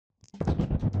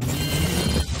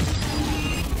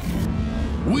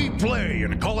We play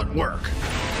and call it work.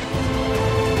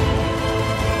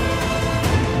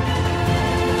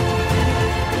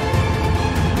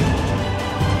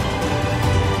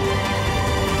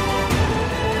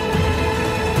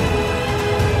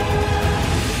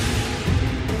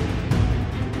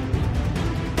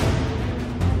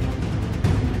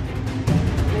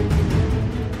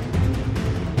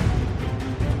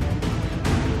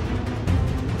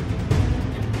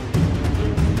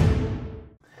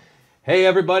 Hey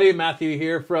everybody, Matthew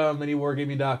here from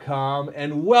MiniWarGaming.com,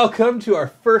 and welcome to our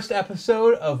first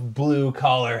episode of Blue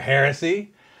Collar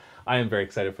Heresy. I am very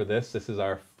excited for this. This is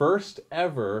our first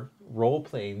ever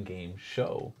role-playing game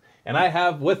show. And I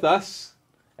have with us,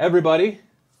 everybody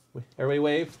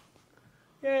wave.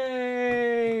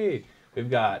 Yay! We've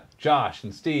got Josh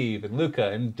and Steve and Luca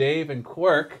and Dave and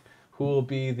Quirk, who will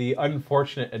be the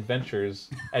unfortunate adventurers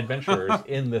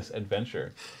in this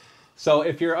adventure. So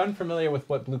if you're unfamiliar with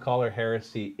what Blue Collar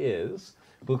Heresy is,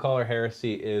 Blue Collar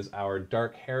Heresy is our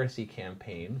Dark Heresy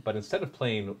campaign, but instead of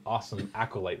playing awesome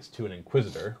acolytes to an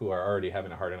Inquisitor, who are already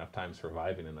having a hard enough time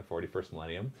surviving in the 41st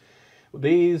millennium,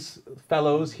 these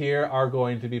fellows here are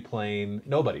going to be playing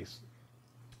nobodies.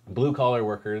 Blue-collar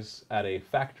workers at a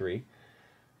factory,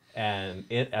 and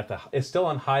it's still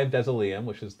on Hive Desoleum,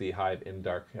 which is the hive in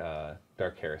Dark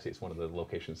Heresy. It's one of the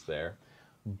locations there.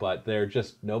 But they're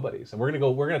just nobodies. And we're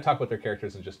gonna talk about their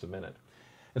characters in just a minute.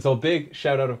 And so a big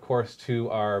shout out, of course,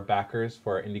 to our backers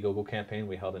for our IndieGoGo campaign.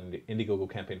 We held an IndieGoGo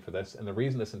campaign for this, and the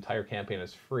reason this entire campaign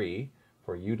is free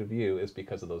for you to view is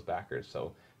because of those backers.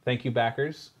 So thank you,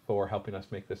 backers, for helping us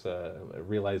make this a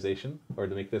realization, or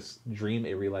to make this dream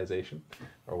a realization,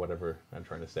 or whatever I'm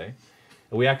trying to say.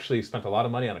 And we actually spent a lot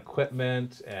of money on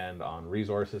equipment and on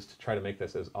resources to try to make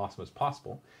this as awesome as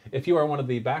possible. If you are one of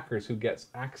the backers who gets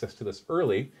access to this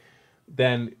early,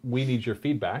 then we need your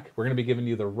feedback. We're going to be giving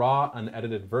you the raw,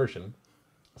 unedited version.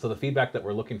 So the feedback that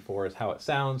we're looking for is how it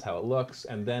sounds, how it looks,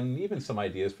 and then even some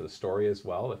ideas for the story as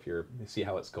well. If you see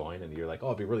how it's going and you're like, oh,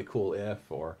 it'd be really cool if,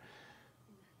 or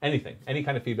anything, any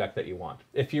kind of feedback that you want.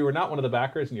 If you are not one of the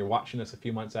backers and you're watching this a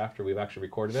few months after we've actually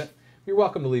recorded it, you're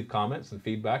welcome to leave comments and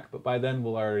feedback, but by then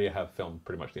we'll already have filmed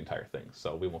pretty much the entire thing,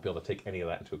 so we won't be able to take any of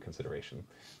that into consideration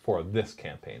for this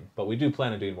campaign. But we do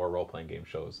plan on doing more role-playing game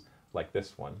shows like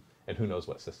this one, and who knows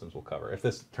what systems we'll cover. If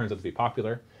this turns out to be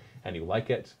popular and you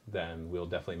like it, then we'll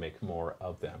definitely make more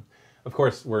of them. Of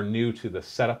course, we're new to the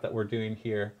setup that we're doing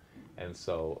here, and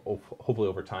so hopefully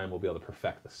over time we'll be able to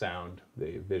perfect the sound,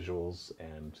 the visuals,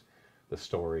 and the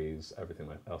stories, everything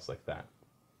else like that.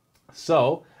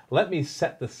 So let me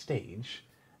set the stage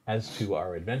as to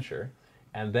our adventure,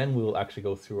 and then we'll actually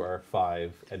go through our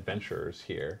 5 adventurers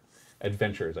here.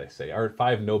 Adventurers, I say, our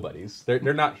 5 nobodies.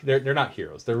 They're not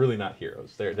heroes. They're really not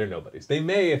heroes. They're nobodies. They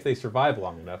may, if they survive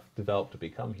long enough, develop to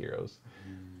become heroes.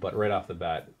 But right off the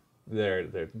bat,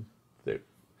 they've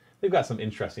got some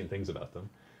interesting things about them.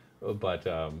 But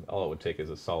all it would take is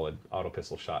a solid auto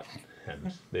pistol shot,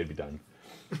 and they'd be done.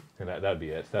 And that'd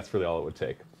be it. That's really all it would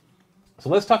take. So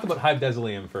let's talk about Hive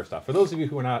Desoleum first off. For those of you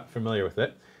who are not familiar with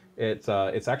it, it's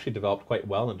actually developed quite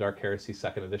well in Dark Heresy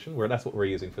 2nd Edition, where that's what we're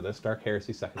using for this, Dark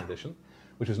Heresy 2nd Edition,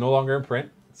 which is no longer in print,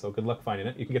 so good luck finding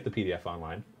it. You can get the PDF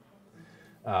online.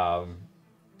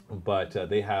 But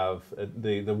they have,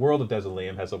 the world of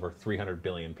Desoleum has over 300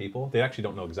 billion people. They actually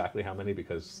don't know exactly how many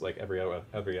because, like every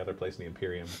other place in the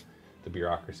Imperium, the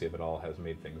bureaucracy of it all has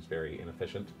made things very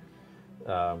inefficient.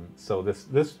 So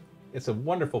it's a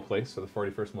wonderful place for the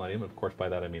 41st millennium. Of course, by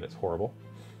that I mean it's horrible.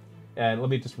 And let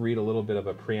me just read a little bit of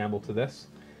a preamble to this.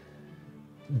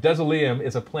 Desoleum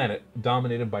is a planet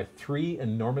dominated by 3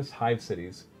 enormous hive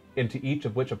cities, into each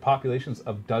of which a population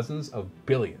of dozens of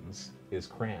billions is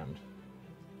crammed.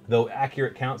 Though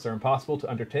accurate counts are impossible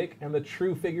to undertake, and the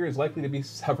true figure is likely to be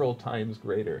several times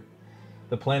greater.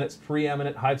 The planet's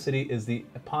preeminent hive city is the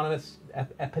eponymous, I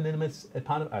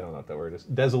don't know what that word is,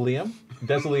 Desoleum.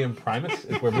 Desoleum Primus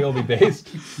is where we'll be based.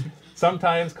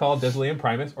 Sometimes called Desoleum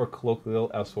Primus, or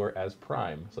colloquial elsewhere as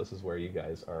Prime. So this is where you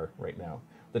guys are right now.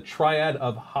 The triad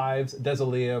of hives,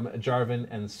 Desoleum, Jarvan,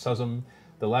 and Suzum,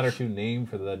 the latter 2 named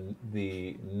for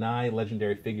the nigh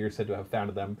legendary figures said to have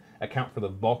founded them, account for the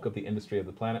bulk of the industry of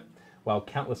the planet, while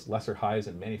countless lesser hives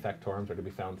and manufactorums are to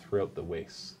be found throughout the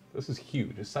wastes. This is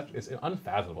huge. It's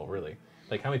unfathomable, really.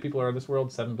 Like, how many people are in this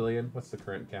world? 7 billion? What's the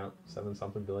current count?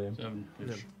 7-something billion?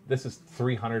 7-ish. This is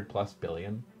 300+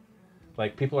 billion.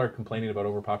 Like, people are complaining about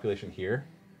overpopulation here.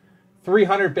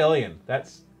 300 billion!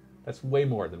 That's way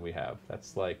more than we have.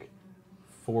 That's like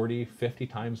 40, 50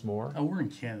 times more. Oh, we're in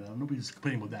Canada. Nobody's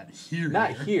complaining about that here.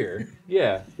 Not here.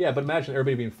 Yeah, but imagine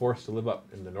everybody being forced to live up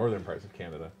in the northern parts of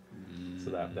Canada. So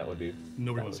that would be...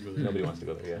 Nobody wants to go there. Nobody wants to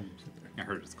go there, yeah. I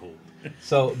heard it's cold.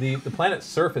 So the planet's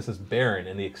surface is barren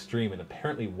in the extreme and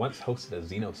apparently once hosted a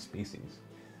xeno species.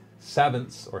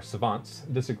 Savants, or savants,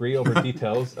 disagree over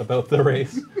details about the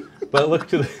race, but look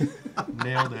to the...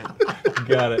 Nailed it.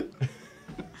 Got it.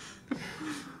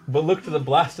 But look to the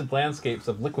blasted landscapes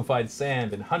of liquefied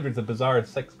sand and hundreds of bizarre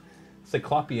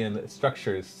cyclopean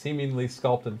structures seemingly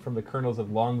sculpted from the kernels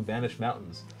of long-vanished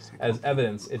mountains. As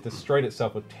evidence, it destroyed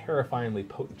itself with terrifyingly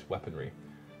potent weaponry.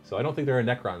 So I don't think there are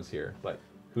Necrons here, but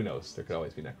who knows? There could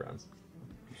always be Necrons.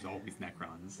 There's always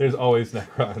Necrons. There's always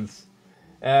Necrons.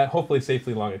 Hopefully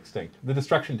safely long extinct. The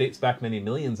destruction dates back many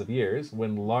millions of years,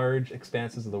 when large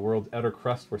expanses of the world's outer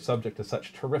crust were subject to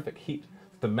such terrific heat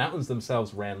that the mountains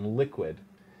themselves ran liquid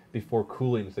before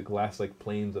cooling to glass-like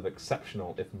plains of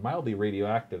exceptional, if mildly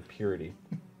radioactive, purity.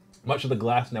 Much of the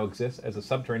glass now exists as a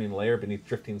subterranean layer beneath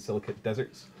drifting silicate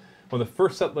deserts. When the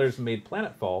first settlers made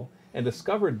planetfall and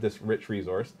discovered this rich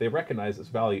resource, they recognized its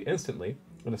value instantly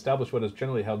and established what is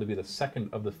generally held to be the second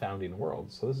of the founding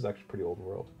worlds. So this is actually a pretty old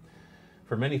world.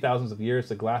 For many thousands of years,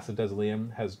 the glass of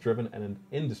Desilium has driven an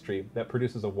industry that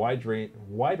produces a wide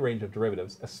range of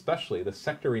derivatives, especially the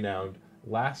sector-renowned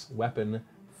Las Weapon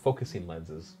focusing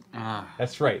lenses.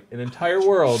 That's right, an entire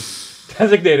world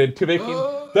designated to making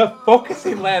the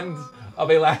focusing lens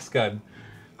of a las gun.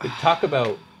 They talk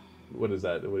about, what is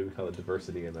that? What do we call it?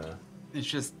 Diversity and It's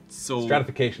just so...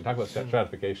 stratification. Talk about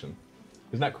stratification.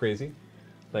 Isn't that crazy?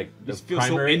 Like the Just feels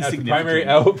so primary, as the primary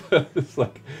insignificant.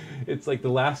 output, it's like the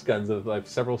las guns of like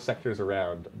several sectors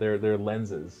around. Their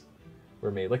lenses were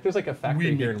made. Like there's like a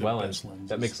factory We here make in the Welland best lenses.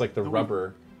 that makes like the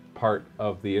rubber part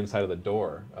of the inside of the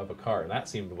door of a car, and that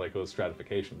seemed like it was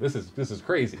stratification. This is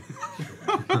crazy.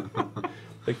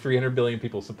 Like 300 billion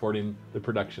people supporting the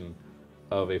production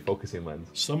of a focusing lens.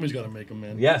 Somebody's got to make them,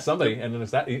 man. Yeah, somebody. And then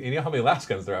there's that. You know how many las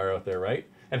guns there are out there, right?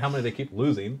 And how many they keep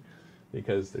losing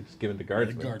because they're just given to The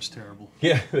guardsmen. guard's terrible.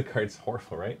 Yeah, the guard's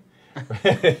horrible, right?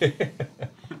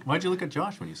 Why'd you look at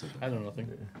Josh when you said that? I don't know.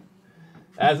 Nothing.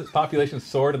 As its population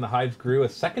soared and the hives grew, a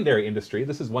secondary industry,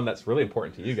 this is one that's really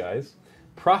important to you guys,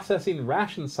 processing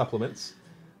ration supplements,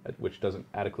 which doesn't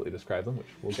adequately describe them, which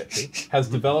we'll get to, has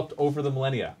developed over the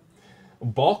millennia.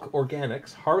 Bulk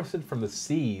organics harvested from the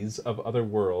seas of other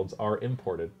worlds are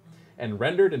imported and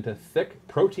rendered into thick,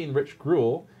 protein-rich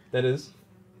gruel that is,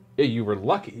 if you were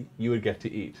lucky, you would get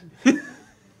to eat.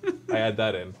 I add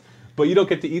that in. But you don't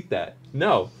get to eat that.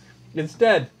 No.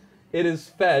 Instead, it is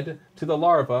fed to the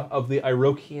larva of the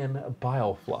Iroquoian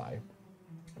bilefly,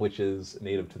 which is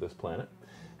native to this planet.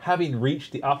 Having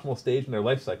reached the optimal stage in their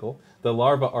life cycle, the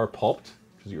larvae are pulped,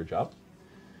 which is your job,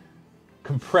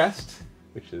 compressed,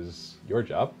 which is your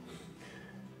job,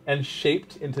 and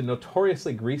shaped into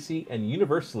notoriously greasy and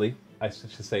universally, I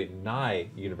should say nigh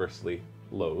universally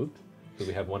loathed, because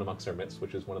we have one amongst our midst,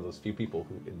 which is one of those few people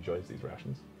who enjoys these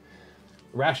rations.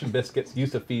 Ration biscuits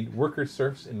used to feed worker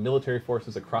serfs and military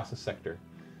forces across the sector.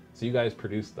 So you guys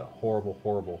produce the horrible,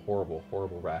 horrible, horrible,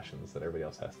 horrible rations that everybody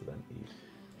else has to then eat.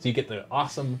 So you get the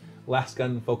awesome las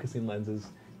gun focusing lenses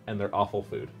and their awful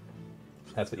food.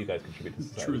 That's what you guys contribute to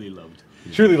society. Truly loved.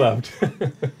 Truly loved.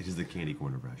 It is the candy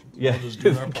corn of rations. Yeah, We'll just do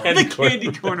our part. candy The corn.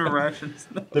 candy corner rations.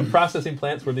 The processing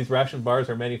plants where these ration bars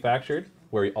are manufactured,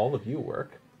 where all of you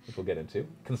work, which we'll get into,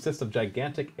 consist of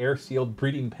gigantic air-sealed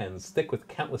breeding pens thick with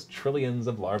countless trillions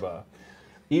of larvae.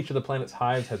 Each of the planet's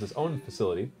hives has its own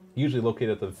facility, usually located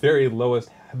at the very lowest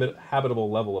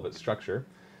habitable level of its structure.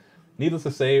 Needless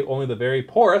to say, only the very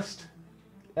poorest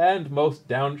and most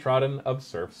downtrodden of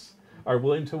serfs are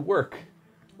willing to work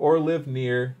or live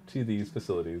near to these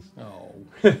facilities. Oh.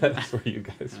 That's where you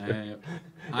guys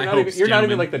are. You're not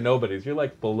even like the nobodies. You're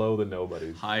like below the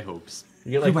nobodies. High hopes.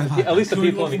 You're like at least the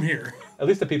Couldn't people go in from the, here. at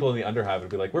least the people in the Underhive would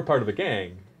be like, we're part of a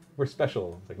gang. We're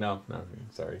special. It's like, no,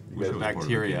 sorry. You Wish guys- it was part of a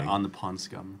Bacteria gang. on the pond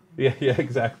scum. yeah,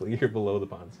 exactly. You're below the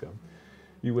pond scum.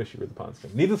 You wish you were the pond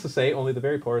scum. Needless to say, only the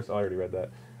very poorest. Oh, I already read that.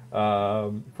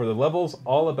 For the levels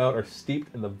all about are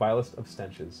steeped in the vilest of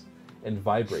stenches and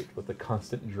vibrate with the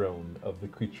constant drone of the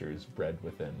creatures bred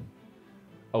within.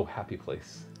 Oh, happy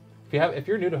place. If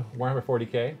you're new to Warhammer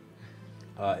 40k,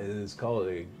 it is called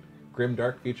a grim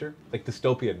dark future. Like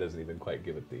dystopian doesn't even quite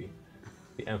give it the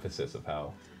emphasis of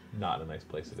how not a nice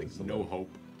place it is. to No live. hope.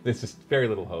 There's just very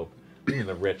little hope. Even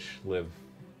the rich live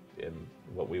in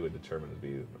what we would determine to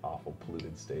be awful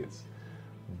polluted states.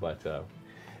 But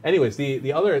anyways,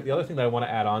 the other thing that I want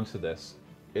to add on to this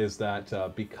is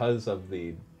that because of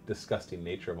the disgusting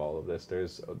nature of all of this,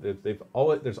 there's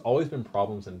always been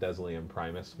problems in Desilium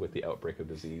Primus with the outbreak of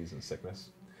disease and sickness.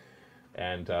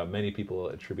 And many people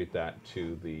attribute that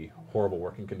to the horrible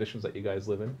working conditions that you guys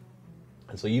live in.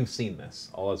 And so you've seen this.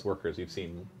 All as workers, you've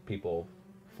seen people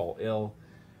fall ill,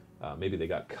 Maybe they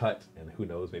got cut, and who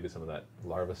knows? Maybe some of that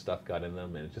larva stuff got in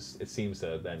them, and it seems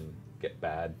to then get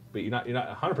bad. But you're not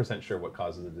 100% sure what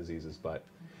causes the diseases, but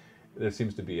there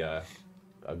seems to be a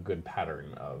good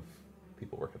pattern of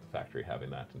people work at the factory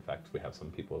having that. In fact, we have some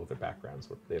people with their backgrounds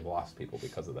where they've lost people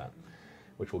because of that,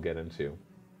 which we'll get into.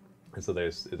 And so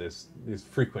there's these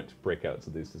frequent breakouts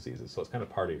of these diseases. So it's kind of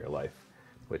part of your life,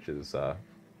 which is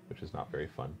not very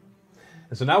fun.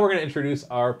 And so now we're going to introduce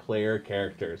our player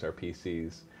characters, our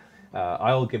PCs.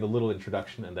 I'll give a little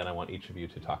introduction, and then I want each of you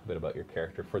to talk a bit about your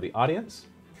character for the audience.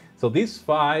 So these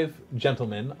 5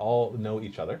 gentlemen all know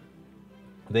each other.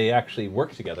 They actually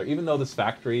work together, even though this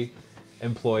factory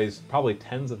employs probably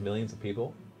tens of millions of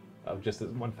people of just this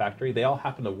one factory. They all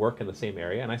happen to work in the same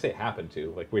area, and I say happen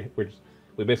to. Like we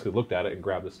basically looked at it and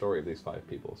grabbed the story of these 5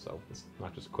 people. So it's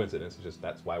not just a coincidence, it's just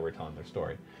that's why we're telling their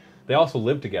story. They also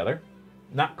live together,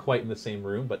 not quite in the same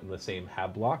room, but in the same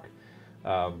hab block.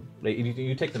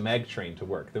 You take the mag train to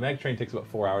work. The mag train takes about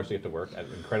 4 hours to get to work at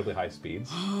incredibly high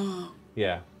speeds.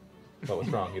 Yeah. But what's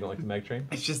wrong? You don't like the mag train?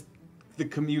 It's just the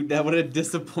commute. That what a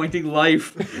disappointing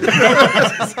life.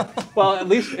 Well, at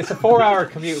least it's a 4-hour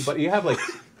commute, but you have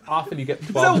often you get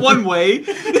 12. Is that one way?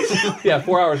 Yeah,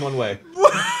 4 hours one way.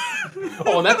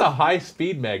 Oh, and that's a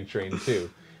high-speed mag train too.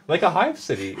 Like a hive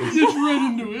city. Just right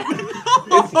into it.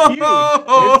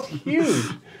 It's huge. It's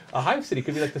huge. A hive city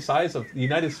could be like the size of the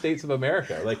United States of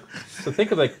America. So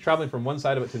think of traveling from one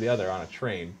side of it to the other on a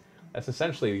train. That's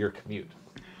essentially your commute.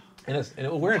 And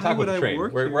we're going to talk about the train.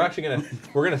 We're actually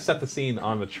we're gonna set the scene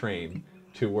on the train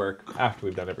to work after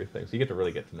we've done everything. So you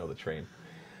really get to know the train.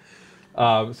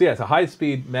 So yeah, it's a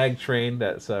high-speed mag train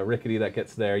that's rickety that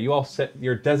gets there. You all set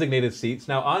your designated seats.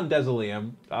 Now on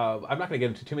Desileuum, I'm not going to get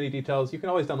into too many details. You can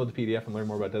always download the PDF and learn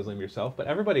more about Desileuum yourself. But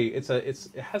everybody, it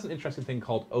has an interesting thing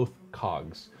called oath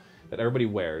cogs that everybody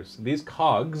wears. These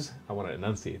cogs, I want to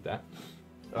enunciate that,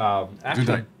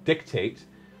 actually dictate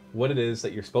what it is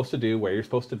that you're supposed to do, where you're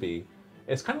supposed to be.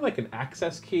 It's kind of like an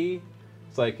access key.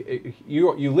 It's like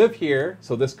you live here,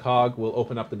 so this cog will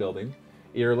open up the building.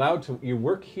 You're allowed to, you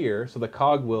work here, so the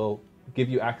cog will give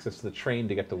you access to the train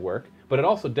to get to work, but it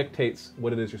also dictates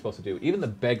what it is you're supposed to do. Even the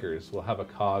beggars will have a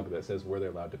cog that says where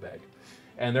they're allowed to beg.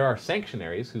 And there are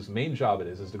sanctionaries whose main job it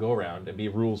is to go around and be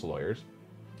rules lawyers,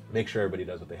 make sure everybody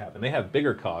does what they have. And they have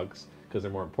bigger cogs, because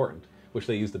they're more important, which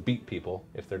they use to beat people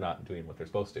if they're not doing what they're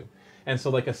supposed to. And so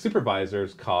like a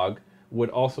supervisor's cog would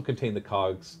also contain the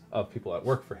cogs of people that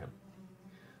work for him.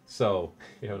 So,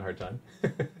 you having a hard time?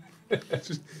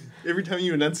 Just every time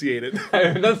you enunciate it. I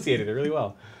enunciated it really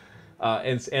well.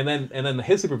 And then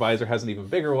his supervisor has an even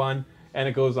bigger one, and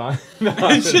it goes on. No,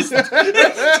 It's just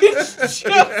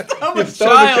I'm a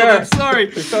child. I'm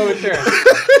sorry. So a chair.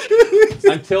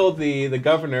 Until the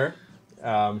governor,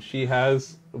 she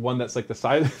has one that's like the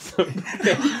size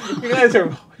of... You guys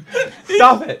are...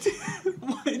 Stop it.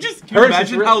 Just can you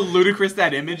imagine how ludicrous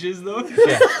that image is, though?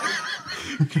 Yeah.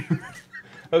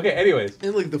 Okay, anyways.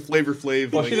 And like the Flavor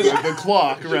Flav, Well, like, she doesn't- the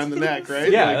clock around the neck, right?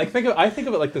 Yeah, I think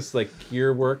of it like this, like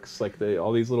gear works, like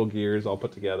all these little gears all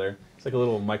put together. It's like a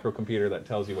little microcomputer that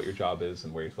tells you what your job is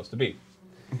and where you're supposed to be.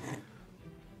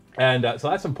 And so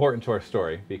that's important to our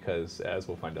story because, as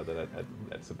we'll find out,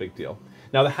 that's a big deal.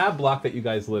 Now, the hab block that you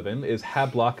guys live in is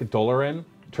hab block Doloran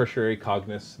Tertiary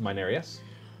Cognis Minarius,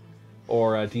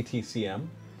 or DTCM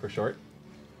for short.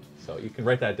 So you can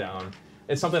write that down.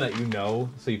 It's something that you know,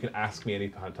 so you can ask me any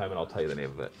time and I'll tell you the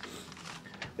name of it.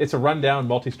 It's a rundown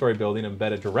multi-story building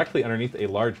embedded directly underneath a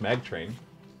large mag train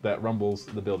that rumbles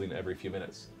the building every few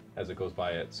minutes as it goes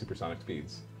by at supersonic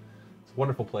speeds. It's a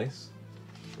wonderful place.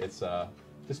 It's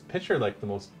just picture like the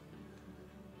most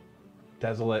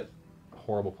desolate,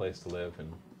 horrible place to live,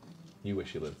 and you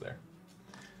wish you lived there.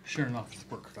 Sure enough, it's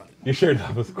work about it. You shared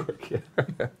that with work, yeah.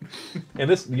 And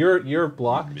this, your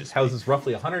block houses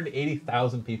roughly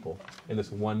 180,000 people in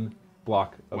this one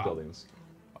block of buildings,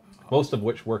 most of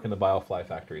which work in the biofly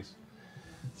factories.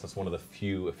 So it's one of the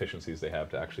few efficiencies they have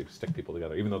to actually stick people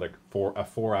together, even though they're a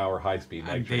 4-hour high-speed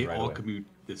mag And train they right all away. commute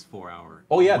this 4-hour.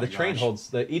 Oh yeah, my the train gosh.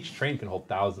 holds each train can hold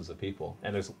thousands of people,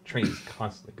 and there's trains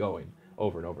constantly going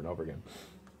over and over and over again.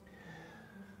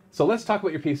 So let's talk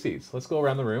about your PCs. Let's go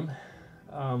around the room.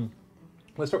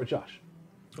 Let's start with Josh.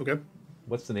 Okay.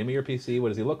 What's the name of your PC? What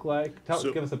does he look like?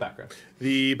 Give us a background.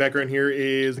 The background here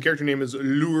is the character name is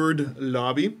Lured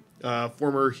Lobby,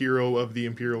 former hero of the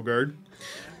Imperial Guard.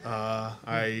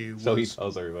 So he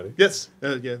tells everybody. Yes,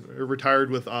 retired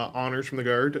with honors from the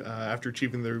Guard after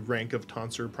achieving the rank of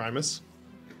Tonsor Primus.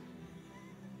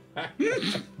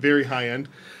 Very high end.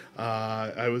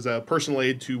 I was a personal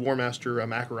aide to War Master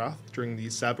Makaroth during the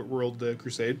Sabbath World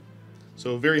Crusade.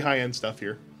 So very high end stuff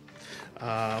here.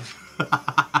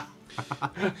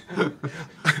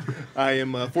 I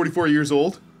am 44 years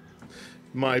old.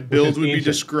 My build would be ancient.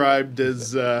 described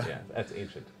as Yeah, that's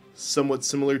ancient. somewhat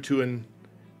similar to an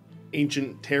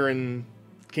ancient Terran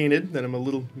canid. Then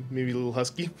I'm maybe a little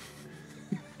husky.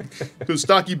 So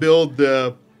stocky build,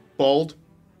 bald,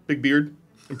 big beard,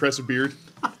 impressive beard.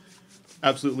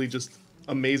 Absolutely just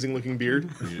amazing looking beard.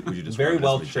 Would you describe Very it as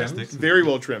well majestic? trimmed. Very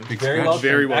well trimmed. Very well trimmed.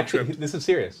 Very well Actually, trimmed. this is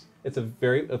serious. It's a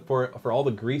very for all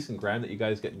the grease and grime that you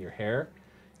guys get in your hair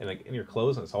and like in your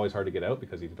clothes, and it's always hard to get out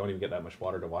because you don't even get that much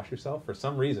water to wash yourself. For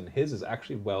some reason, his is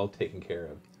actually well taken care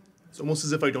of. It's almost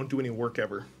as if I don't do any work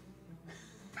ever.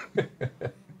 I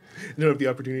don't have the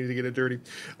opportunity to get it dirty.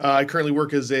 I currently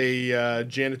work as a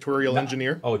janitorial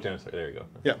engineer. Oh, janitor. There you go.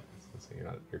 Yeah. So you're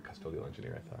a custodial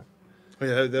engineer, I thought. Oh,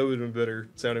 yeah, that would have been a better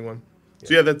sounding one.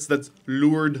 So yeah, that's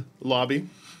Lured Lobby.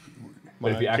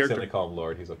 But if you character. accidentally call him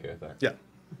Lord, he's okay with that. Yeah,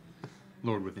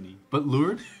 Lord with an E. But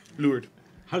lured? Lured.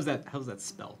 How's that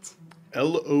spelt?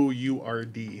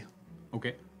 Lourd.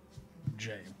 Okay.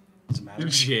 J. Doesn't matter.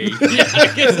 J. Yeah,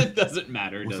 I guess it doesn't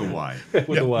matter. With Does a it? Y.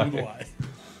 With a Y. With a Y.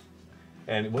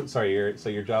 And what? Sorry, your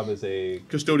job is a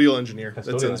Custodial engineer. That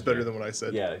Custodial sounds better engineer. than what I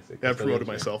said. yeah. It's a I custodial promoted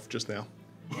engineer. myself just now.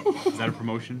 Is that a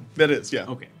promotion? That is, yeah.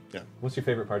 Okay. Yeah. What's your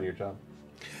favorite part of your job?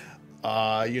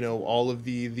 All of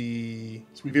the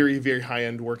very, very high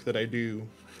end work that I do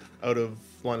out of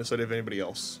line of sight of anybody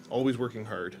else. Always working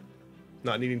hard.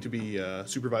 Not needing to be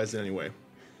supervised in any way.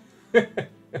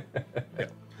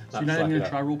 So Not you're not slack even it gonna up.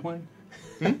 try role playing?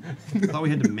 I thought we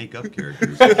had to make up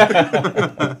characters.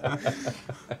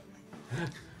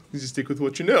 You just stick with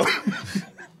what you know.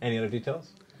 Any other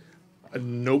details?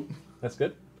 Nope. That's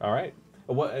good. All right.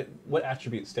 What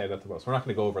attributes stand out the most? We're not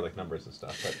going to go over like numbers and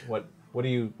stuff, but what are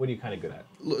you kind of good at?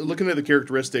 Looking at the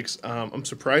characteristics, I'm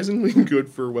surprisingly good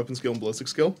for weapon skill and ballistic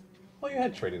skill. Well, you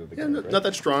had training at the Yeah, game, not, right? not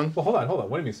that strong. Well, hold on. What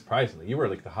do you mean surprisingly? You were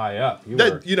like the high up.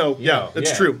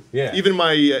 That's true. Yeah. Even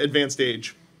my advanced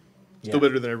age, still Yeah.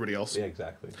 better than everybody else. Yeah,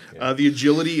 exactly. Yeah. The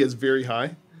agility is very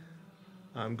high.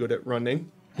 I'm good at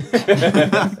running.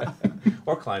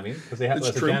 Or climbing, because they have It's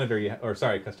as a true. janitor,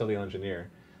 custodial engineer.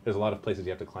 There's a lot of places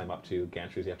you have to climb up to,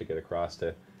 gantries you have to get across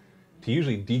to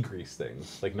usually degrease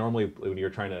things. Like normally when you're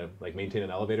trying to like maintain an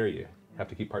elevator, you have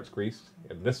to keep parts greased.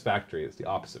 In this factory, it's the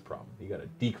opposite problem. You got to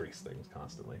decrease things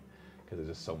constantly because there's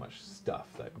just so much stuff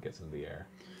that gets into the air,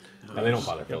 and they don't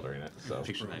bother filtering it. So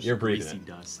Picture that you're breathing greasy it.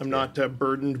 dust. I'm not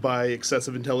burdened by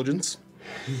excessive intelligence.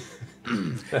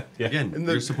 Yeah. Again, And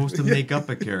the- you're supposed to make up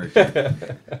a character.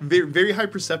 Very, very high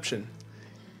perception.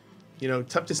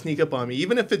 Tough to sneak up on me,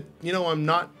 even if I'm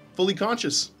not fully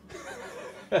conscious.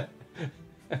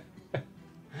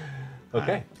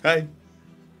 Okay. Hi.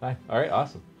 Hi. All right.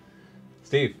 Awesome.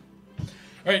 Steve.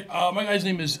 All right, my guy's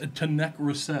name is Tanek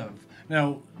Rusev.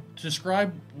 Now, to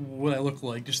describe what I look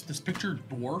like, just this picture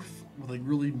dwarf with like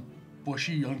really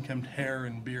bushy, unkempt hair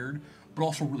and beard, but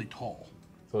also really tall.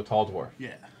 So a tall dwarf.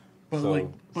 Yeah, but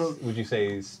So but would you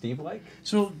say Steve-like?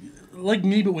 so like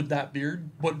me, but with that beard,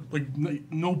 but like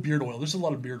no beard oil. There's a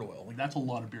lot of beard oil. Like that's a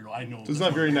lot of beard oil. I know. It's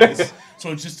not very nice.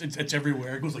 So it's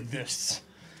everywhere. It goes like this.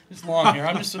 It's long hair.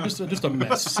 I'm just a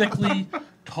mess. Sickly,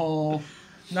 tall,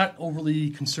 not overly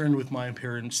concerned with my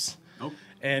appearance. Nope.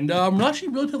 And I'm actually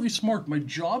relatively smart. My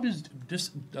job is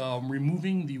just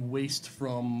removing the waste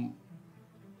from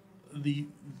the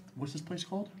what's this place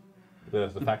called? The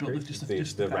factory?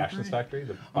 just the rations factory?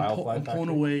 The I'm biofly pulling factory?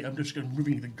 away. I'm just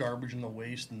removing the garbage and the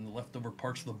waste and the leftover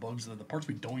parts of the bugs, the parts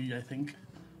we don't eat. I think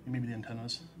maybe the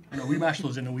antennas. No, we mash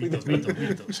those in and we eat those. We eat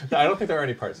those. I don't think there are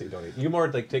any parts that you don't eat. You more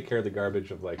like take care of the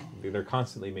garbage of like they're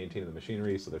constantly maintaining the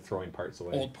machinery, so they're throwing parts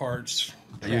away. Old parts.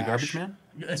 Are you a trash. garbage man?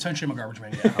 Essentially, I'm a garbage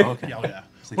man. Yeah. Oh, okay. Yeah, oh, yeah.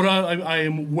 But I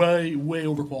am way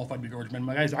overqualified to be a garbage man.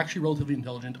 My guy's actually relatively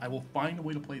intelligent. I will find a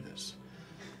way to play this.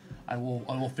 I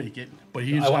will fake it. But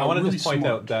he's I want to really just point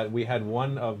smart. out that we had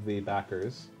one of the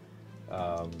backers,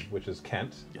 which is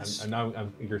Kent. Yes. And now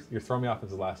you're throwing me off as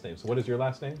his last name. So what is your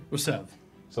last name? Rusev.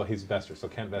 So he's Vesser. So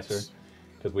Kent Vesser, Yes.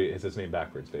 because it's his name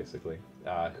backwards basically.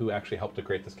 Who actually helped to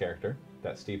create this character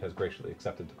that Steve has graciously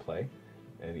accepted to play,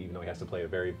 and even though he has to play a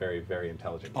very, very, very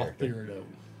intelligent I'll character. figure it out.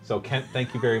 So Kent,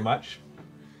 thank you very much.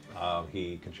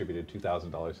 He contributed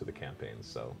 $2,000 to the campaign,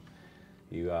 so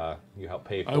you helped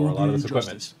pay for I a will lot of do this you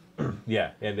equipment. justice.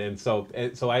 Yeah, and so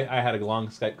I had a long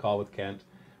Skype call with Kent,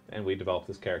 and we developed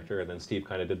this character, and then Steve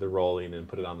kind of did the rolling and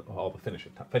put it on all the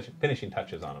finishing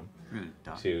touches on him Really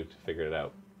tough. to figure it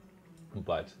out.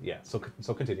 But yeah, so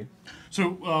continue.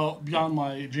 So beyond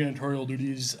my janitorial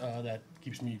duties, that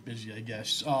keeps me busy, I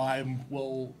guess. I'm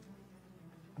well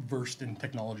versed in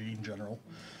technology in general.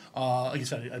 Like I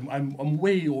said, I'm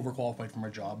way overqualified for my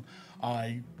job.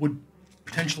 I would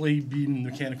potentially be in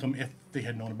mechanicum if they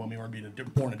had known about me or being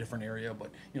born in a different area. But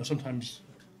sometimes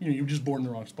you're just born in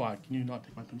the wrong spot. Can you not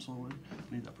take my pencil away?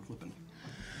 I need that for flipping.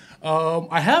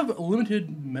 I have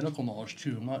limited medical knowledge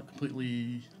too. I'm not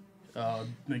completely. I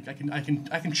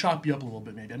can chop you up a little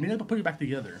bit maybe. I mean, I'll put you back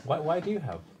together. Why do you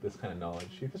have this kind of knowledge?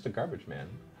 You're just a garbage man.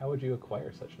 How would you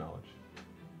acquire such knowledge?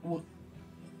 Well,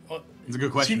 It's a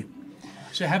good question.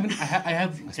 So I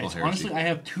have. Okay, so heresy. honestly, I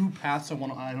have two paths I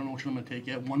don't know which one I'm gonna take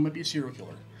yet. One might be a serial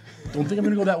killer. Don't think I'm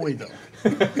gonna go that way though.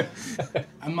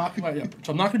 I'm not gonna.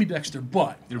 So I'm not gonna be Dexter,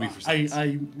 but It'll be for science.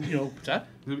 what's that?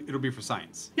 It'll be for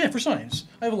science. Yeah, for science.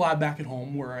 I have a lab back at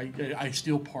home where I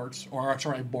steal parts, or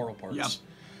sorry, I borrow parts. Yep.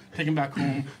 Take them back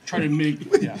home, try to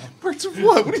make Parts of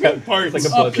what? What do you mean parts? It's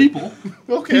like a budget. people.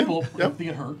 Okay. People, Yep. if they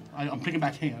get hurt, I'm taking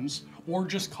back hands, or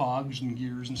just cogs and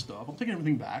gears and stuff. I'm taking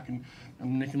everything back, and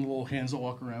I'm making little hands that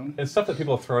walk around. It's stuff that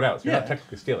people have thrown out, so you're not Yeah.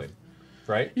 technically stealing,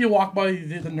 right? You walk by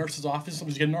the nurse's office,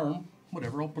 somebody's getting an arm,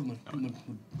 whatever, I'll put in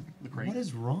the crate. What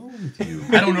is wrong with you?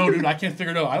 I don't know, dude. I can't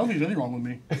figure it out. I don't think there's anything wrong with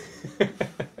me.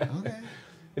 Okay.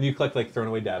 And you collect like thrown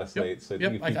away data slates. So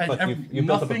Yep. you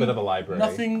built up a bit of a library.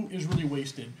 Nothing is really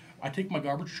wasted. I take my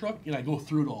garbage truck and I go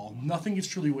through it all. Nothing gets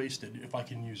truly wasted if I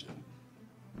can use it.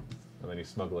 And then you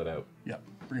smuggle it out. Yep.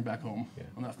 Bring it back home Yeah.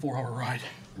 on that 4-hour ride.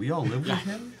 We all live with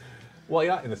him? Well,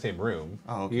 you're not in the same room.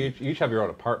 Oh, okay. You each have your own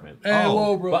apartment.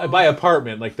 Hello, bro. By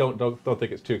apartment, like don't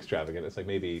think it's too extravagant. It's like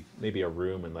maybe a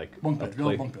room and like Bunk a beds. We all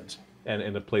have place, bunk beds.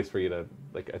 and a place for you to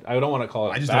like. I don't want to call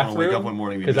it. I a just don't wanna bathroom wake up one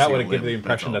morning and be because that missing would a give the limb,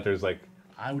 impression that's that there's like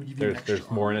I would give you an extra there's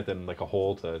more arm. in it than like a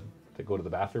hole to go to the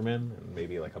bathroom in, and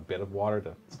maybe like a bit of water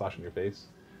to splash in your face.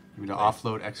 You mean to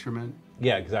offload excrement?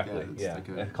 Yeah, exactly. Yeah, it's Yeah, like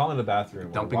a and call it a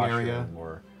bathroom, dumping or area.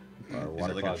 or Is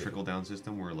water it like closet. a trickle-down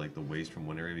system where like the waste from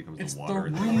one area becomes It's the the water?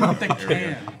 in room with the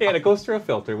can. Yeah, and it goes through a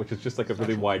filter, which is just like a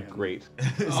really wide grate.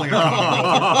 It's like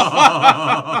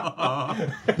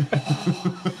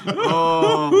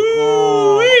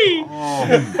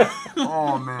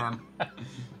Oh man.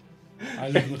 I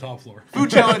live on the top floor. Food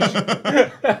challenge.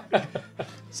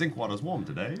 sink water's warm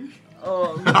today.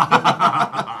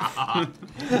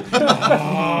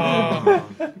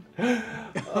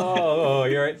 Oh,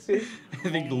 you're right, Steve. I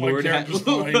think my Lord had, character's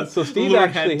fine. So Steve Lord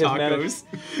actually had has managed.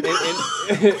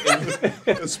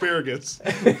 tacos. Asparagus.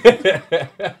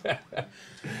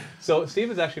 So Steve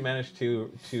has actually managed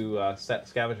to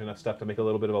scavenge enough stuff to make a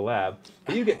little bit of a lab,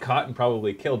 but you get caught and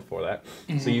probably killed for that.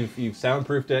 So you've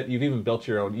soundproofed it. You've even built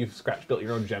your own. You've built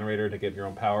your own generator to get your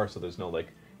own power. So there's no like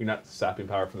you're not sapping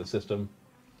power from the system.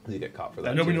 You get caught for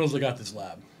that. Nobody too. knows I got this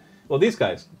lab. Well, these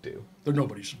guys do. They're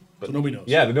nobodies. So nobody knows.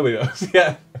 Yeah, nobody knows.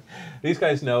 Yeah, these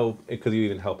guys know because you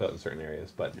even help out in certain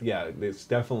areas. But yeah, it's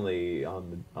definitely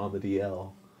on the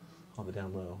DL, on the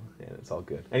down low, and it's all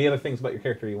good. Any other things about your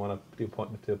character you want to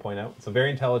point out? So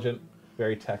very intelligent,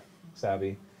 very tech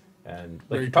savvy, and like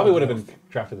Very you probably would have top been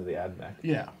drafted to the AdMech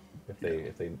Yeah. if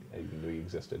they even knew you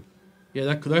existed. Yeah,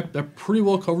 that pretty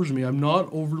well covers me. I'm not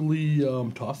overly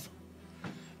tough.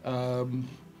 Or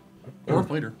a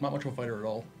fighter. Not much of a fighter at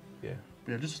all. Yeah,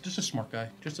 Yeah, just a smart guy.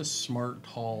 Just a smart,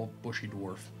 tall, bushy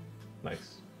dwarf.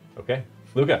 nice. Okay,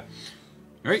 Luca.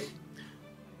 All right.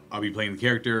 I'll be playing the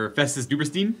character Festus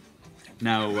Duberstein.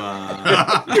 Now,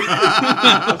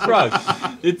 What's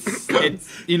wrong?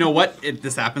 it's you know what?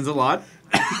 This happens a lot.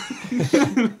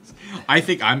 I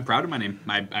think I'm proud of my name.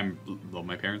 I love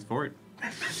my parents for it.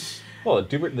 Well,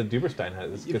 the Duberstein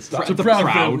has good stock. It's a proud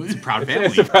family. It's a proud family.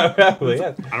 It's a proud family.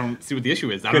 Yeah, I don't see what the issue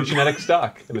is. I good don't, genetic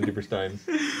stock in the Dubersteins.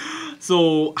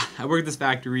 So I work at this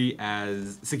factory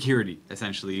as security,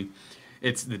 essentially.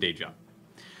 It's the day job.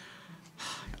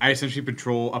 I essentially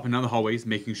patrol up and down the hallways,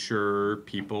 making sure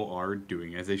people are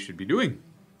doing as they should be doing.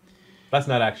 That's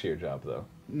not actually your job, though.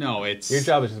 No, it's... Your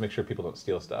job is just to make sure people don't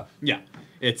steal stuff. Yeah,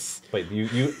 it's... But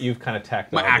you've kind of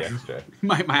tacked on My, the act- extra.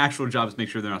 my actual job is to make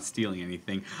sure they're not stealing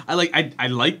anything. I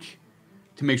like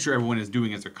to make sure everyone is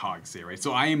doing as their cogs say, right?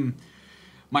 So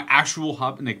my actual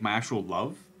hub, like my actual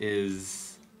love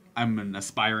is I'm an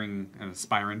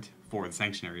aspirant for the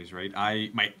sanctuaries, right?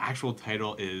 My actual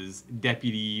title is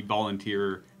Deputy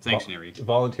Volunteer Sanctuary.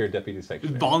 Volunteer Deputy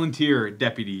Sanctuary. Volunteer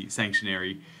Deputy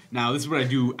Sanctuary. Now, this is what I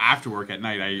do after work at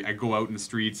night. I go out in the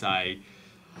streets. I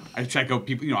check out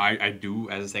people. You know, I do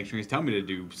as the sanctuaries tell me to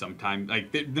do. Sometimes,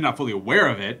 like they're not fully aware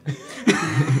of it.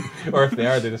 Or if they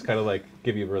are, they just kind of like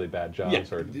give you really bad jobs, Yeah.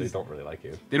 or they don't really like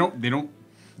you. They don't.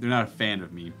 They're not a fan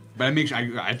of me. But I make sure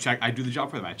I check. I do the job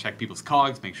for them. I check people's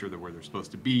cogs, make sure they're where they're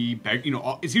supposed to be.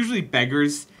 It's usually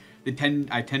beggars. I tend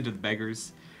to the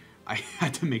beggars. I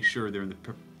had to make sure they're in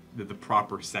the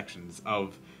proper sections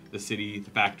of the city,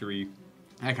 the factory.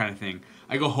 that kind of thing.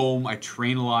 I go home. I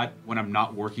train a lot when I'm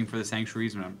not working for the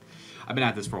sanctuaries. I've been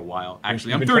at this for a while.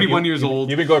 Actually, I'm 31 years old.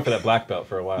 You've been going for that black belt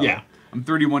for a while. Yeah, I'm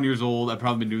 31 years old. I've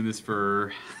probably been doing this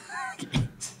for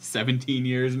 17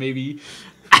 years, maybe.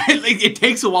 Like, it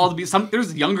takes a while to be.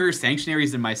 There's younger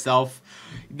sanctuaries than myself.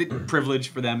 Privilege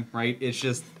for them, right? It's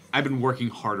just I've been working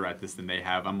harder at this than they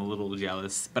have. I'm a little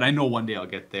jealous, but I know one day I'll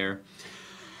get there.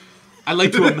 I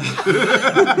like to.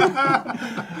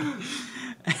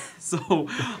 So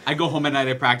I go home at night.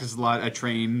 I practice a lot. I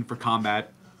train for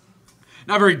combat.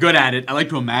 Not very good at it. I like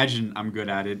to imagine I'm good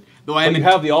at it. Though I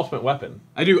have the ultimate weapon.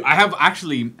 I do. I have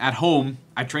actually at home.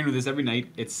 I train with this every night.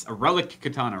 It's a relic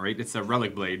katana, right? It's a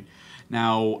relic blade.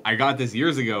 Now I got this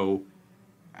years ago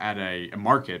at a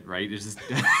market, right? It's just.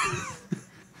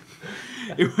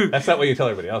 That's not what you tell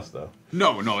everybody else, though.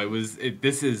 No.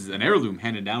 This is an heirloom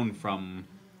handed down from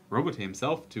Robot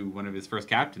himself to one of his first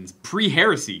captains,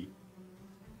 pre-heresy.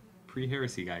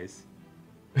 Pre-heresy, guys.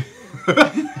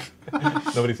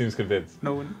 Nobody seems convinced.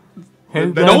 No one.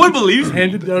 No one believes me.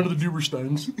 Handed down to the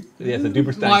Dubersteins. Yeah, it's a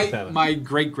Duberstein katana. My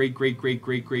great,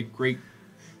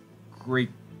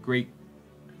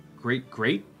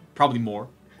 probably more,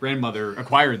 grandmother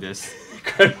acquired this.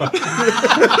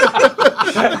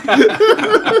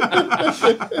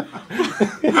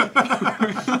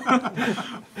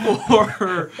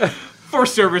 for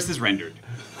services rendered.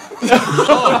 No,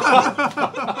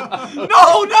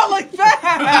 not like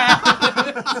that!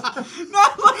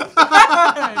 Not like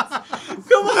that!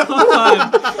 Come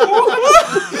on! Not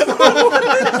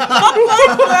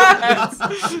like that!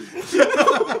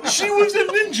 She was a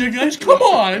ninja, guys. Come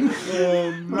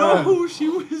on. No, she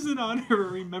was an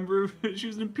honorary member. She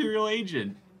was an Imperial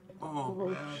agent.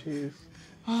 Oh, jeez.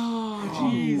 Oh,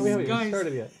 jeez. We haven't even Guys.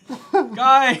 started yet.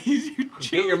 Guys, you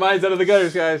Get your minds out of the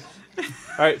gutters, guys. All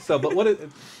right, so, but what is...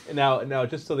 Now,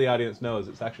 just so the audience knows,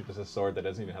 it's actually just a sword that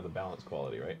doesn't even have the balance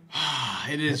quality, right?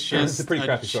 It is just a pretty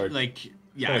crappy sword. Like,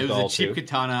 yeah, Kind it of was a dull, cheap too.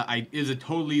 katana. It was a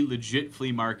totally legit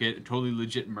flea market, a totally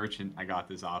legit merchant I got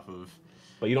this off of.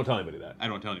 But you don't tell anybody that. I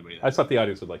don't tell anybody I that. just thought the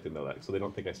audience would like to know that, so they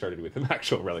don't think I started with an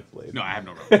actual relic blade. No, I have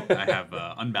no relic. I have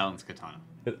unbalanced katana.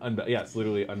 Yeah, it's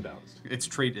literally unbalanced. Its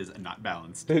trait is not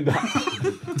balanced. Just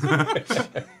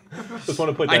want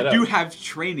to put that I out. do have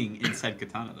training in said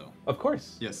katana, though. Of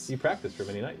course. Yes. You practiced for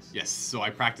many nights. Yes, so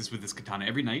I practice with this katana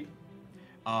every night.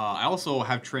 I also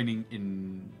have training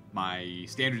in my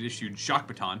standard issued shock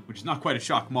baton, which is not quite a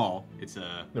shock maul. It's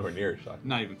a Nowhere near a shock.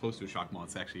 not even close to a shock maul.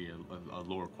 It's actually a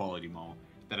lower quality maul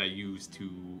that I use to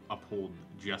uphold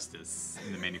justice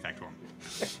in the manufacturing.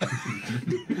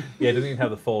 Yeah, it doesn't even have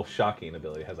the full shocking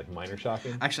ability. It has like minor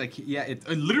shocking. Actually, yeah, it's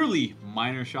literally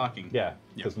minor shocking. Yeah,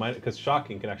 Yeah. because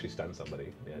shocking can actually stun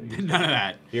somebody. Yeah, None of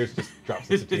that. yours just drops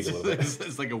the fatigue a little bit.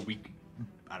 It's like a weak,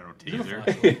 I don't know,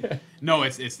 taser. No,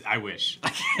 it's. I wish.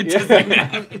 It Yeah. doesn't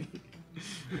happen.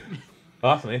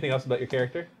 Awesome. Anything else about your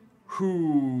character?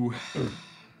 Who?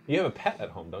 You have a pet at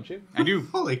home, don't you? I do.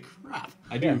 Holy crap.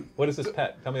 I do. Yeah. What is this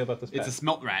pet? Tell me about this pet. It's a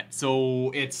smelt rat.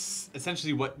 So it's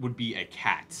essentially what would be a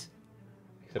cat.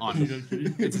 Except On, it's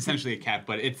it's essentially a cat,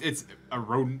 but it's a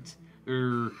rodent.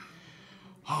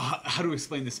 How to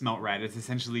explain the smelt rat? It's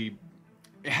essentially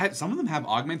some of them have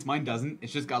augments. Mine doesn't.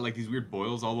 It's just got like these weird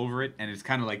boils all over it, and it's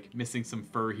kind of like missing some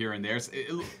fur here and there. It's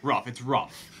rough. It's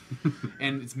rough,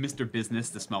 and it's Mr. Business,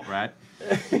 the smelt rat.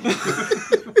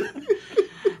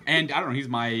 And I don't know, he's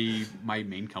my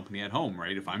main company at home,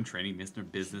 right? If I'm training, Mr.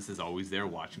 Business is always there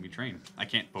watching me train. I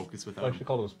can't focus I without should him.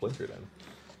 call him Splinter then.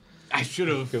 I should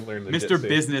have. Couldn't learn the Mr. jitsu.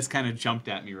 Business kind of jumped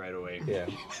at me right away. Yeah.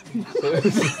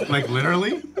 Like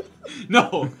literally?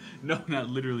 No, not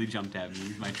literally jumped at me.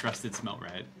 He's my trusted smelt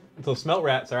rat. So smelt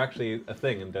rats are actually a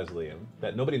thing in Desleum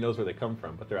that nobody knows where they come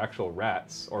from, but they're actual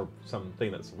rats or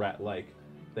something that's rat-like.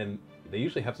 Then they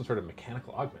usually have some sort of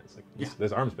mechanical augments. Like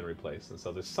his arm's been replaced, and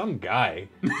so there's some guy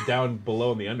down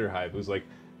below in the Underhive who's like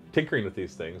tinkering with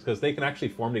these things because they can actually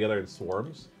form together in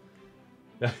swarms.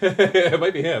 It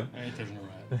might be him. I ain't touching a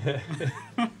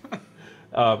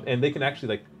rat. And they can actually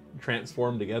like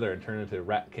transform together and turn into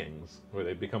rat kings, where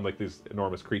they become like these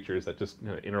enormous creatures that just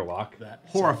interlock. That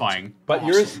Horrifying. But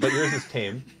awesome. yours is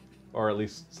tame, or at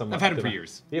least somewhat. I've had it for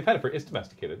years. You've had it for. It's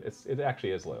domesticated. It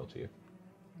actually is loyal to you,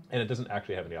 and it doesn't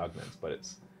actually have any augments. But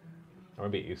it's. Or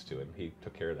maybe it used to, and he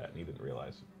took care of that, and he didn't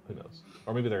realize. Who knows?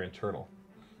 Or maybe they're internal,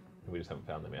 and we just haven't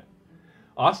found them yet.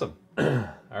 Awesome. All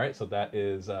right, so that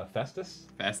is Festus.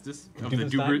 Fastest of the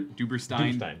Dubenstein? Duberstein.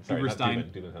 Sorry, not Duberstein.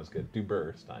 Duben. Duben sounds good.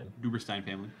 Duberstein. Duberstein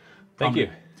family. Thank you.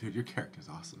 Dude, your character's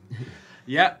awesome.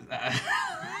 Yeah.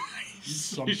 He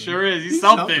Something. sure is. He's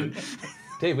something.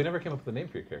 Dave, we never came up with a name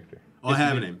for your character. Oh, I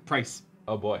have a name. Price.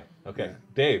 Oh boy. Okay, Yeah.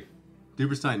 Dave.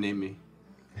 Duberstein named me.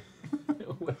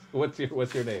 What's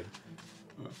your name?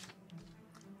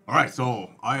 All right, so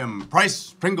I am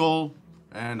Price Pringle,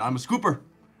 and I'm a scooper.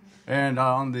 And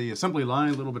on the assembly line,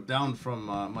 a little bit down from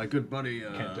my good buddy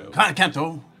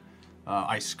Kanto,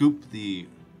 I scoop the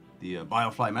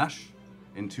biofly mash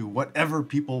into whatever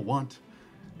people want.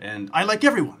 And I like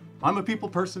everyone. I'm a people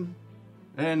person,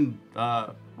 and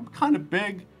I'm kind of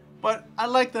big, but I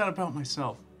like that about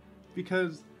myself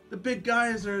because the big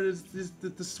guys are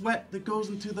the sweat that goes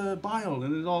into the bile,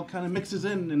 and it all kind of mixes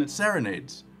in and it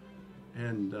serenades.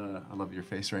 And I love your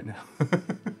face right now.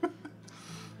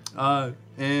 I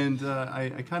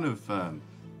kind of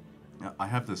I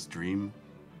have this dream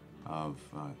of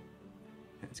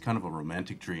it's kind of a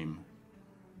romantic dream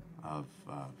of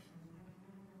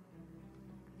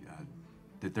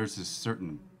that there's this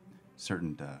certain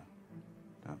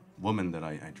woman that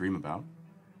I dream about,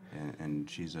 and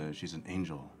she's an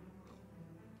angel,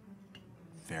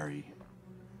 fairy,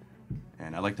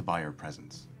 and I like to buy her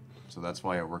presents. So that's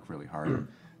why I work really hard.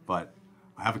 But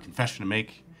I have a confession to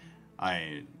make.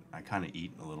 I kind of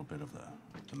eat a little bit of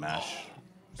the mash,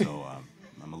 so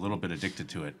I'm a little bit addicted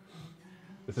to it.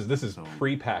 This is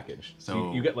pre-packaged.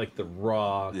 So you get like the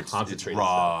raw concentrated It's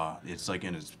raw. stuff. It's like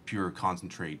in its pure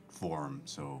concentrate form.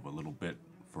 So a little bit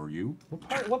for you.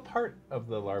 What part of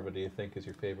the larva do you think is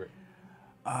your favorite?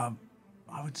 I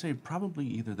would say probably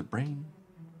either the brain,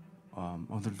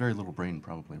 or the very little brain,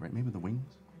 probably, right? Maybe the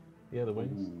wings. Yeah, the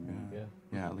wings.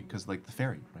 Yeah, because like the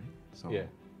fairy, right? So Yeah.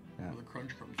 Where the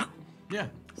crunch comes from. Yeah,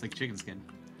 it's like chicken skin.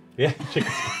 Yeah.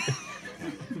 Chicken.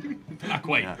 Not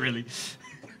quite, really.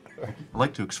 I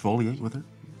like to exfoliate with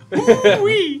it.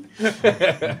 Wee!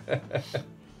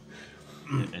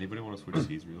 Anybody want to switch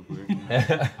seats real quick?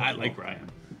 I like Ryan.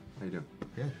 I do.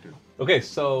 Yeah, I do. Okay,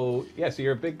 so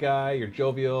you're a big guy. You're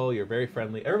jovial. You're very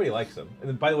friendly. Everybody likes him. And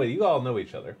then, by the way, you all know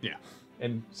each other. Yeah.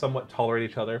 And somewhat tolerate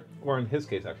each other, or in his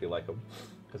case, actually like him,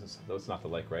 because it's not to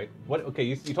like, right? What? Okay,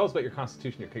 you told us about your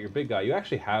constitution. You're a big guy. You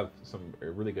actually have some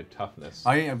really good toughness.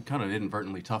 I am kind of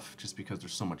inadvertently tough just because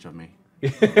there's so much of me.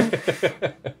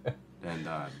 And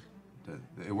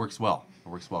it works well. It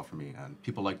works well for me. And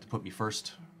people like to put me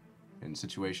first in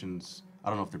situations. I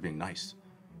don't know if they're being nice.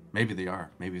 Maybe they are.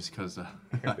 Maybe it's because You're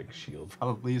a big shield.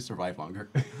 probably survive longer.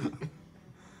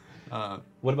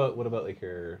 What about like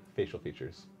your facial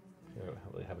features? You know,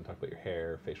 we haven't talked about your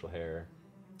hair, facial hair.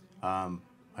 I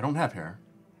don't have hair.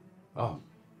 Oh,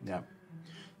 Yeah.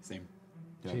 Same.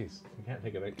 Yeah. jeez, you can't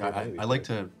take it. I like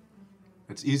to.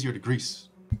 It's easier to grease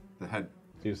the head.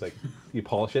 So you just like you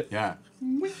polish it. Yeah.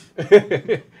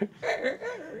 I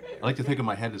like to think of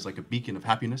my head as like a beacon of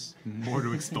happiness. More to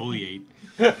exfoliate.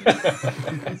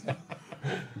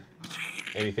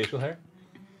 Any facial hair?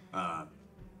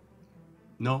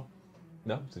 No.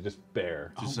 No, so just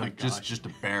bare. Just my just a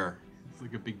bear. It's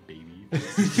like a big baby.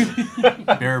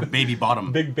 Bare baby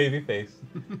bottom. Big baby face.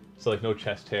 So like no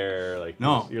chest hair. Like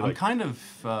No, you're I'm like, kind of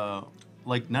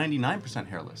like 99%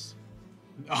 hairless.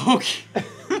 Okay.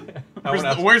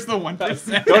 Where's the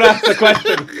 1%? Don't ask the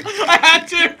question. I had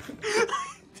to.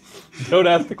 Don't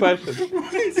ask the question.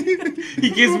 He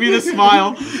gives me the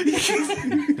smile.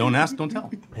 Don't ask, don't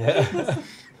tell. Yeah.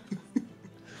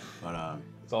 But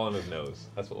It's all in his nose.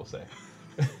 That's what we'll say.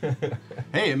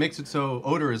 hey, it makes it so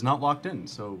odor is not locked in,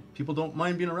 so people don't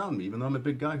mind being around me, even though I'm a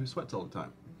big guy who sweats all the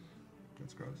time.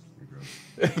 That's gross. You're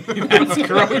gross. That's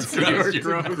gross. You're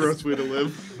gross. Gross way to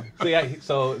live. So yeah,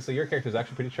 so your character is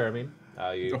actually pretty charming.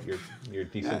 You're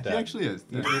decent. Yeah, he actually is.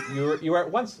 You were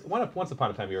once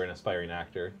upon a time you were an aspiring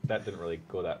actor. That didn't really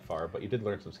go that far, but you did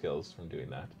learn some skills from doing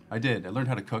that. I did. I learned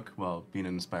how to cook while being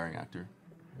an aspiring actor.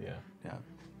 Yeah. Yeah,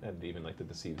 And even like the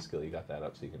deceive skill, you got that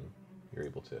up, so you're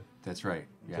able to. that's right.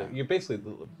 Yeah. So you're basically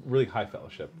really high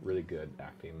fellowship, really good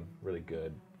acting, really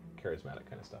good charismatic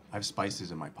kind of stuff. I have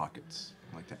spices in my pockets.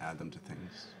 I like to add them to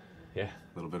things. Yeah.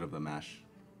 A little bit of the mash.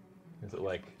 Is it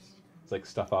like it's like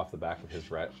stuff off the back of his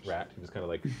rat? He just kind of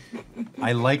like.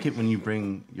 I like it when you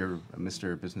bring your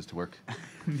Mr. Business to work.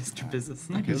 Mr. Business.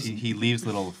 Because he leaves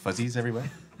little fuzzies everywhere.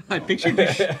 I pictured you.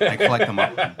 I collect them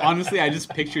up. Honestly, I just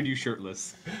pictured you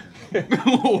shirtless.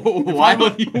 Why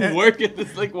would you work at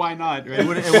this? Like, why not? Right? It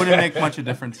wouldn't make much of a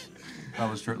difference if I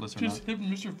was shirtless or not. Just him,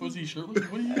 Mr. Fuzzy shirtless.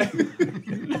 What are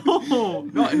you?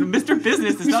 No, Mr.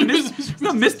 Business. It's not, it's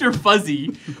not Mr. Fuzzy.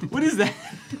 What is that?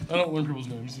 I don't learn people's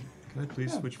names. Can I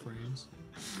please switch frames?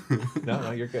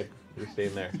 No, you're good. You're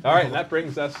staying there. All right, and that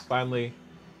brings us finally.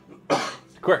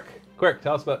 Quirk,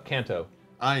 tell us about Kanto.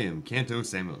 I am Kanto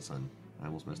Samuelson. I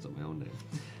almost messed up my own name.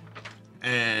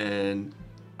 And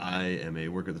I am a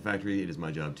worker at the factory. It is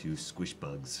my job to squish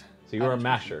bugs. So you're a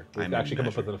masher. We've I'm a actually come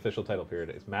up masher. with an official title here.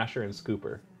 It's masher and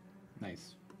scooper.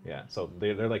 Nice. Yeah, so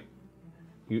they're like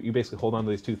You basically hold on to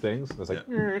these two things. And it's like,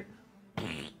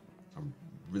 I'm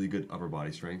really good upper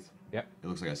body strength. yep. It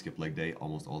looks like I skip leg day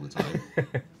almost all the time.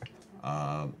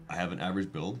 I have an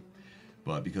average build,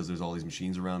 but because there's all these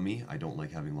machines around me, I don't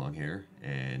like having long hair,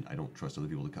 and I don't trust other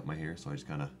people to cut my hair, so I just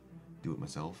kind of do it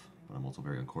myself. But I'm also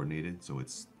very uncoordinated, so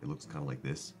it looks kind of like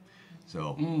this.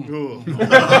 So Ooh.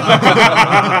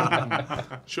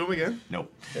 Show him again.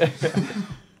 nope.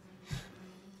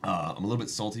 I'm a little bit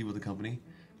salty with the company.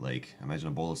 Like, imagine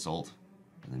a bowl of salt,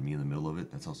 and then me in the middle of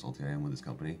it. That's how salty I am with this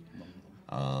company.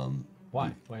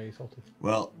 Why? Why are you salty?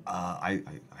 Well, I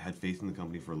had faith in the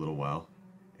company for a little while,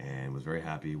 and was very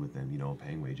happy with them, you know,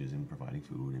 paying wages and providing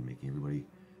food and making everybody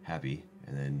happy.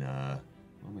 And then,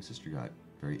 well, my sister got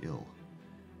very ill,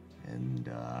 and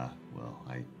well,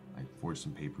 I forged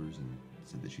some papers and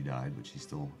said that she died, but she's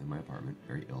still in my apartment,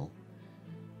 very ill,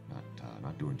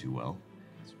 not doing too well.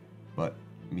 But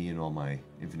me and all my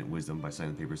infinite wisdom, by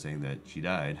signing the paper saying that she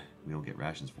died, we don't get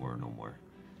rations for her no more.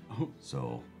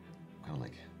 So, kind of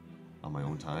like on my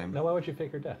own time. Now, why would you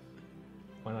fake her death?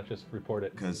 Why not just report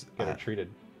it? 'Cause get her treated.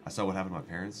 I saw what happened to my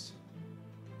parents,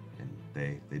 and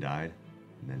they died,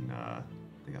 and then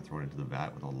they got thrown into the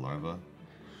vat with all the larvae.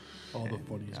 All the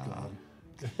funnies gone.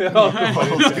 All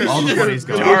the funny's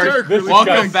gone. Dark. This Welcome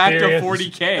guy's back serious. to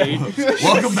 40K.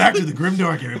 Welcome back to the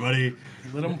Grimdark, everybody.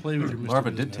 Let them play with your Larva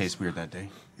Mr. did Business. taste weird that day.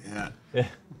 Yeah.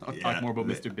 I'll Yeah, talk more about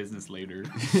but- Mr. Business later.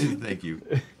 Thank you.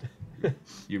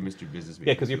 You're Mr. Business. Yeah,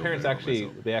 because your Feel parents better about actually,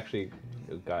 myself. they actually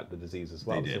got the disease as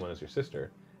well, They the same did. one as your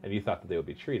sister, and you thought that they would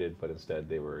be treated, but instead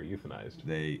they were euthanized.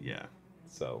 Yeah.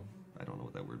 So I don't know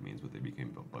what that word means, but they became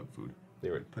bug food.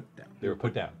 they were Put down. they were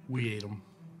put down. We ate them.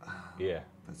 Yeah,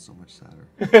 That's so much sadder.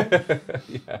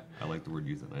 yeah. I like the word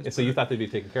euthanize. And so you thought they'd be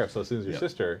taken care of. So as soon as your Yep.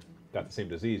 sister got the same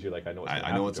disease, you're like, I know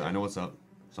what's. I know what's up.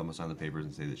 So I'm gonna sign the papers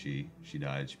and say that she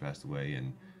died, she passed away,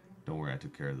 and don't worry, I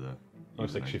took care of the.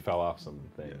 Looks like she fell off something,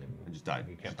 Yeah, and and just died.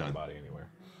 you She's can't find a done. body anywhere.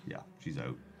 Yeah, she's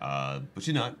out. But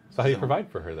she's not. So how do you provide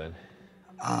for her then?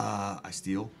 I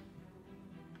steal.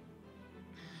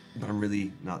 But I'm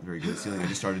really not very good at stealing. I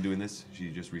just started doing this. She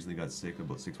just recently got sick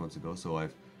about 6 months ago, so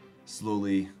I've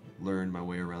slowly learned my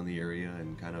way around the area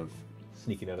and kind of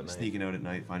Sneaking out at night. sneaking out at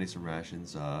night, finding some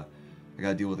rations. I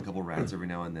gotta deal with a couple rats every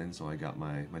now and then, so I got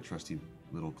my trusty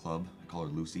little club. I call her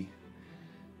Lucy,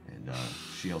 and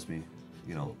she helps me.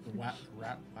 You know, The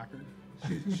rat whacker.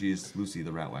 she is Lucy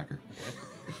the rat whacker.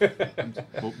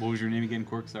 What was your name again,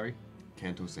 Quirk? Sorry.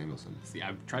 Canto Samuelson. See,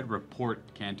 I've tried to report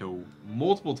Kanto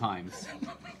multiple times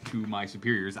to my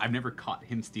superiors. I've never caught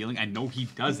him stealing. I know he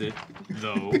does it,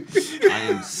 though. I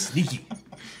am sneaky.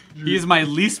 He is my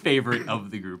least favorite of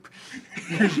the group.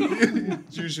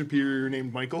 Is your superior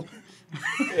named Michael?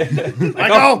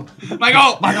 Michael!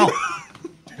 Michael!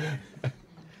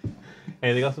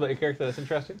 Anything else about your character that's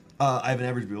interesting? I have an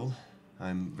average build.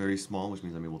 I'm very small, which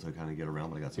means I'm able to kind of get around.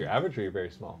 But I got So you're some. average or you're very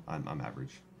small? I'm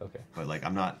average, Okay. but like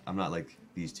I'm not like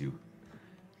these two.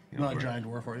 You know, Not a where- giant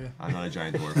dwarf, are you? I'm not a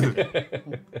giant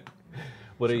dwarf.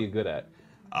 What are you good at?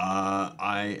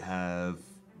 I have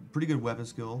pretty good weapon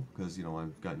skill because you know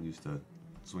I've gotten used to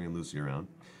swinging Lucy around.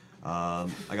 I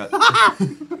got.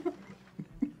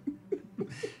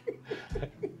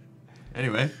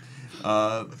 Anyway,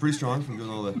 pretty strong from doing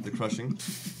all the crushing.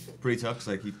 Pretty tough because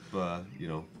I keep you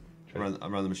know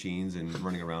around the machines and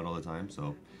running around all the time.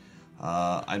 So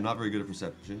I'm not very good at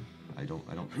perception. I don't.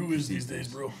 Who is perceive these days,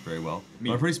 things bro? Very well. Me.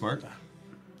 But I'm pretty smart.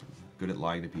 Good at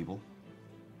lying to people.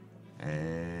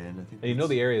 And I think. And you know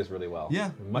the areas really well.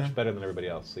 Yeah, Much yeah. better than everybody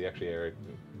else. So you actually are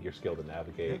you're skilled to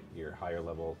navigate. You're higher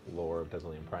level lore of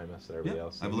Desmond Primus than everybody Yeah,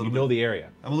 else. I have a You little know bit- the area.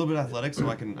 I'm a little bit athletic, so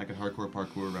I can hardcore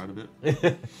parkour around a bit.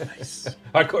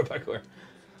 Parkour.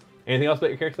 Anything else about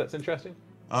your character that's interesting?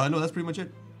 No, that's pretty much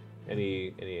it.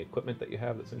 Any equipment that you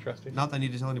have that's interesting? Not that I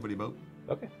need to tell anybody about.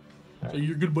 Okay. So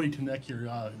your good buddy Tanek here,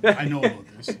 I know about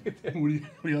this. What do you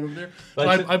got over there? So Well,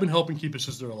 I've been helping keep his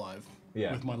sister alive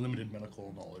Yeah. with my limited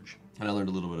medical knowledge. And I learned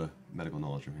a little bit of medical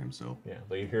knowledge from him, so. Yeah,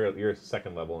 but you're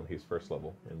second level and he's first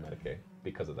level in Medicaid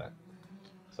because of that.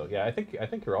 So yeah, I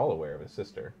think you're all aware of his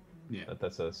sister. Yeah.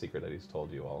 That's a secret that he's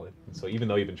told you all. And so even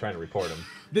though you've been trying to report him,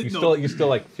 No. you still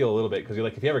like feel a little bit because you're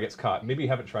like if he ever gets caught, maybe you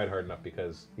haven't tried hard enough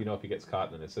because you know if he gets caught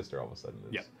then his sister all of a sudden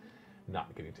is Yeah.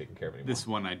 not getting taken care of anymore. This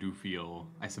one I do feel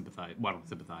I sympathize. Well, I don't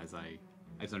sympathize. I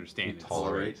just understand. It's-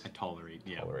 tolerate. I tolerate.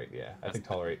 Yeah. Tolerate, yeah. I think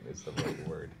tolerate is the right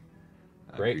word.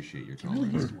 I Great. appreciate your He really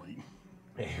tolerance. is white.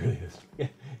 Yeah, he really is.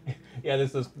 Yeah,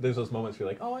 there's those moments where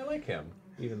you're like, oh, I like him,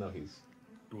 even though he's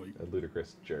White. a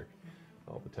ludicrous jerk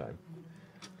all the time.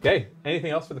 Okay, anything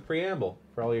else for the preamble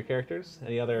for all your characters?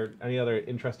 Any other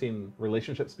interesting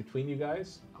relationships between you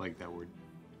guys? I like that word.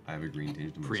 I have a green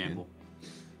tinge to my Preamble.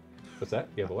 What's that?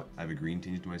 You have a what? I have a green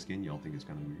tinge to my skin. Y'all think it's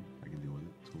kind of weird. I can deal with it.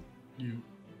 It's cool.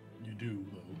 You do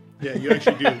though. Yeah, you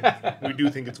actually do. We do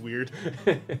think it's weird.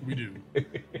 We do.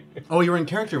 Oh, you were in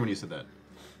character when you said that.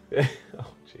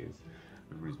 Oh, jeez.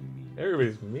 Everybody's mean.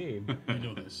 Everybody's mean. You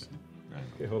know this. I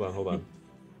know. Okay, hold on.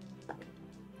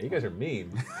 You guys are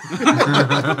mean.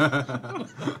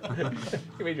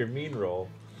 You made your mean roll.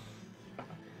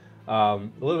 A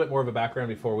little bit more of a background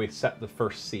before we set the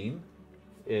first scene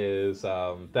is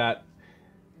that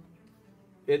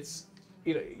it's,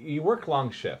 you know, you work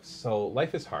long shifts, so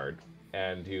life is hard,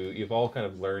 and you've all kind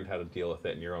of learned how to deal with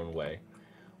it in your own way.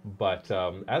 But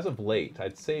as of late,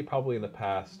 I'd say probably in the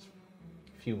past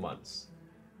few months,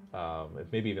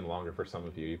 maybe even longer for some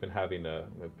of you, you've been having a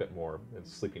bit more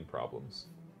sleeping problems.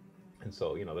 And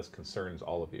so, you know, this concerns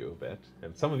all of you a bit.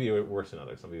 And some of you are worse than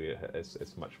others. Some of you,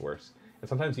 it's much worse. And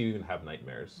sometimes you even have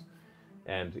nightmares.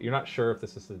 And you're not sure if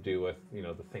this is to do with, you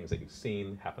know, the things that you've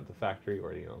seen happen at the factory,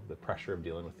 or, you know, the pressure of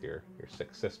dealing with your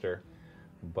sick sister.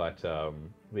 But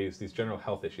these general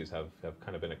health issues have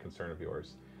kind of been a concern of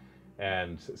yours.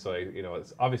 And so, you know,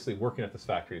 it's obviously working at this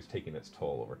factory is taking its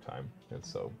toll over time. And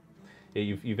so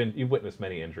you've witnessed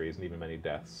many injuries and even many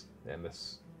deaths. And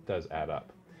this does add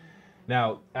up.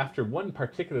 Now, after one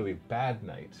particularly bad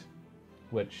night,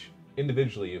 which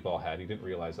individually you've all had, you didn't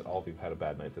realize that all of you had a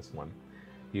bad night this one,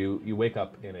 you wake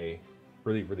up in a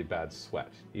really, really bad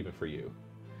sweat, even for you.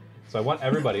 So I want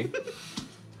everybody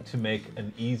to make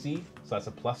an easy, so that's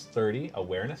a plus 30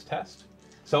 awareness test.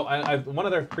 So one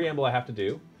other preamble I have to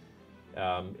do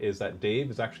is that Dave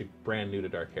is actually brand new to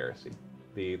Dark Heresy.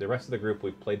 The rest of the group,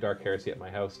 we've played Dark Heresy at my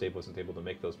house. Dave wasn't able to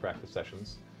make those practice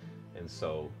sessions, and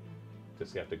so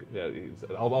just you have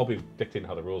to. I'll be dictating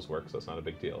how the rules work, so it's not a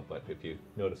big deal. But if you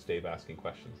notice Dave asking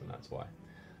questions, then that's why.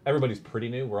 Everybody's pretty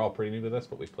new. We're all pretty new to this,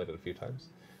 but we've played it a few times.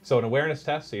 So an awareness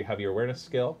test. So you have your awareness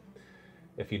skill.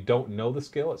 If you don't know the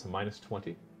skill, it's a minus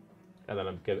 20, and then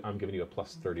I'm giving you a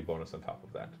plus 30 bonus on top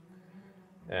of that.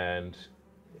 And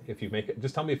if you make it,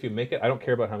 just tell me if you make it. I don't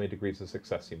care about how many degrees of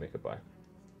success you make it by.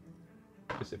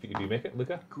 Just if you do you make it,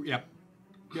 Luca? Yep.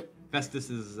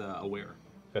 Vestis is aware.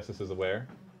 Vestis is aware.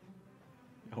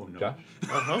 Oh no. Josh?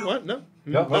 What? No.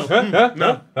 No.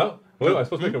 No. What am I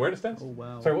supposed to make an awareness test? Oh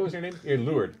wow. Sorry, what was your name? You're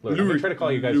Lured. I'm going to try to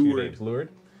call you guys your names. Lured.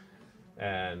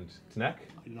 And Tanek?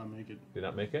 I did not make it. Did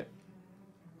not make it.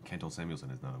 Kentel Samuelson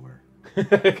is not aware.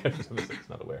 It's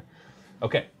not aware.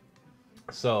 Okay.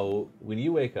 So when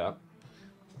you wake up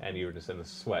and you're just in a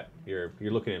sweat, you're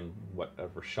looking in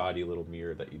whatever shoddy little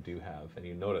mirror that you do have, and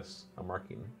you notice a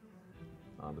marking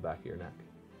on the back of your neck.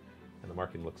 And the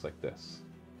marking looks like this.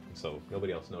 And so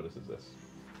nobody else notices this.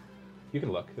 You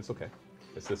can look. It's okay.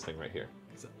 It's this thing right here.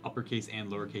 It's uppercase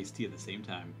and lowercase t at the same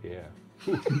time. Yeah.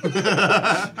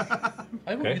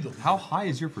 I would Okay. be the How high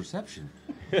is your perception?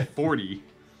 40.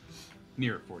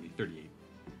 Near 40. 38.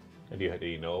 And do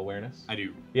you know awareness? I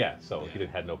do. Yeah, so Yeah. he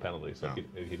had no penalty. So No.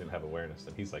 if he didn't have awareness,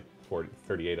 then he's like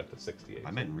 38 up to 68.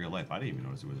 I meant in real life. I didn't even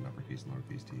notice it was an uppercase and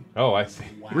lowercase t. Oh, I see.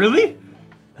 Really?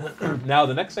 Now,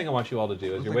 the next thing I want you all to do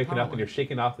is Looks you're like waking up power. and you're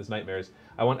shaking off these nightmares.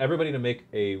 I want everybody to make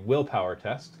a willpower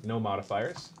test, no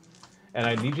modifiers. And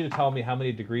I need you to tell me how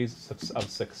many degrees of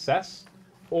success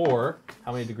or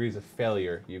how many degrees of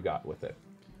failure you got with it.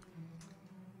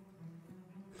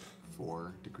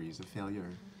 4 degrees of failure.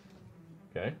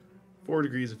 Okay, 4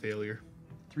 degrees of failure.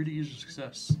 3 degrees of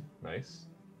success. nice.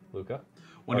 Luca?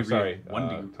 One Oh, degree. sorry, One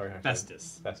sorry, degree. sorry.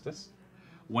 Festus. Festus?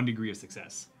 1 degree of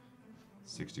success.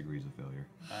 6 degrees of failure.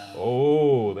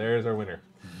 Oh, there's our winner.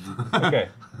 Okay.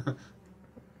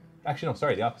 Actually, no,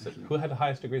 sorry, the opposite. Who had the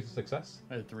highest degrees of success?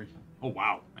 I had 3. Oh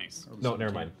wow, nice. No,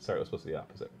 never mind. Sorry, it was supposed to be the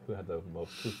opposite. Who had the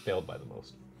most? Who failed by the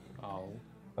most? Oh.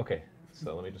 Okay,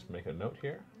 so let me just make a note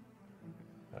here.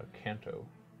 Canto.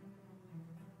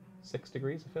 6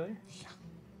 degrees of failure? Yeah.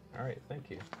 All right, thank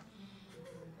you.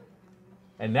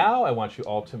 And now I want you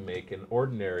all to make an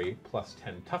ordinary plus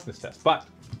 10 toughness test. But,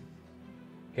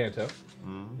 Canto,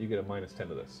 you get a minus 10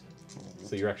 to this.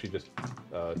 So you're actually just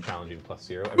challenging plus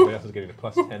 0. Everybody else is getting a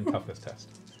plus 10 toughness test.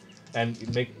 And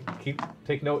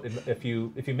take note, if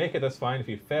you make it, that's fine. If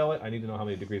you fail it, I need to know how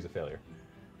many degrees of failure.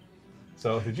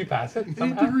 So did you pass it 8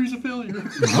 somehow? degrees of failure. 8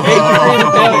 degrees of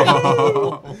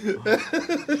failure.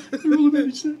 I really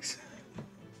made 6.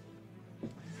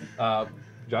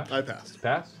 Josh? I passed.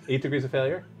 Passed? 8 degrees of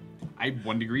failure? I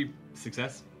 1 degree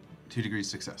success. 2 degrees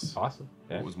success. Awesome.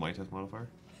 What Okay. was my test modifier?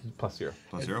 Plus 0.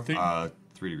 Plus I 0? think-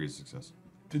 3 degrees of success.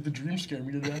 Did the dream scare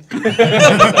me to death?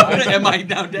 Am I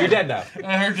now dead? You're dead now.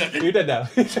 I heard that. You're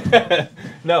dead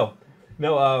now.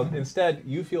 No. Instead,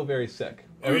 you feel very sick.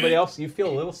 Everybody else, you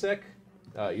feel a little sick.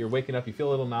 You're waking up, you feel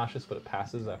a little nauseous, but it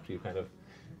passes after you kind of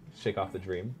shake off the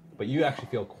dream, but you actually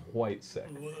feel quite sick.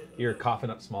 You're coughing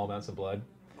up small amounts of blood.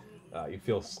 You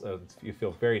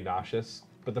feel very nauseous.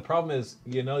 But the problem is,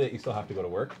 you know that you still have to go to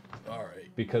work. All right.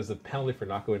 Because the penalty for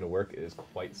not going to work is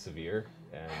quite severe,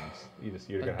 and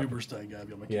you're gonna have to, Duberstein guy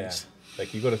be on my yeah, case.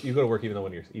 like you go to work even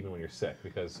when you're sick,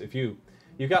 because if you've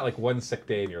got like one sick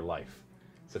day in your life,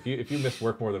 so if you miss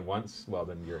work more than once, well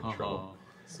then you're in trouble.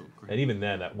 So great. And even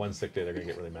then, that one sick day they're gonna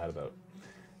get really mad about.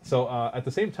 So at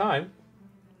the same time,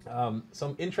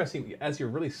 some interesting, as you're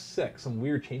really sick, some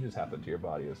weird changes happen to your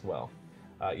body as well.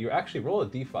 You actually roll a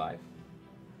d5.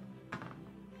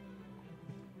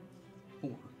 4.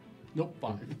 Nope,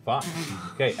 5.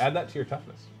 5. Okay, add that to your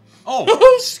toughness.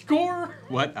 Oh, Score!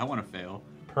 what? I want to fail.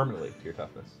 Permanently to your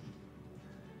toughness.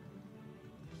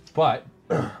 But,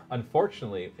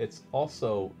 unfortunately, it's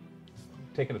also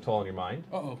taking a toll on your mind.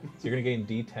 Uh-oh. So you're going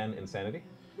to gain D10 insanity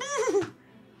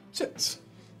 6.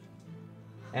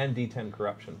 and D10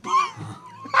 corruption.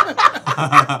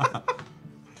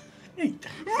 8.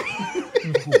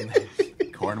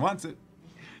 Corn wants it.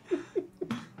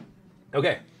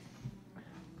 Okay.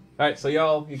 All right, so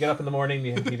you get up in the morning,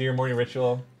 you do your morning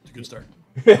ritual. It's a good start.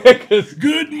 'Cause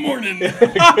Good morning!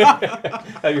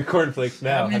 have your cornflakes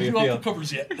now. How do you off feel? the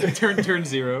covers yet. Turn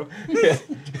 0.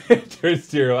 Turn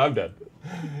 0, I'm done.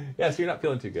 Yeah, so you're not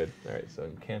feeling too good. All right, so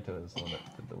Canto is the one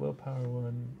that did the willpower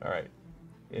one. All right,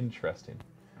 interesting.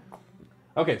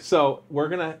 Okay, so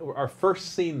our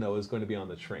first scene, though, is going to be on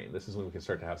the train. This is when we can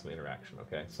start to have some interaction,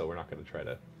 okay? So we're not going to try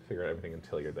to figure out everything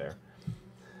until you're there.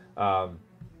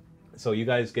 So you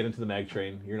guys get into the mag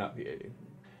train. You're not...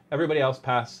 Everybody else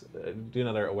pass, do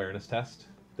another awareness test.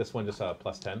 This one just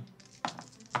plus 10.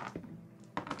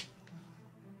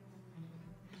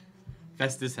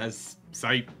 Festus has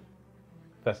sight.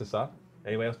 Festus saw.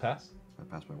 Anybody else pass? I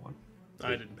passed by 1. I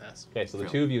didn't pass. Okay, so the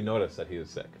Failed. two of you notice that he was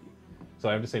sick. So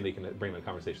I'm just saying that you can bring the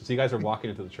conversation. So you guys are walking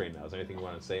into the train now. Is there anything you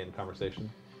want to say in conversation?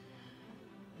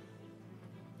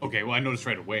 Okay, well, I noticed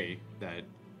right away that...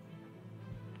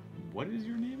 What is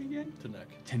your name again? Tanek.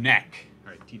 Tanek.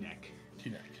 All right, T-Neck.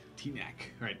 T-Neck.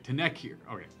 T-Neck. All right, Tanek here.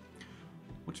 Okay.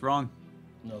 What's wrong?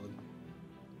 Nothing.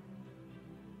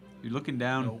 You're looking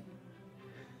down.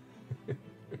 Nope.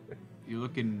 You're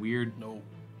looking weird. No.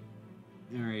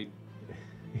 All right.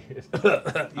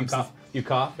 You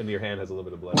cough, and your hand has a little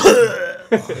bit of blood.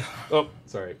 Oh,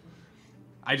 sorry.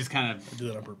 I just kind I of did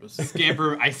that on purpose.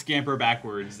 scamper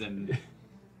backwards, and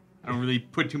I don't really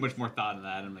put too much more thought in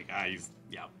that. I'm like,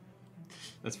 yeah.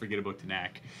 Let's forget about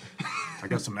Tanak. I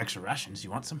got some extra rations. You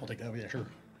want some? I'll take that. Yeah, sure.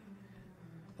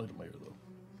 I like my ear, though.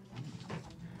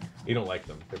 You don't like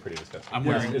them. They're pretty disgusting. I'm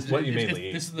wearing- It's what you mainly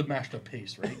eat. This is the mashed up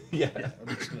paste, right? Yeah.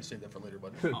 I'm just going to save that for later,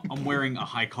 but... I'm wearing a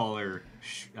high collar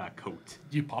coat.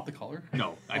 Do you pop the collar?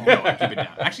 No, I keep it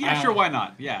down. Actually, yeah, sure, why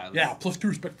not? Yeah. Yeah, plus 2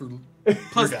 respect for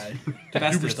Plus your guy.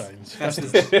 Festus. Dubersteins.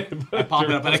 Festus. I pop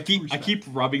it up, and I keep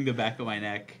rubbing the back of my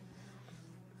neck.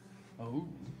 Oh.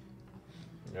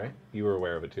 All right. You were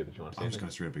aware of it too. Did you want to say I'm just anything? going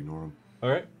to straight up ignore him. All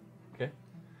right. Okay.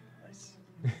 Nice.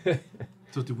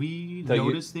 So do we So you-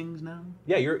 notice things now?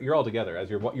 Yeah, you're all together as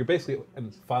you're basically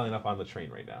filing up on the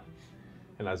train right now,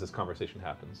 and as this conversation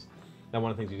happens. Now, one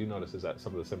of the things you do notice is that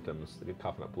some of the symptoms, like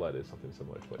coughing up blood, is something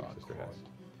similar to what your sister has.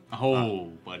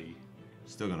 Oh, buddy.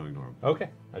 Still going to ignore him. Okay,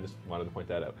 I just wanted to point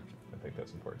that out. I think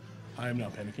that's important. I am now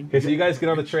panicking. Okay, so you guys get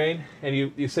on the train and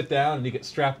you sit down and you get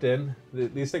strapped in.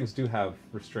 These things do have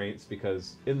restraints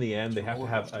because in the end they have to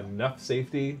have enough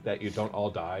safety that you don't all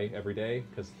die every day,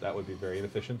 because that would be very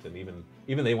inefficient, and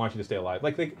even they want you to stay alive.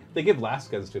 Like they give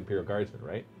last guns to Imperial Guardsmen,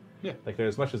 right? Yeah. Like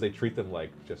as much as they treat them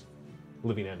like just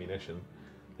living ammunition,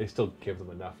 they still give them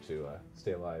enough to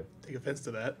stay alive. Take offense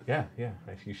to that. Yeah,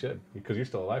 actually you should, because you're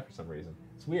still alive for some reason.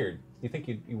 It's weird. You think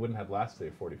you wouldn't have lasted till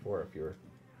you're 44 if you were.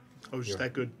 I was just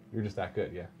that good. You're just that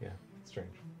good, yeah. It's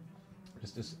strange.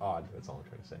 Just odd, that's all I'm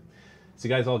trying to say. So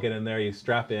you guys all get in there, you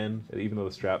strap in, even though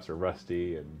the straps are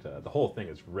rusty, and the whole thing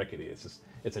is rickety.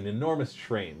 It's an enormous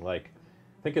train. Like,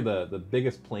 think of the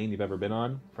biggest plane you've ever been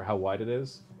on for how wide it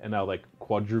is, and now like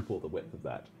quadruple the width of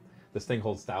that. This thing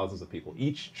holds thousands of people.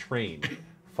 Each train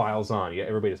files on,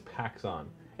 everybody just packs on.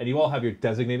 And you all have your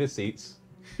designated seats,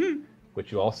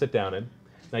 which you all sit down in.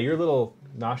 Now you're a little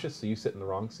nauseous, so you sit in the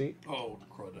wrong seat. Oh,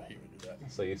 crud, I hate when you do that.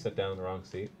 So you sit down in the wrong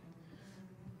seat.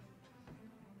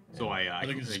 So I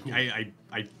think it's cool.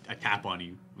 tap on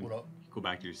you. What up? Go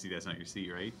back to your seat. That's not your seat,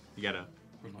 right? You gotta.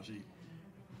 Where's my seat?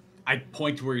 I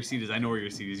point to where your seat is. I know where your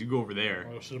seat is. You go over there.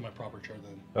 I'll sit in my proper chair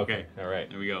then. Okay, all right.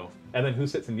 There we go. And then who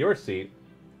sits in your seat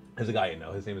is a guy you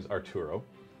know. His name is Arturo.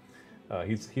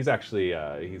 He's actually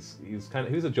he's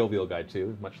a jovial guy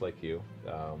too, much like you,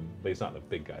 but he's not a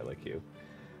big guy like you.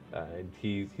 And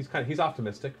he's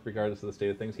optimistic regardless of the state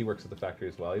of things. He works at the factory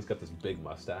as well. He's got this big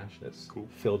mustache that's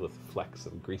filled with flecks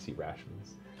of greasy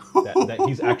rations. that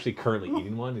he's actually currently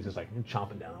eating one. He's just like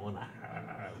chomping down on one.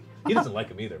 He doesn't like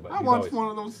him either, but I want one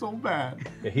of those so bad.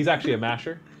 Yeah, he's actually a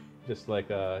masher, just like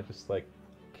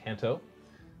Kanto.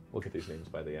 We'll get these names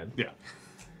by the end.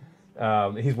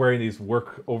 Yeah. He's wearing these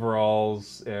work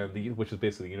overalls, which is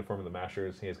basically the uniform of the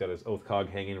mashers. He's got his oath cog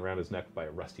hanging around his neck by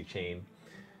a rusty chain.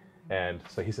 And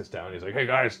so he sits down and he's like, "Hey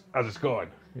guys, how's this going?"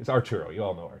 It's Arturo. You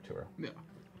all know Arturo. Yeah.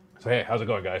 So hey, how's it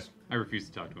going, guys? I refuse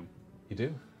to talk to him. You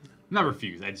do? Not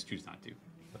refuse. I just choose not to.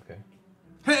 Okay.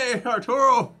 Hey,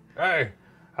 Arturo! Hey,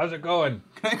 how's it going?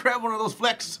 Can I grab one of those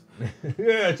flecks?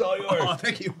 Yeah, it's all yours. Oh,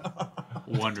 thank you.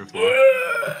 Wonderful.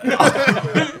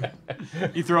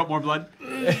 You throw up more blood?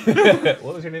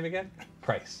 What was your name again?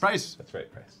 Price. Price. That's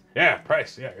right, Price. Yeah,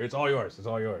 Price. Yeah, it's all yours. It's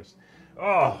all yours.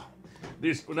 Oh,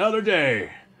 this another day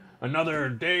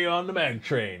on the mag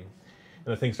train,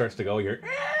 and the thing starts to go. You're.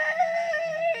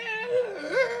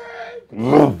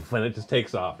 And it just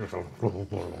takes off. It's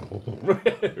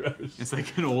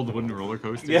like an old wooden roller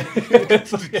coaster. Yeah.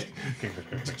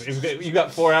 You got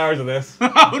 4 hours of this.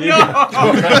 Oh no!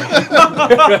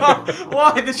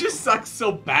 Why? This just sucks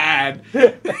so bad. Why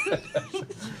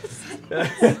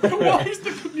is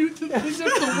the commute to things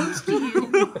have the worst to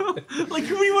you? Like,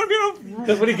 who do you want to be able to...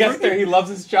 Because when he gets there, he loves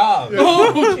his job.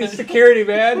 Oh, He's security,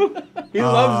 man. He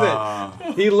loves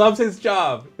it. He loves his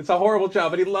job. It's a horrible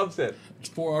job, but he loves it. It's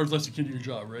 4 hours less to get to your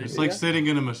job, right? It's like sitting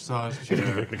in a massage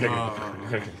chair.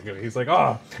 He's like,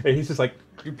 oh. And he's just like,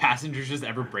 Do passengers just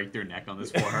ever break their neck on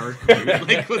this 4-hour commute?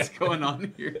 Like, what's going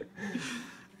on here?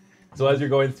 so as you're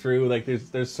going through, like,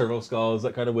 there's servo skulls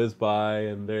that kind of whiz by,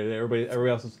 and everybody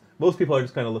else is, most people are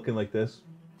just kind of looking like this.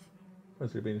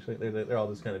 They're all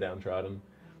just kind of downtrodden.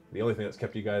 The only thing that's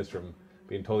kept you guys from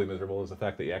being totally miserable is the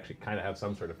fact that you actually kind of have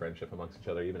some sort of friendship amongst each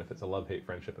other, even if it's a love-hate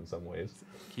friendship in some ways.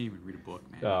 Can't even read a book,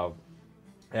 man.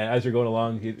 And as you're going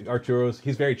along, Arturo's,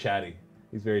 he's very chatty.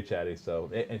 He's very chatty. So,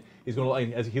 and he's going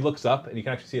along, as he looks up, and you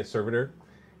can actually see a servitor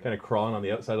kind of crawling on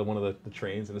the outside of one of the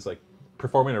trains, and it's like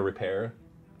performing a repair,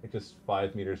 like just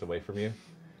 5 meters away from you,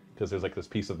 because there's like this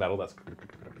piece of metal that's,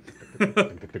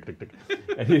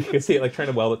 and you can see it like trying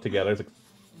to weld it together. It's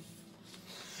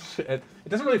like, it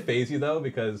doesn't really faze you though,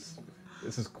 because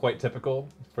this is quite typical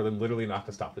for them literally not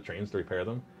to stop the trains to repair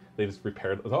them. They just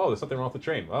repair. Oh, there's something wrong with the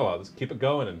train. Oh, well, just keep it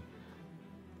going and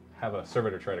have a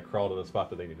servitor try to crawl to the spot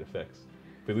that they need to fix.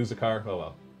 If we lose a car, oh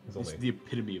well. It's the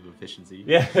epitome of efficiency.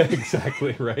 Yeah,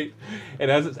 exactly, right?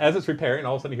 And as it's repairing,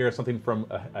 all of a sudden you hear something from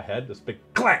ahead, this big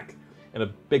clank, and a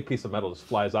big piece of metal just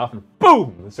flies off, and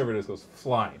boom! The servitor just goes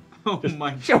flying. Oh just,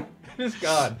 my God. Just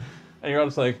gone. And you're all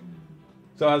just like,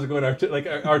 so how's it going, Arturo? Like,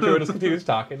 Arturo just continues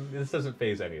talking. This doesn't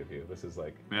faze any of you. This is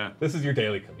like, this is your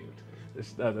daily commute.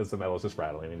 As the metal is just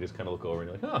rattling, and you just kind of look over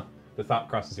and you're like, huh. The thought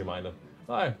crosses your mind of,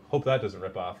 oh, I hope that doesn't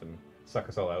rip off and suck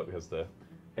us all out, because the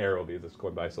air will be just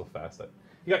going by so fast that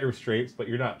you got your restraints, but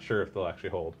you're not sure if they'll actually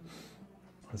hold.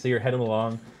 And so you're heading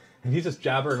along, and he's just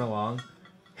jabbering along.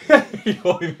 You're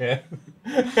holding hand.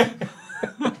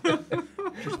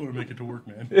 Just want to make it to work,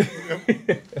 man.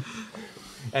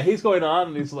 And he's going on,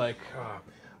 and he's like,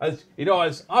 as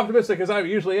optimistic as I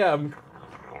usually am,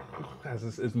 as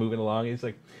this is moving along, he's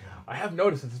like, I have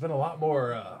noticed there's been a lot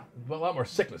more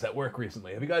sickness at work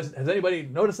recently. Has anybody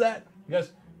noticed that?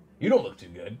 You don't look too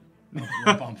good.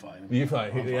 I'm fine. You're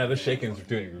fine. Yeah, the shaking's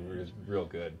doing real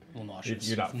good. A little nauseous.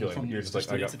 You're not feeling it. You're just like,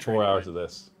 I got 4 train, hours of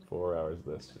this. 4 hours of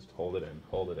this. Just hold it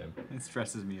in. It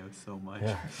stresses me out so much.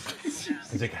 Yeah.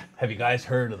 He's like, have you guys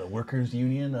heard of the Workers'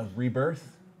 Union of Rebirth?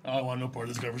 I want no part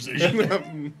of this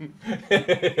conversation.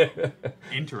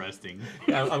 Interesting.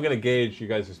 I'm going to gauge you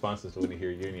guys' responses to when you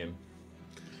hear union.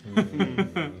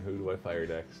 Who do I fire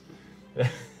next?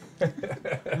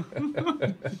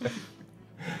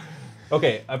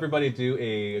 Okay, everybody do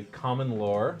a common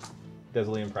lore.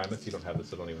 Desillium Primus, you don't have this,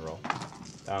 so don't even roll.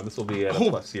 This will be at a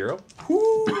 +0.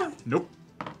 Nope.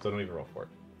 So don't even roll for it.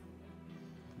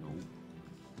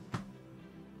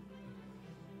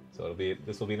 So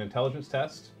this will be an intelligence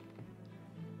test,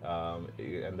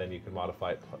 and then you can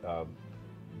modify it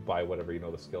by whatever you know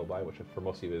the skill by, which for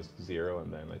most of you is 0,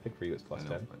 and then I think for you it's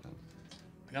 +10.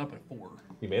 I got it by 4.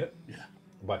 You made it? Yeah.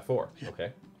 By 4. Yeah.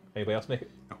 Okay. Anybody else make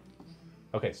it? No.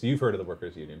 Okay, so you've heard of the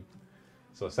Workers' Union.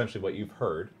 So essentially, what you've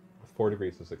heard with 4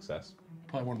 degrees of success.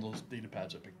 Probably one of those data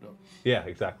pads I picked up. Yeah,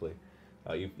 exactly.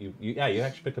 You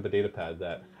actually picked up a data pad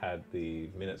that had the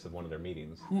minutes of one of their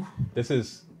meetings. Whew. This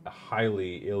is a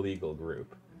highly illegal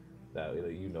group. That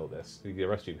you know this. The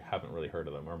rest of you haven't really heard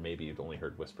of them, or maybe you've only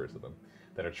heard whispers of them,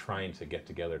 that are trying to get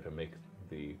together to make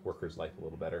the workers' life a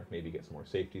little better. Maybe get some more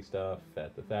safety stuff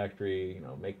at the factory. You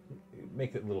know,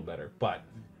 make it a little better. But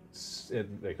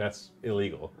like that's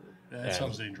illegal. Yeah, that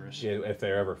sounds dangerous. If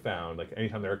they're ever found, like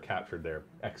anytime they're captured, they're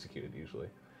executed usually.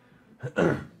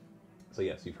 So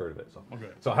yes, you've heard of it. So, okay.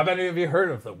 So have any of you heard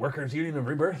of the Workers' Union of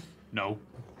Rebirth? No.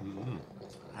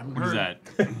 What What is that?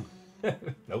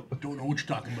 Nope. Don't know what you're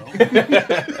talking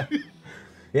about.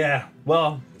 Yeah,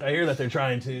 well, I hear that they're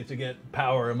trying to get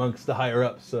power amongst the higher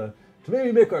ups to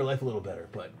maybe make our life a little better,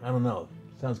 but I don't know.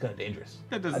 Sounds kind of dangerous.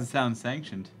 That doesn't sound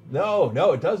sanctioned. No,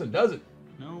 it doesn't, does it?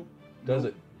 No. Does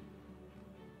it?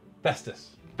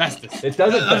 Festus. Festus. It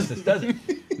doesn't, Festus, does it?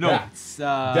 No, Yeah. it's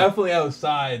Definitely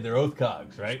outside their oath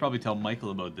cogs, right? probably tell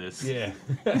Michael about this. Yeah.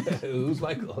 Who's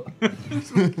Michael?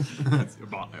 That's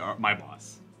my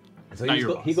boss. So Not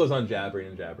your boss. he goes on jabbering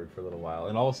and jabbered for a little while,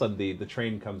 and all of a sudden the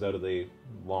train comes out of the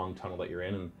long tunnel that you're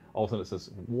in, and all of a sudden it's this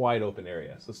wide open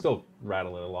area. So it's still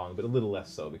rattling along, but a little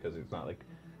less so because it's not like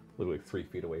literally 3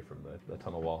 feet away from the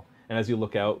tunnel wall. And as you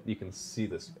look out, you can see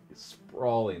this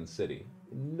sprawling city,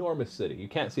 enormous city. You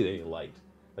can't see any light.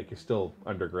 Like you're still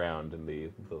underground in the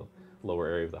lower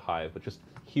area of the hive, but just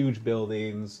huge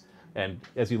buildings. And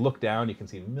as you look down, you can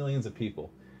see millions of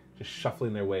people just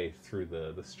shuffling their way through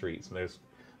the streets. And there's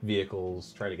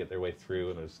vehicles trying to get their way through,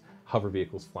 and there's hover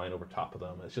vehicles flying over top of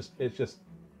them. It's just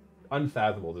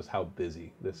unfathomable just how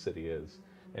busy this city is.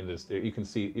 And just you can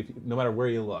see, no matter where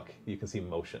you look, you can see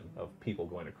motion of people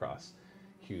going across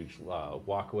huge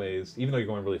walkways. Even though you're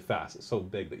going really fast, it's so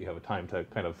big that you have a time to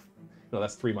kind of,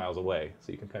 that's 3 miles away,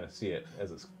 so you can kind of see it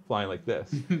as it's flying like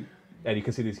this. And you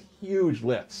can see these huge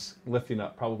lifts lifting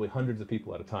up probably hundreds of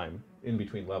people at a time in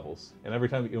between levels. And every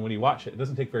time, when you watch it, it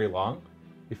doesn't take very long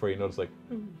before you notice, like,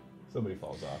 somebody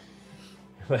falls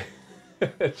off.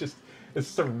 It's just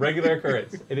a regular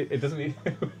occurrence. It doesn't need...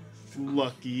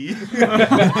 Lucky.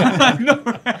 I know,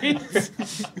 right?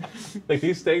 Like,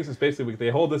 these things is basically, they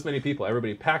hold this many people.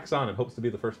 Everybody packs on and hopes to be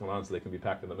the first one on so they can be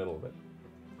packed in the middle of it.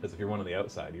 Because if you're one on the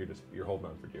outside, you're holding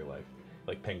on for dear life.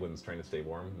 Like penguins trying to stay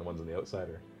warm, and the ones on the outside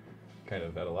are kind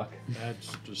of out of luck.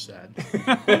 That's just sad.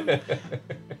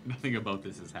 Nothing about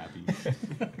this is happy.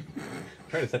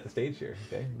 Trying to set the stage here,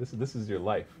 okay? This is your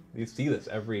life. You see this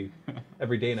every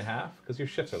day and a half, because your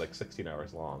shifts are like 16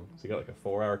 hours long. So you got like a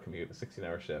 4-hour commute, a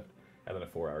 16-hour shift, and then a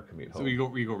 4-hour commute home. So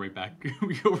we go right back.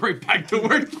 We go right back to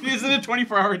work. Isn't it a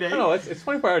 24-hour day? No, it's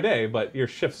 24-hour day, but your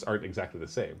shifts aren't exactly the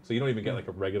same. So you don't even get like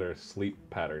a regular sleep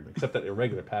pattern, except that a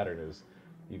regular pattern is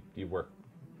you work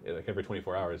like every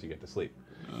 24 hours you get to sleep.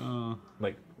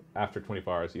 Like after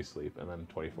 24 hours you sleep, and then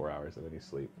 24 hours and then you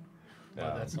sleep.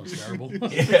 That sounds terrible.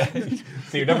 Yeah.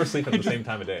 So you're never sleeping at the same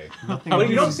time of day. But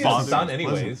you don't see the sun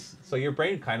anyways, so your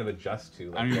brain kind of adjusts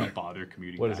to like, I don't even bother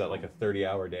commuting. what is back that, like home. a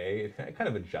 30-hour day? It kind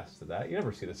of adjusts to that. You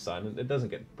never see the sun. It doesn't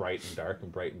get bright and dark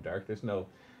and bright and dark. There's no,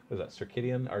 what is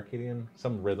that, arcadian,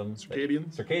 some rhythm.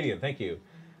 Circadian, thank you.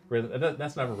 Rhythm,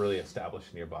 that's never really established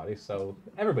in your body, so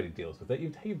everybody deals with it.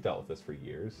 You've dealt with this for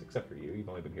years, except for you. You've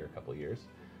only been here a couple of years.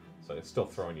 So it's still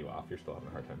throwing you off. You're still having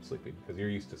a hard time sleeping because you're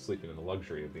used to sleeping in the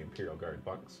luxury of the Imperial Guard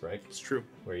bunks, right? It's true.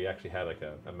 Where you actually had like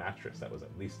a mattress that was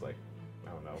at least like, I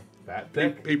don't know, that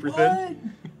thick. Paper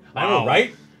thin. I know,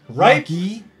 right? Right?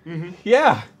 Lucky.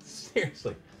 Yeah.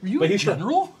 Seriously. Were you But a he's not-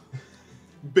 general?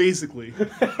 Basically.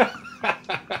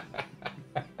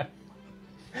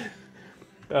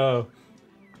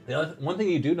 One thing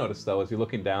you do notice though, as you're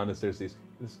looking down, is there's this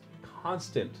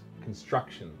constant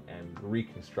construction and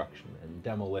reconstruction and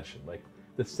demolition. Like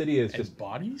the city is just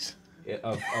Bodies?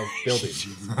 of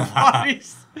buildings.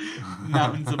 Bodies.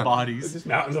 Mountains of It's bodies. just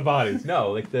mountains of bodies.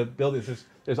 No, like the buildings.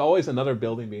 There's always another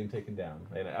building being taken down.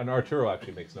 And Arturo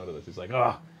actually makes note of this. He's like,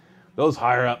 those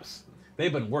higher ups,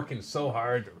 they've been working so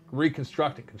hard to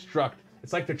reconstruct and construct.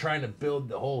 It's like they're trying to build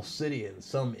the whole city in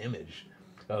some image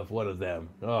of one of them.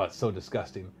 Oh, it's so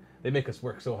disgusting. They make us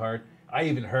work so hard. I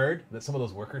even heard that some of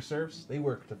those worker serfs, they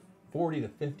work to 40 to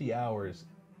 50 hours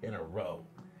in a row.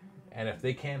 And if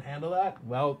they can't handle that,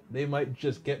 well, they might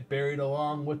just get buried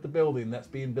along with the building that's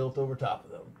being built over top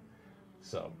of them.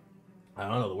 So, I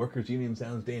don't know, the workers' union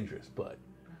sounds dangerous, but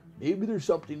maybe there's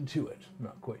something to it. I'm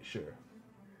not quite sure.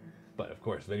 But of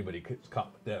course, if anybody gets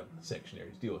caught with them, the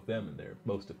sectionaries deal with them in their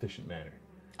most efficient manner.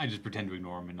 I just pretend to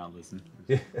ignore him and not listen.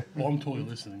 Well, I'm totally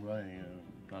listening, but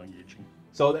not engaging.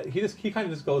 So that he kind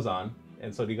of just goes on.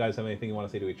 And so do you guys have anything you want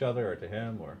to say to each other or to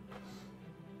him or?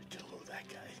 Hello, that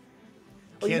guy.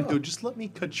 Oh, you Kanto, know. just let me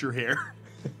cut your hair.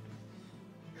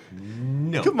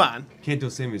 No. Come on. Kanto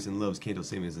Samuelson loves Kanto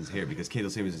Samuelson's hair because Kanto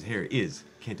Samuelson's hair is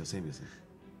Kanto Samuelson.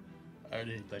 I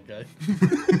already hate that guy.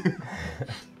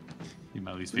 You're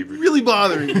my least favorite. Really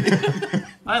bothering me.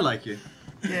 I like you.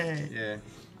 Yeah. Yeah.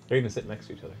 They're going to sit next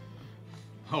to each other.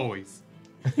 Always.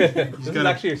 This is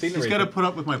actually your seating He's got to arrangement. put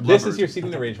up with my This blubbers. is your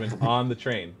seating arrangement on the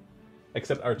train.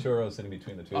 Except Arturo is sitting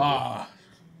between the two of Ah,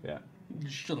 you. Yeah.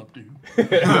 shut up, dude.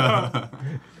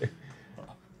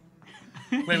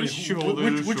 Shoulder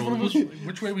to Which one of us? shoulder.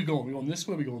 Which way are we going? We going this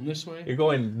way? We going this way? You're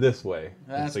going this way.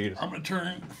 That's, So you're just, I'm gonna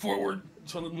turn forward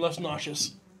so I'm less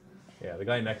nauseous. yeah, the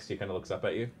guy next to you kind of looks up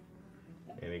at you.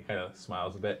 And he kind of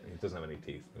smiles a bit. He doesn't have any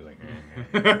teeth. He's like,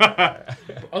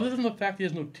 Other than the fact he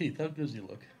has no teeth, how does he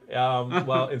look?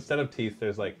 well, instead of teeth,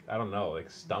 there's like, I don't know, like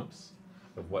stumps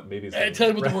of what maybe is. Hey, tell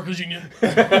him about the workers' union.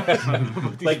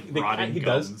 Like rotting he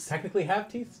does gums. technically have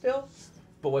teeth still,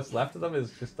 but what's left of them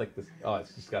is just like this. Oh,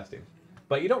 it's disgusting.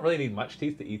 But you don't really need much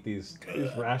teeth to eat these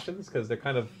rations because they're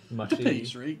kind of mushy. It's a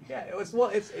paste, right? Yeah,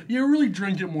 it's You really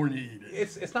drink it more than you eat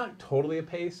it. it's not totally a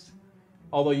paste,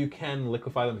 although you can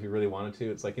liquefy them if you really wanted to.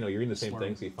 It's like, you know, you're eating the same Slurm.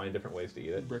 thing, so you find different ways to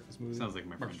eat it. Breakfast movie. Sounds like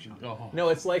my friend Sean. Oh. No,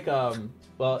 it's like well,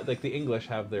 like the English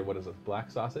have their, what is it,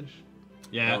 black sausage?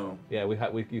 Yeah. Oh, Yeah,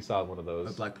 you saw one of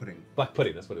those. black pudding. Black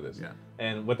pudding, that's what it is. Yeah.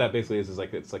 And what that basically is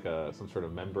like, it's like some sort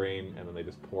of membrane, and then they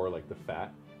just pour like the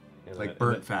fat. And Like then-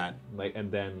 burnt and fat. then, like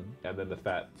and then the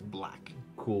fat Black.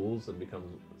 cools and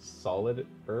becomes solid,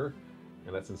 and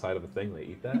that's inside of the thing. They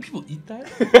eat Do that. people eat that?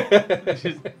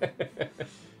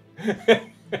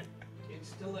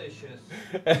 It's delicious.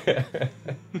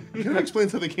 It kind of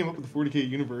explains how they came up with the 40K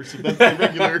universe. If that's the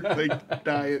regular like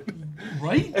diet,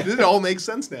 Right? it all makes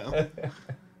sense now.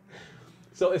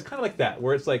 So it's kind of like that,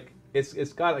 where it's like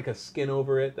it's got like a skin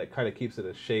over it that kind of keeps it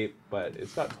in shape, but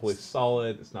it's not totally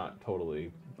solid. It's not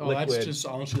totally Oh, liquid. that's just,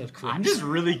 honestly, that's crazy. I'm just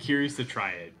really curious to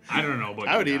try it. I don't know about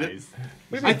I would you eat it.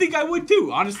 guys. I think I would too.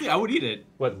 Honestly, I would eat it.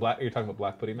 What black? You're talking about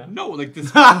black pudding now? No, like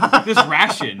this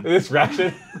ration. This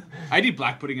ration. I'd eat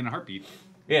black pudding in a heartbeat.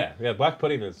 Yeah. Black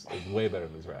pudding is way better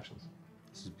than these rations.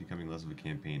 This is becoming less of a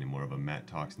campaign and more of a Matt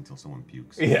talks until someone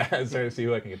pukes. Yeah, I'm starting to see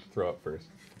who I can get to throw up first.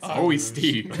 It's always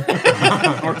Steve.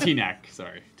 Or T-Neck.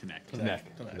 Sorry, T-Neck. Neck.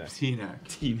 Tina.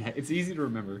 T-Neck. It's easy to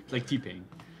remember. It's like T-Pain.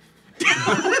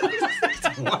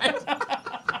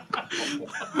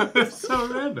 That's so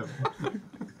random.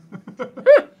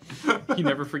 You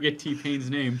never forget T-Pain's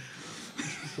name.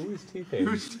 Who is T-Pain?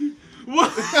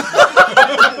 What?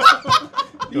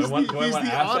 Do I want to ask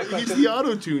that He's question? the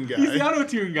auto-tune guy. He's the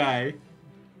auto-tune guy.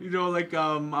 You know, like,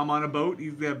 I'm on a boat.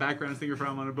 He's the background singer for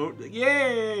I'm on a boat. Like,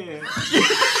 yeah!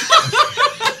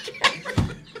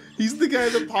 He's the guy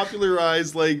that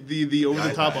popularized like the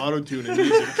over-the-top auto-tune in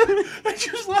music. I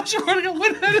just laughed so hard I got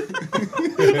lit-headed.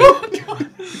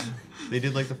 They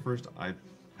did like the first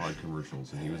iPod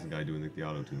commercials, and he was the guy doing like the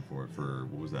auto tune for it. For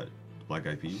what was that? Black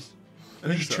Eyed Peas.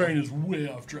 This train is way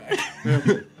off track.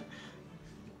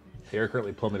 They are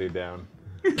currently plummeting down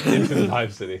into the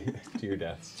Hive City to your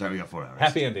deaths. Sorry, we got 4 hours.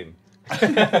 Happy ending.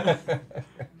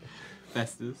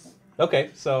 Festus. Okay,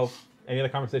 so any other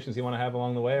conversations you want to have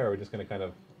along the way, or are we just going to kind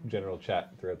of general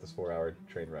chat throughout this 4-hour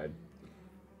train ride?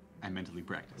 I mentally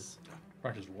practice.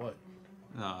 Practice what?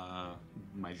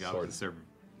 My job Sword. as a server.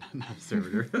 Not a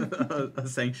servitor. a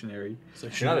sanctuary.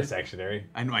 You're not a sanctuary.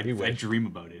 I know, I You wish. dream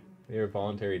about it. You're a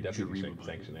voluntary deputy Dream about it.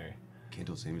 sanctuary.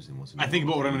 Canto Samuelson wants to know I think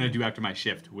more about what I'm the going to union. do after my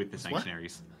shift with the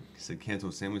sanctuaries. He said Canto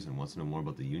Samuelson wants to know more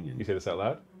about the union. You say this out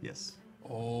loud? Yes.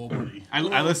 Oh, buddy.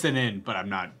 I listen in, but I'm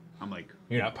not. I'm like,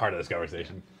 You're not part of this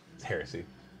conversation. It's heresy.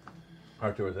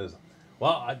 Arctur says,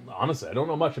 well, honestly, I don't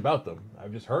know much about them.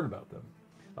 I've just heard about them.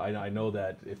 I know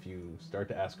that if you start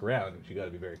to ask around, which you got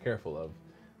to be very careful of,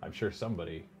 I'm sure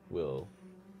somebody will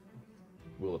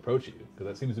approach you, because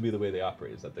that seems to be the way they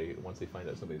operate. Is that once they find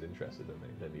out somebody's interested,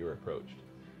 then you're approached.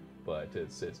 But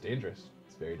it's dangerous.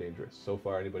 It's very dangerous. So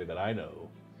far, anybody that I know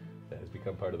that has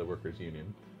become part of the workers'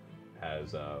 union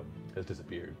has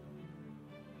disappeared.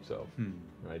 So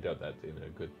I doubt that in a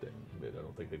good thing. I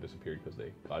don't think they disappeared because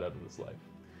they got out of this life.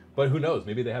 But who knows?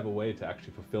 Maybe they have a way to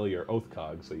actually fulfill your oath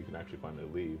cog, so you can actually finally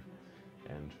leave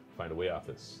and find a way off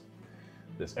this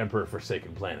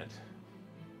emperor-forsaken planet.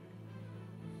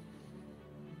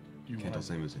 Canto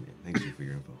Samuelson, thank you for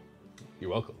your info. You're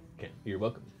welcome. You're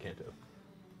welcome, Canto.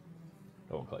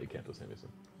 I won't call you Canto Samuelson.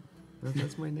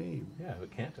 That's my name. Yeah,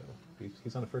 but Canto.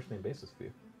 He's on a first-name basis with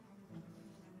you.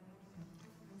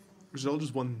 There's all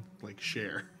just one like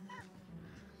share.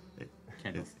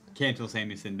 Canto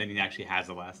Samuelson, then he actually has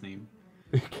a last name.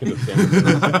 Canto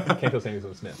Samuelson. Canto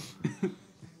Samuelson Smith.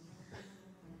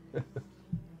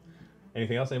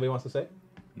 Anything else anybody wants to say?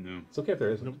 No. It's okay if there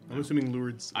isn't. Nope. I'm assuming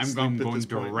Lourdes. I'm asleep going at this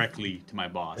point. directly to my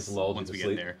boss It's lulled once you we to get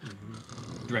sleep. there.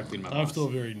 Directly to my I'm boss. still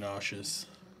very nauseous.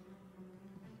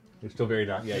 You're still very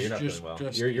not. Yeah, you're not feeling well.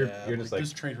 You're just like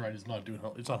this train ride is not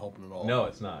it's not helping at all. no,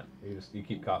 it's not. You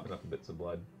keep coughing up bits of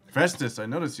blood. Festus, I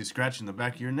noticed you scratching the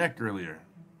back of your neck earlier.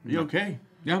 Are you okay?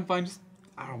 Yeah, I'm fine. Just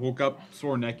I woke up,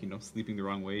 sore neck, sleeping the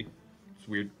wrong way. It's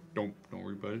weird. Don't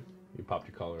worry about it. You popped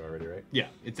your collar already, right? Yeah,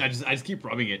 I just keep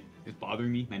rubbing it. It's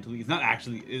bothering me mentally. It's not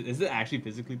actually. Is it actually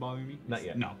physically bothering me? Not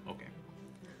yet. No. Okay.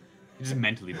 It's just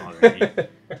mentally bothering me.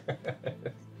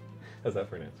 How's that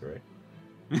for an answer,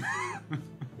 right?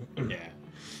 Yeah.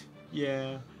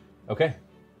 Yeah. Okay.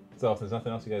 So if there's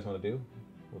nothing else you guys want to do,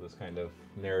 we'll just kind of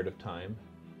narrative time.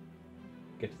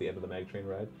 Get to the end of the mag train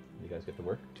ride. You guys get to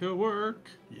work. To work.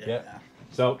 Yeah.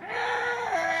 So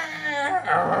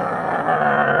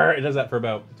it does that for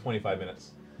about 25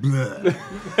 minutes.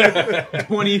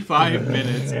 25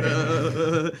 minutes.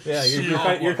 Yeah,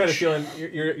 you're kind of feeling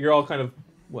you're all kind of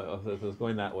it was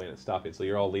going that way and it's stopping, so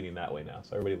you're all leaning that way now.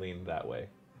 So everybody lean that way.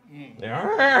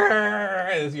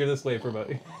 You're this way for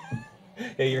about.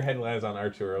 Yeah, your head lands on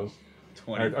Arturo's.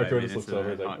 Arturo just looks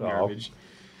over. He's like, garbage.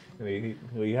 And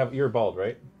you're bald,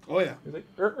 right? Oh yeah. He's like,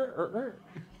 I'm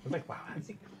like, wow, how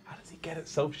does he get it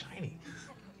so shiny?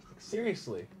 Like,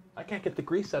 seriously, I can't get the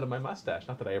grease out of my mustache.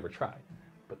 Not that I ever try,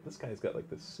 but this guy's got like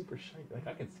this super shiny. Like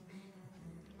I can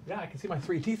see my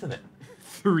 3 teeth in it.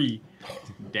 3.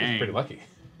 Dang. He's pretty lucky.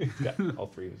 He's got all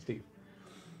 3 of his teeth.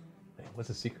 Hey, what's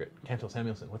the secret? Canto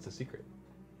Samuelson, what's the secret?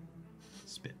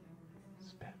 Spit.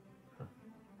 Spit. Huh.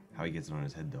 How he gets it on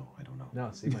his head, though, I don't know. No,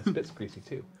 see, my spit's greasy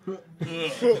too.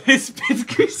 His spit's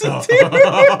greasy too.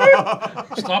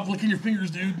 Stop licking your fingers,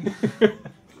 dude.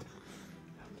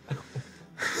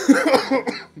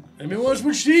 Anyone want to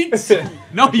switch seats?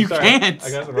 No, you Sorry, can't.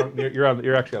 I got the wrong.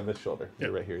 You're actually on this shoulder.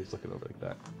 You're right here. He's looking over like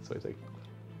that. So he's like,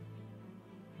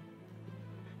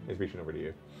 he's reaching over to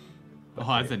you. Oh,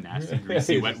 that's a nasty,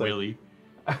 greasy, He's wet just like- willy.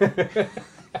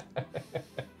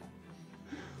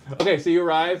 Okay, so you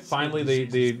arrive. Finally,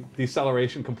 the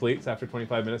deceleration completes after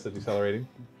 25 minutes of decelerating.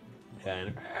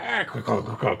 And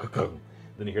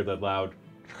then you hear the loud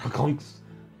clunks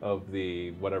of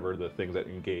the things that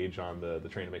engage on the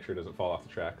train to make sure it doesn't fall off the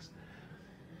tracks.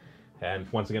 And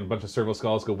once again, a bunch of servo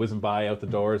skulls go whizzing by out the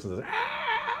doors, and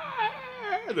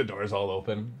the doors all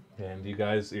open. And you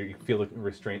guys, you feel the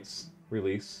restraints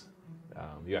release.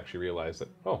 You actually realize that,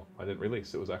 oh, I didn't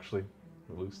release. It was actually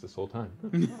loose this whole time.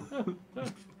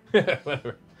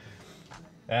 Whatever.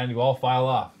 And you all file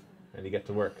off, and you get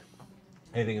to work.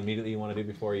 Anything immediately you want to do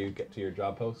before you get to your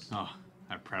job post? Oh,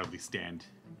 I proudly stand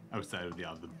outside of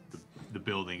the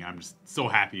building. I'm just so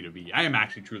happy to be. I am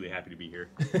actually truly happy to be here.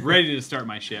 Ready to start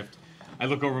my shift. I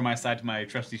look over my side to my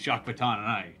trusty shock baton, and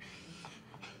I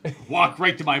walk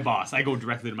right to my boss. I go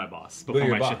directly to my boss before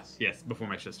your my boss? shift. Yes, before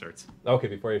my shift starts. Okay,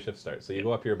 before your shift starts. So you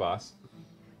go up to your boss.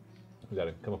 You got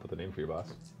to come up with a name for your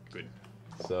boss. Good.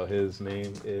 So his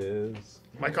name is...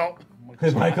 Michael.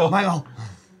 It's Michael. Michael!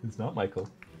 It's not Michael.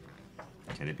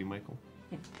 Can it be Michael?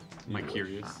 Am I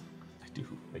curious? I do.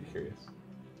 I'm curious.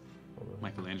 Hold on.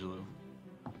 Michelangelo.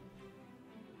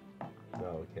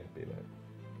 No, it can't be that.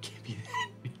 Can't be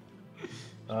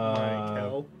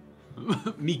Michael.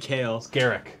 that. Mikhail. It's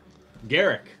Garrick.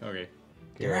 Garrick. Okay.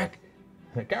 Garrick.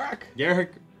 Garrick.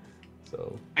 Garrick.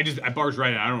 So, I barge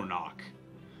right in. I don't knock.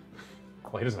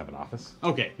 well, he doesn't have an office.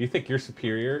 Okay. You think your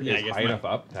superior Yeah, I is guess high my- enough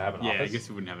up to have an Yeah, office? I guess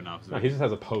he wouldn't have an office. No, he just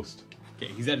has a post.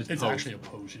 Okay, he's at his It's post. actually a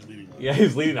pose. He's leading. Yeah,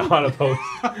 he's leaning on a post.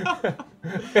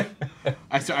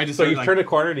 I just So you started, like, turn a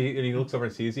corner and he looks over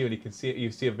and sees you, and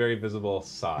you see a very visible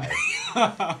sigh.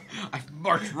 I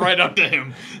march right up to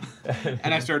him,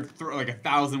 and I start throwing like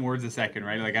 1,000 words a second,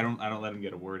 right? Like I don't let him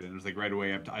get a word in. It's like right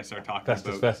away I start talking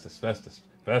Festus.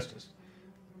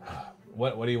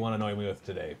 What do you want to annoy me with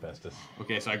today, Festus?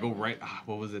 Okay, so I go right.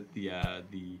 What was it? The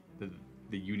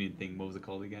union thing. What was it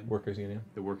called again? Workers' union?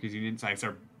 The workers' union. So I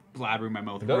start blabbering my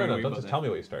mouth. No, right away don't about just that. tell me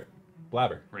what you start.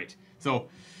 Blabber. Right. So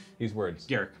Use words.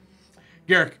 Garrick.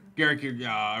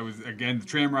 I was again the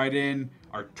tram ride in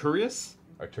Arturius.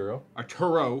 Arturo.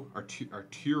 Arturo. Sorry,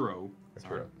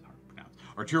 hard to pronounce.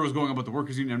 Arturo's going about the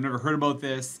workers' union. I've never heard about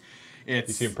this. You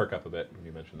see him perk up a bit when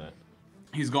you mention that.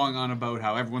 He's going on about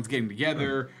how everyone's getting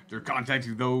together. They're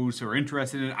contacting those who are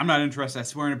interested in it. I'm not interested, I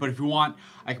swear in it, but if you want,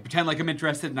 I can pretend like I'm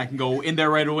interested and I can go in there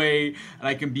right away and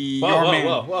I can be your man.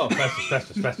 Whoa.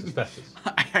 Festus.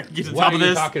 I can get to the What top are of you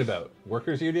this. talking about?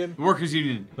 Workers' union? Workers'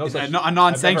 union. No It's such- a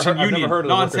non-sanctioned I've never union. heard of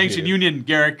the workers' Non-sanctioned union. union,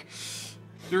 Garrick.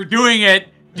 They're doing it.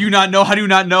 Do you not know? How do you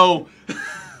not know?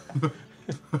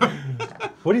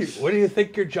 What do you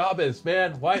think your job is,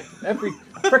 man? Why every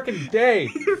frickin' day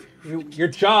your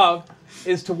job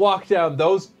is to walk down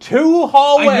those 2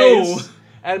 hallways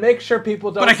and make sure people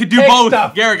don't But I could do take both,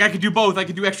 stuff. Garrick. I could do both. I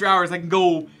could do extra hours. I can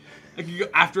go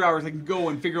after hours. I can go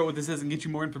and figure out what this is and get you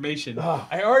more information.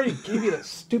 I already gave you that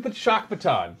stupid shock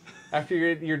baton after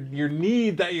your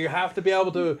need that you have to be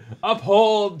able to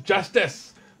uphold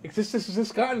justice This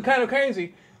has gotten kind of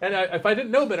crazy. And if I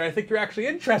didn't know better, I think you're actually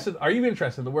interested. Are you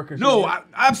interested in the workers' No, union?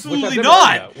 absolutely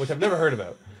not. Which I've never heard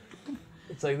about.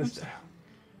 It's like this.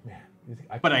 Man,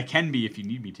 But I can be if you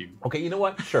need me to. Okay, you know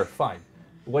what? Sure, fine.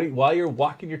 While you're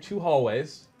walking your 2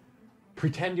 hallways,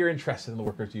 pretend you're interested in the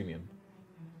workers' union.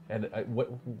 And what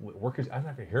workers? I've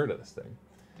never heard of this thing.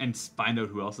 And find out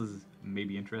who else is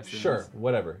maybe interested. Sure, in this.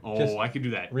 whatever. Oh, Just I could do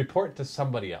that. report to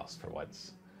somebody else for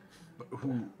once. But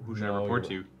who should I report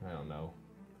to? I don't know.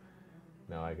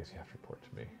 No, I guess you have to report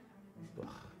to me. Ugh.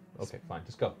 Okay, fine.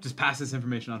 Just go. Just pass this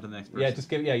information on to the next person. Yeah, just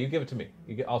give. Yeah, you give it to me.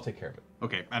 I'll take care of it.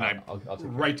 Okay, and I'll take care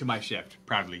right to my shift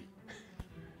proudly.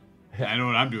 I know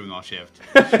what I'm doing all shift.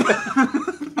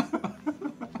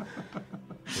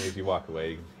 As you walk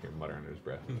away, you can hear him mutter under his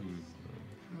breath.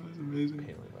 That's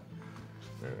amazing.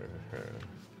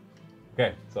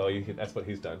 Okay, so that's what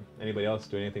he's done. Anybody else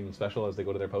do anything special as they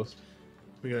go to their post?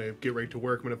 We gotta get right to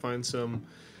work. I'm gonna find some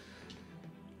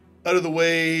out of the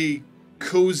way,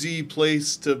 cozy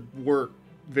place to work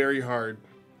very hard,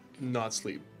 not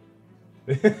sleep.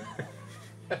 It's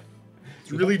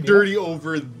really dirty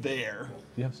over there.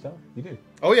 You have stealth? You do.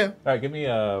 Oh yeah. All right, give me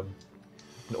an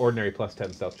ordinary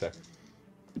 +10 stealth check.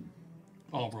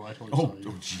 Oh, bro, I totally saw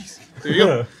you. jeez. There you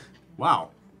go.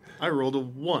 Wow. I rolled a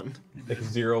 1. Like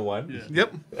 0-1. Yeah.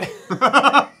 Yep.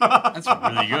 That's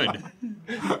really good.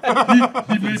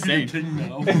 He may be a king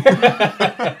now.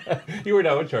 You were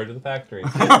now in charge of the factory.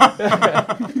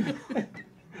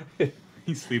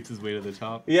 He sleeps his way to the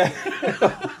top. Yeah.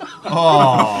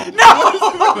 Oh.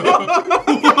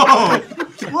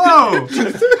 Whoa.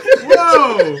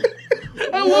 Whoa.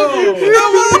 I love you.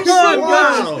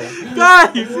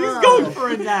 Guys, he's going for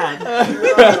a nap.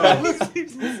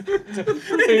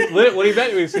 What he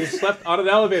meant was he slept on an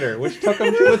elevator, which took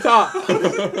him to the top.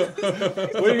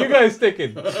 What are you guys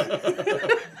thinking?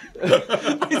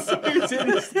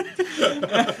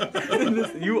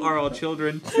 You are all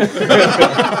children.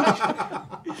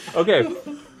 Okay,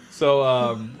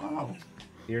 so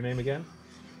your name again?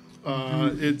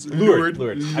 It's Lured.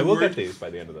 I will get these by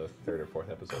the end of the 3rd or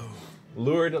 4th episode.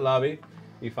 Lured lobby.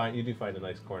 You do find a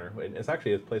nice corner. And it's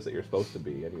actually a place that you're supposed to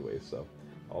be anyway, so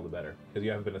all the better. Because you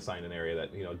haven't been assigned an area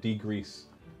that, degrease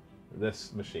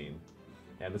this machine.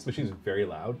 And this machine is very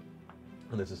loud.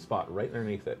 And there's a spot right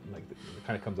underneath it. Like it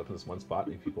kind of comes up in this one spot.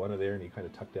 And if you go under there and you kind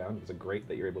of tuck down, there's a grate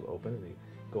that you're able to open. And you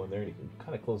go in there and you can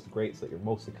kind of close the grate so that you're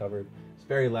mostly covered. It's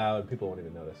very loud. People won't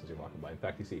even notice as you're walking by. In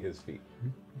fact, you see his feet.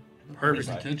 Perfect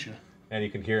to catch you. And you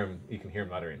can hear him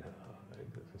muttering,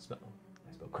 I smell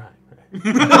crime.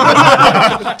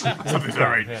 Something's all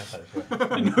right.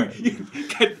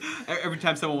 Every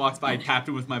time someone walks by, I tap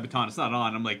him with my baton. It's not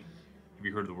on. I'm like, have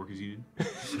you heard of the workers' union?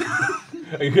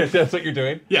 That's what you're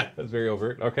doing? Yeah. That's very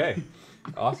overt. Okay.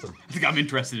 Awesome. I think I'm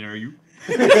interested in. Are you?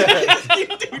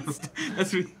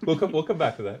 We'll come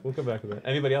back to that.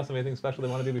 Anybody else have anything special they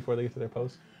want to do before they get to their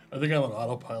post? I think I'm on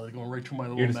autopilot going right to my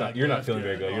little You're not feeling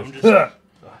very good. You're just oh,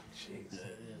 jeez.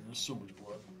 There's so much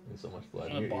blood. There's so much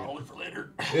blood. I'm going to bottle it for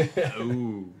later.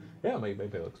 Oh. Yeah, maybe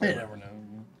it looks You good. never know.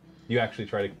 You actually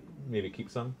try to maybe keep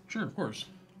some? Sure, of course.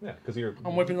 Yeah, because you're...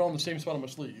 I'm wiping it on the same spot on my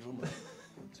sleeve. I'm gonna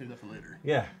save that for later.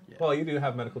 Yeah. Well, you do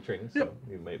have medical training, so Yep.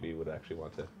 you maybe would actually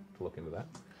want to look into that.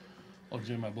 I'll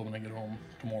do my blood when I get home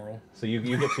tomorrow. So you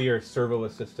get to your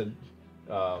servo-assisted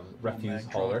refuse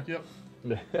Mag hauler. truck.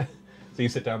 Yep. So you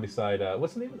sit down beside...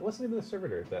 what's the name of the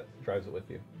servitor that drives it with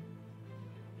you?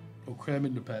 Or cram it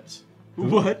into pets.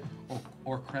 What?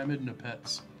 Or cram it into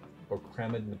pets. Or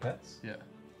Cramid Nepets? Yeah.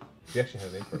 You actually had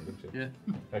a name for it, didn't you?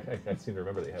 Yeah. I seem to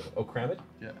remember that you have it. Oh, Cramid?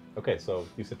 Yeah. Okay, so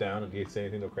you sit down and do you say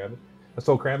anything to Cramid?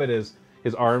 So Cramid is,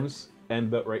 his arms end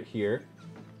about right here.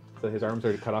 So his arms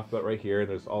are cut off about right here, and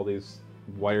there's all these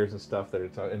wires and stuff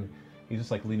that are, and he's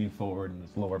just like leaning forward, and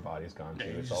his lower body's gone too.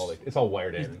 Yeah, It's all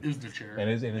wired in. Is the chair. And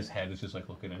his head is just like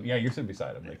looking in. Yeah, you're sitting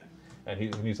beside him, like, and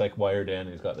he's like wired in. And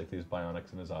he's got like these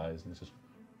bionics in his eyes, and he's just.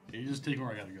 Yeah, you just take me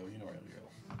where I gotta go. You know where I gotta go.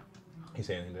 He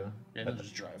say anything to him? Yeah, no,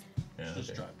 just drive. Yeah,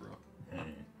 Just okay. drive, bro.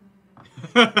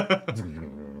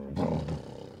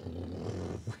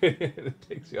 It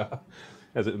takes you off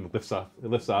as it lifts off. It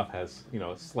lifts off, has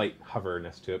a slight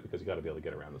hoverness to it because you got to be able to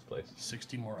get around this place.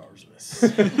 16 more hours of this.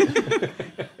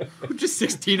 Just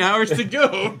 16 hours to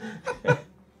go.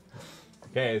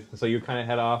 Okay, so you kind of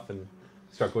head off and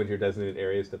start going to your designated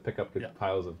areas to pick up the Yeah.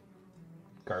 piles of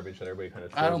garbage that everybody kind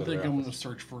of. I don't think I'm going to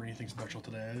search for anything special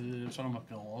today. It's not on my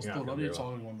film. I'll Yeah, still love very it. It's well.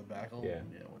 all on the back. Yeah.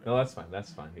 Whatever. No, that's fine.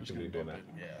 That's fine. You Just can be gonna doing that.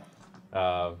 dump it.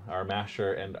 Yeah. Our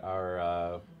masher and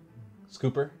our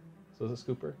scooper. So is it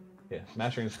scooper? Yeah,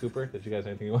 masher and scooper. Did you guys have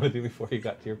anything you want to do before you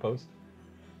got to your post?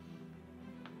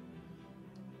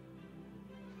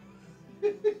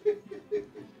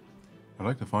 I'd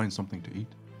like to find something to eat.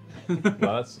 Well,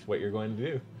 that's what you're going to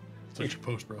do. Such a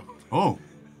post, bro. Oh,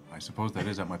 I suppose that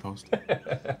is at my post.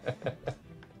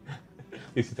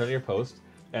 You sit on your post,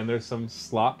 and there's some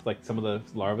slop, like some of the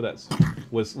larva that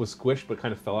was squished but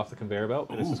kind of fell off the conveyor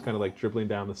belt, and it's just kind of like dribbling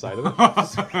down the side of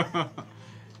it.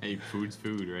 Hey, food's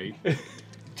food, right?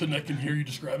 Tanek can hear you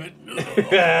describe it.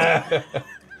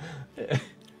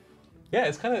 Yeah,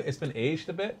 it's been aged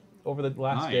a bit over the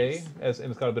last day, and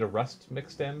it's got a bit of rust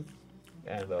mixed in,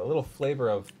 and a little flavor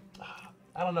of,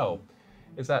 I don't know,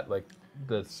 is that like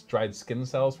the dried skin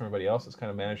cells from everybody else? It's kind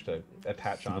of managed to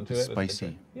attach onto it.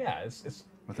 Spicy. Yeah, it's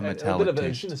With a a metallic bit of a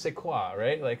taste. je ne sais quoi,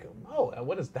 right? Like, oh,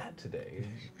 what is that today?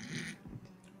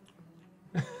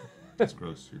 That's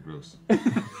gross. You're gross.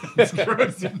 It's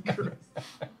gross.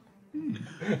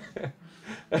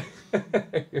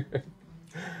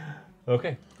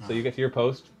 Okay, so you get to your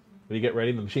post. When you get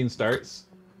ready, the machine starts,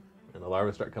 and the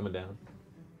larvae start coming down.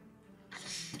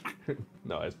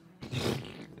 No, it's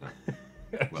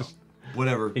Well,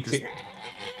 whatever. you can Just, see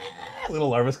little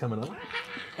larvae coming up.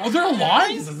 Oh, they're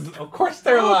alive? Of course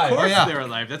they're alive. Of course yeah. they're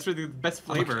alive. That's really the best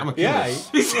flavor. I'm a Yeah,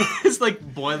 It's like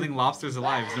boiling lobsters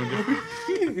alive. It's no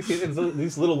different. you see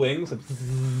these little wings.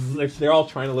 They're all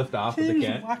trying to lift off, but they Can you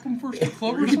can't. whack them first with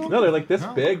clovers? No, they're like this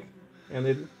big, and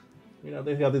they,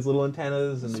 they have these little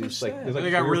antennas and So these sad. like there's like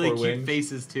They got 3 or really 4 cute wings.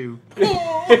 faces too.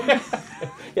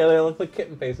 Yeah, they look like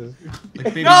kitten faces. like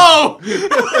baby, No!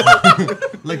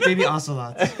 like baby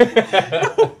ocelots.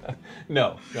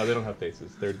 No, they don't have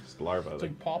faces. They're just larvae. It's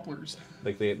like poplars.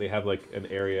 Like they have like an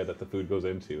area that the food goes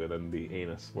into, and then the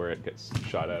anus where it gets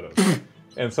shot out of.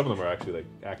 And some of them are actually like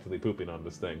actively pooping on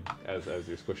this thing as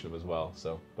you're squishing them as well.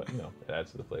 So, but it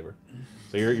adds to the flavor.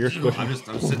 So you're squishing.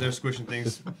 I'm sitting there squishing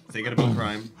things, thinking about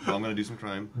crime. Well, I'm gonna do some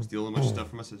crime, steal a bunch of stuff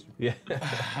from my sister. Yeah.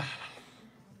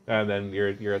 And then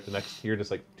you're at the next. You're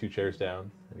just like 2 chairs down,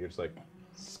 and you're just like,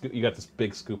 you got this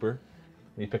big scooper, and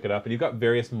you pick it up, and you've got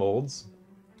various molds.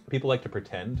 People like to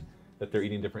pretend that they're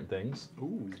eating different things.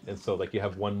 Ooh. And so like you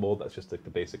have one mold that's just like the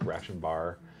basic ration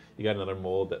bar. You got another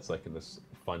mold that's like in this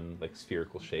fun like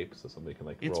spherical shape, so somebody can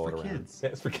like It's roll for it around. kids. Yeah,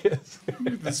 it's for kids.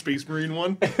 The Space Marine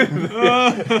one. Yeah,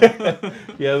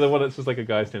 the one that's just like a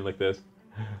guy standing like this.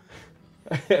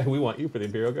 We want you for the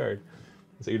Imperial Guard.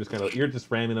 So you're just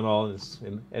ramming them all and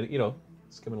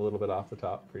skimming a little bit off the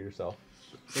top for yourself.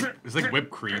 It's like whipped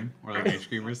cream or like ice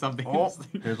cream or something. Oh,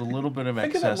 there's a little bit of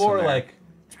Think of excess it more in there.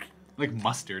 Like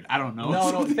mustard. I don't know.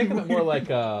 no. Think of it more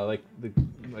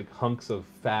like hunks of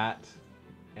fat.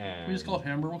 And We just call it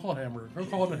hamburger. We'll call it hamburger. We'll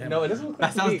call it a hamburger. no, it doesn't look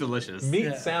like That sounds meat. delicious. Meat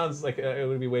Yeah. sounds like it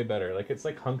would be way better. Like it's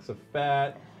like hunks of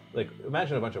fat. Like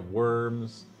imagine a bunch of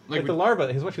worms. Like the larva,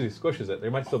 as much as he squishes it,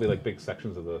 there might still be like big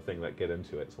sections of the thing that get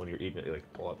into it. So when you're eating it, you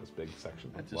like pull out this big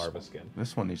section of larva skin.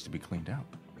 This one needs to be cleaned out.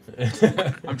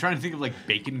 I'm trying to think of like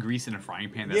bacon grease in a frying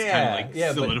pan that's kind of like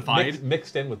but solidified.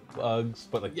 mixed in with bugs,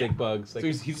 but like big bugs. Like, So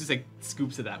he's just like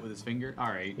scoops of that with his finger. All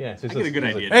right. Yeah, so I it's get a just- good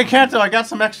it's idea. Hey, Kanto, I got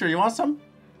some extra. You want some?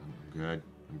 I'm good.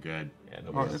 I'm good. yeah, Oh,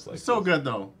 nobody else it's likes so this. good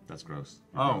though. That's gross.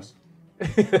 You're Oh. gross.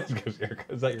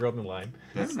 Is that your opening line?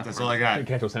 That's all I got.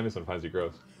 Kanto Samuelson finds you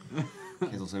gross.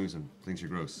 Cancel Samuelson thinks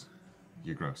you're gross.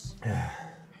 You're gross.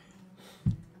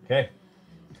 Okay.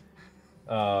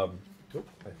 I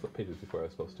flipped pages before I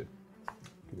was supposed to.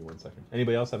 Give me 1 second.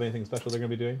 Anybody else have anything special they're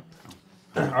going to be doing?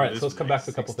 All right, so let's come back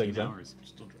to a couple things then.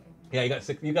 Still dry. Yeah,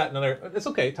 you got another. It's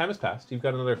okay. Time has passed. You've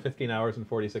got another 15 hours and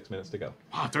 46 minutes to go.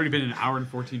 Wow, it's already been an hour and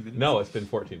 14 minutes. No, it's been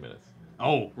 14 minutes.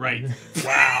 Oh, right.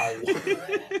 Wow.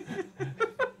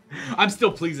 I'm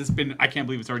still pleased. I can't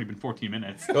believe it's already been 14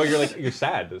 minutes. Oh, you're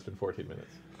sad that it's been 14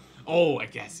 minutes. Oh, I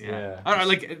guess, yeah. Yeah. I don't know,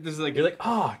 like, there's like, You're like,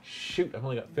 oh shoot, I've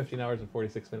only got 15 hours and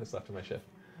 46 minutes left of my shift.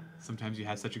 sometimes you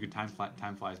have such a good time,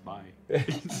 time flies by.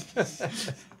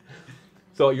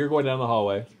 So you're going down the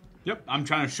hallway. Yep, I'm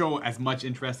trying to show as much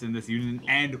interest in this union,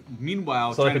 and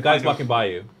meanwhile, So like trying a to guy's find out- walking by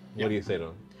you. Yeah. What do you say to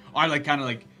him? I like kind of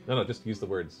like, No, just use the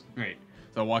words. right.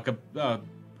 So I walk up,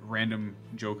 random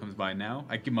Joe comes by now.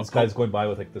 I give him a This guy's poke. going by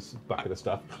with like this bucket of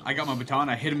stuff. I got my baton.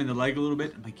 I hit him in the leg a little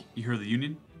bit. I'm like, you heard of the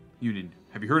union? Union.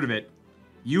 Have you heard of it?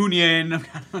 Union.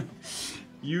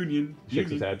 Union.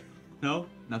 Shakes his head, No,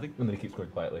 nothing. and then he keeps going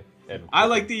quietly. And I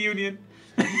like the union.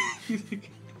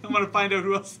 I want to find out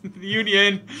who else in the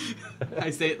union. I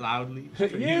say it loudly.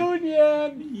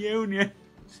 Union. Union.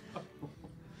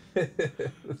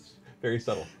 It's very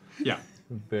subtle. Yeah.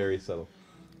 Very subtle.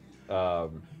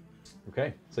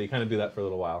 Okay, so you kind of do that for a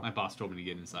little while. My boss told me to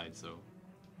get inside, so.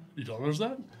 You told us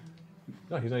that?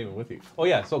 No, he's not even with you. Oh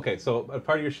yeah, so okay, so a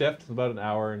part of your shift, about an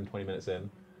hour and 20 minutes in,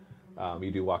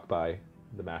 you do walk by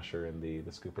the masher and the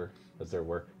scooper as their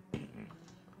work.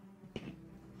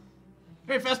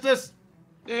 Hey, Festus.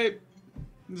 Hey.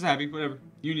 just happy. Whatever.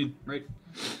 Union, right?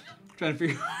 Trying to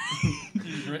figure.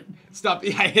 Right? Stop!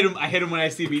 I hit him. I hit him when I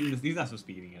see him eating this. He's not supposed to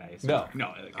be eating it. I assume. No.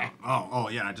 No. Like, Oh,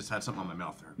 yeah, I just had something on my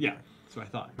mouth there. yeah. That's what I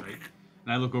thought. Right.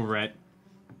 And I look over at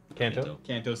Kanto?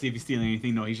 Kanto, see if he's stealing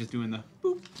anything. No, he's just doing the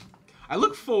boop. I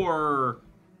look for.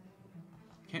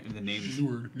 Can't remember the names.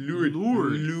 Lured.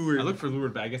 I look for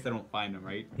lured, but I guess I don't find him.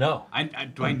 Right? No.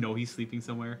 Do I know he's sleeping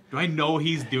somewhere? Do I know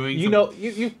he's doing? You know,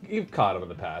 you've caught him in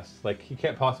the past. Like, he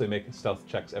can't possibly make stealth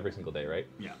checks every single day, right?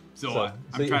 Yeah. So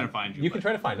I'm trying to find you. You can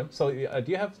try to find him. So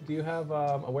do you have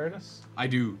awareness? I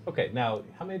do. Okay. Now,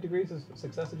 how many degrees of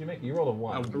success did you make? You rolled a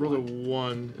 1. I rolled a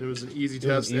 1. It was an easy It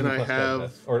was test, an and easy I plus 10 have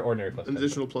test, or ordinary plus an 10.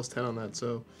 additional plus 10 on that,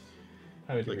 so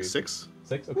How many like degrees? 6.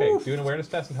 6? Okay. Do an awareness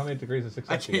test, and how many degrees of I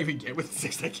success? can't even get with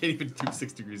 6. I can't even do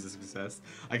 6 degrees of success.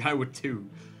 I got it with 2.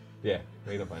 Yeah.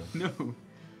 No, you don't find him. No.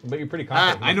 But you're pretty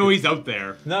confident. I know he's out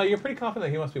there. No, you're pretty confident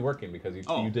that he must be working because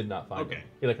you did not find okay. him.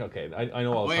 You're like, okay, I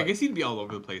know all. Well, I guess he'd be all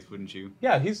over the place, wouldn't you?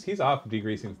 Yeah, he's off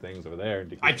degreasing things over there.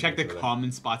 I checked the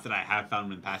common spots that I have found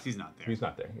him in the past. He's not there. He's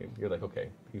not there. You're like, okay,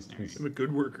 he's I'm a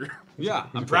good worker. Yeah,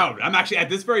 I'm proud. I'm actually at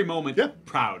this very moment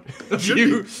proud of Should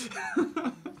you.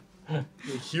 The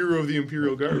hero of the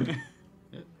Imperial Guard.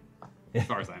 As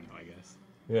far as I know, I guess.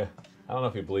 Yeah. I don't know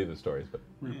if you believe the stories, but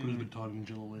We're gonna put his baton in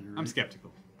Jello later. I'm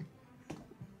skeptical.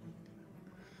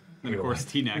 And of course,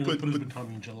 T-Neck. Put his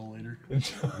baton in Jello later.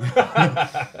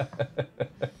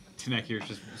 T-Neck here is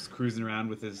just cruising around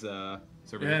with his server.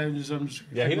 Yeah, I'm just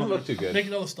Yeah, he didn't look too good.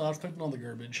 Making all the stops, picking all the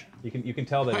garbage. you can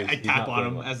tell that I he's tap not on doing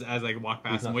him well. as I walk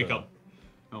past He's and not wake doing up.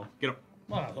 Oh, get up.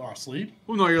 Or asleep.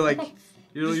 Well, no, you're like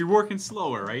you're working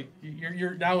slower, right?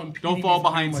 You're now impeding. Don't fall me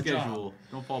from behind doing my schedule. job.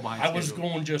 Don't fall behind I schedule. was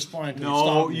going just fine. till it No,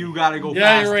 stopped me. you gotta go Yeah,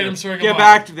 faster. you're right. I'm sorry. Get come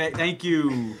back to that. Thank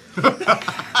you. on.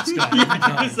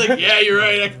 It's like, yeah, you're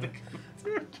right.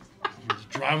 Just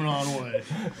driving on away.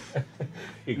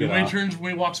 You When get he off. turns,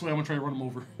 when he walks away, I'm gonna try to run him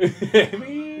over.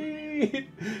 He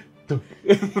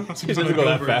doesn't go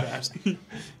that very fast.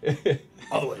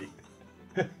 All the way.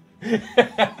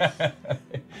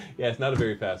 Yeah, it's not a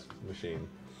very fast machine.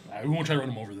 We won't try to run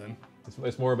him over then.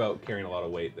 It's more about carrying a lot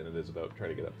of weight than it is about trying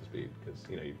to get up to speed because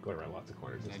you're going around lots of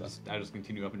corners and stuff. I just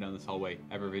continue up and down this hallway,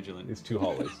 ever vigilant. It's 2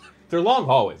 hallways. They're long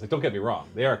hallways. Like, don't get me wrong.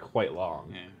 They are quite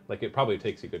long. Yeah. Like, it probably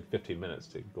takes you a good 15 minutes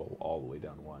to go all the way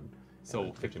down one. So- and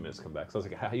then 15 minutes to come back. So it's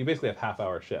like you basically have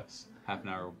half-hour shifts. Half an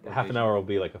hour. Half an hour will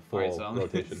be like a full Alright, so I'm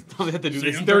rotation. only have to do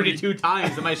this Same 32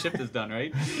 times and my shift is done,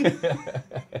 right? That's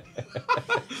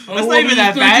Oh, not even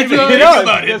that 32 bad, but times. you know, think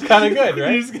about it's it. kind of good, You're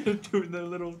right? just gonna do it in a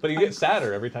little. But you get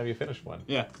sadder every time you finish one.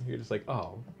 Yeah. You're just like,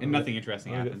 oh. And nothing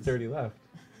interesting I got happens. 30 left.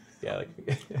 Yeah, like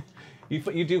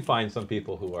you do find some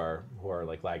people who are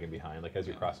like lagging behind. Like as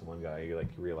you're crossing one guy, you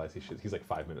realize he's like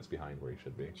 5 minutes behind where he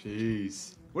should be.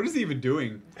 Jeez. What is he even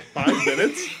doing? 5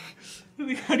 minutes?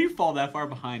 Like, how do you fall that far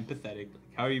behind? Pathetic.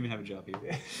 How do you even have a job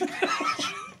here?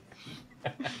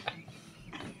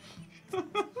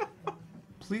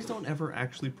 Please don't ever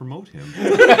actually promote him.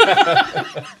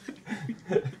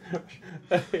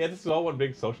 Yeah, this is all one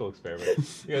big social experiment.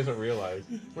 You guys don't realize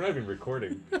we're not even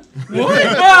recording. Did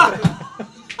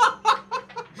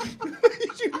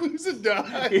you lose a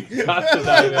die? He got to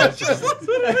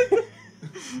that.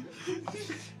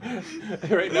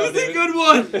 Right now, That was a David, good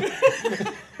one.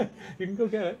 you can go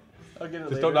get it. I'll get it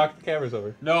Just don't knock the cameras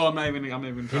over. No, I'm not even. I'm not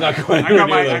even. You're not trying. going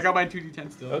I anywhere got near my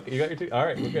 2d10 still. Okay, you got your 2. All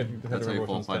right, we're good. You just have That's to how you remember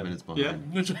fall which 5 one's minutes 10.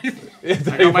 behind. I Yeah. It's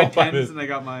how got you my fall 5 tens minutes. and I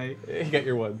got my You got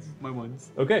your ones. ones.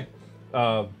 Okay.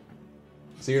 So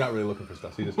you're not really looking for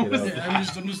stuff. So you just get out. Yeah, I'm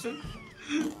just.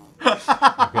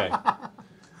 Okay.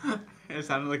 It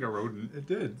sounded like a rodent. It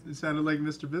did. It sounded like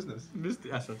Mr. Business. That's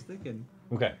what I was thinking.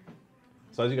 Okay.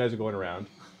 So as you guys are going around,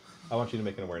 I want you to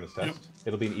make an awareness test. Yep.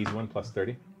 It'll be an easy one, plus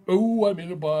 30. Oh, I made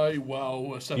it by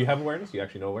wow. 7. Do you have awareness? You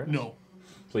actually know awareness? No.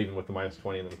 So even with the minus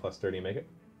 20 and then the plus 30, you make it?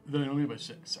 Then I only by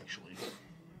 6 actually.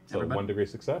 So 1 degree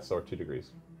success or 2 degrees?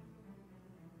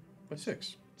 By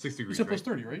 6. 6 You degrees. said Right? plus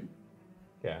 30, right?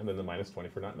 Yeah, and then the minus 20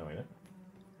 for not knowing it.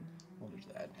 Well, there's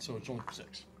that. So it's only for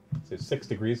 6. So 6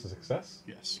 degrees of success.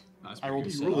 Yes. That's I rolled a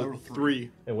pretty 6. You I rolled rolled a 3.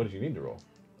 3. And what did you need to roll?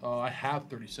 I have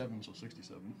 37, so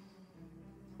 67.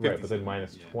 Right, but then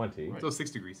minus Yeah. 20. Right. So 6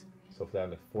 degrees. So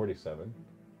down to 47.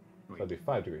 So that'd be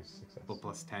 5 degrees of success. Well,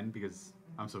 plus 10 because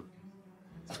I'm so.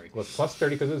 Sorry. Well, it's plus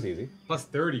 30 because it was easy. Plus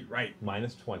 30, right.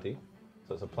 Minus 20.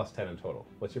 So it's a plus 10 in total.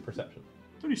 What's your perception?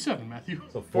 37, Matthew.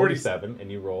 So 47, and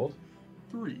you rolled?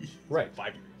 3. Right.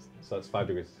 5 degrees. So it's 5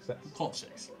 degrees of success. Call it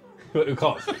 6. We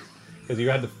call it 6. Because you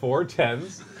had the 4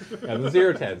 10s and the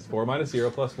 0 10s. 4 minus 0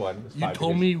 plus 1 is 5 You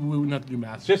told degrees. me we wouldn't have to do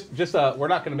math. Just we're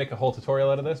not going to make a whole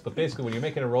tutorial out of this, but basically when you're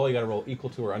making a roll, you got to roll equal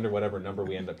to or under whatever number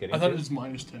we end up getting I thought to. it was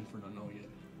minus 10 for not knowing it.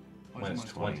 minus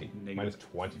 20. Negative Minus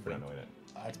 20 for not knowing it.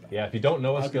 That's bad. Yeah, if you don't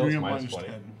know a skill, it's Degree of minus 20.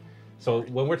 10. So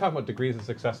when we're talking about degrees of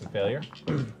success and failure,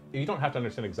 you don't have to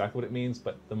understand exactly what it means,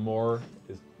 but the more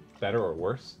is better or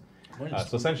worse.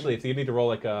 So essentially, if you need to roll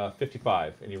like a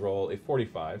 55 and you roll a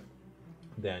 45,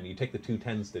 then you take the two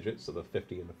tens digits, so the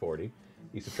 50 and the 40,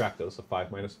 you subtract those, so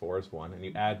 5 minus 4 is 1, and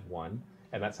you add 1,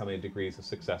 and that's how many degrees of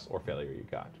success or failure you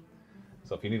got.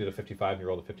 So if you needed a 55 and you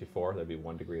rolled a 54, that'd be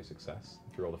 1 degree of success.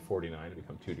 If you rolled a 49, it'd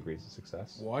become 2 degrees of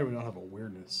success. Why do we not have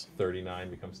awareness?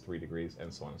 39 becomes 3 degrees,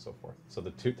 and so on and so forth. So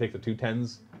take the two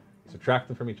tens, subtract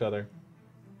them from each other,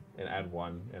 and add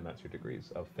 1, and that's your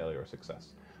degrees of failure or success.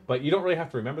 But you don't really have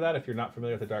to remember that if you're not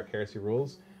familiar with the Dark Heresy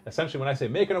rules. Essentially, when I say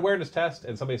make an awareness test,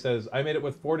 and somebody says, I made it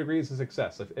with 4 degrees of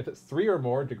success, if it's 3 or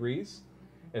more degrees,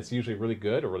 it's usually really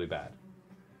good or really bad.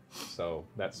 So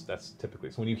that's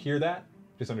typically. So when you hear that,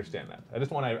 just understand that. I just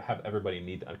want to have everybody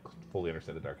need to fully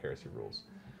understand the Dark Heresy rules.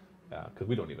 Because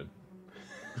we don't even.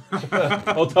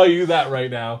 I'll tell you that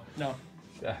right now. No.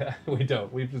 We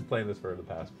don't. We've just playing this for the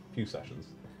past few sessions.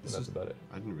 And that's about it.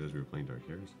 I didn't realize we were playing Dark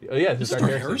Heresy. Oh yeah, This is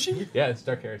Dark Heresy? Yeah, it's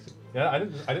Dark Heresy. Yeah, I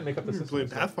didn't make up the You're system. playing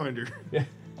Pathfinder. Yeah.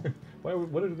 Why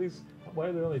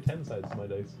are there only 10 sides to my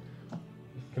dice?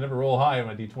 Can never roll high on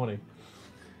my d20.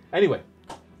 Anyway,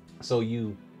 so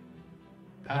you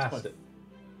passed it.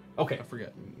 Okay. I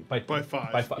forget. By 5.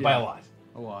 By a lot.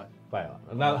 A lot. By a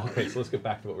lot. Now, okay, so let's get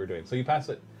back to what we're doing. So you pass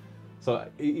it. So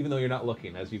even though you're not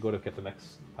looking, as you go to get the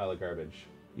next pile of garbage,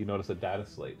 you notice a data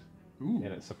slate. Ooh. And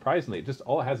it surprisingly, just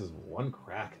all it has is one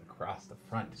crack across the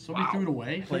front. Somebody threw it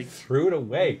away? Like threw it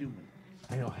away.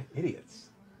 I know, idiots.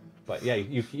 But yeah,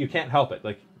 you can't help it.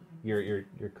 Like your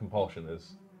compulsion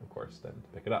is, of course, then to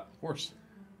pick it up. Of course.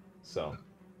 So,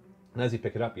 and as you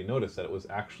pick it up, you notice that it was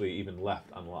actually even left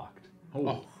unlocked.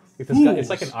 Oh. It's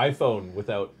like an iPhone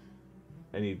without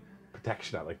any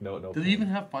protection on. Like no. Did it even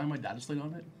have Find My Data Slate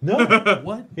on it? No.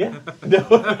 What? Yeah.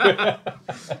 No.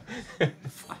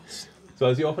 So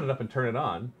as you open it up and turn it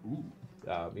on,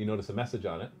 you notice a message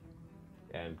on it,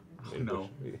 and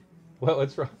well,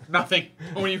 what's wrong? Nothing.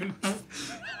 Don't even.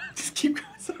 Just keep going.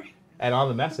 Sorry. And on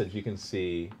the message, you can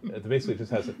see it basically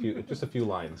just has a few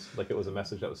lines. Like it was a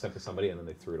message that was sent to somebody, and then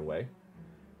they threw it away.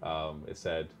 It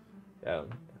said,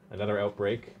 "Another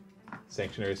outbreak.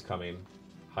 Sanctuary's coming.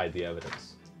 Hide the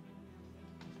evidence."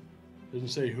 Doesn't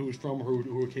say who it's from or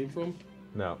who it came from?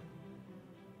 No.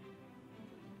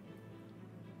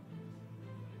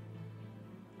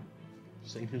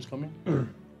 Sanction's coming?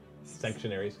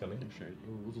 Sanctuary's coming.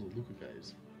 Oh, those are the Luca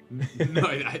guys. No,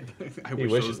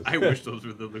 I wish those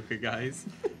were the Luca guys.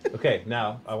 Okay,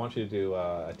 now I want you to do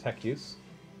a tech use.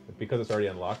 Because it's already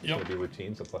unlocked, it's Yep. going to be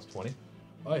routine, so plus 20.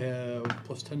 I have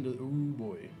plus 10 to... Ooh,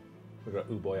 boy. We got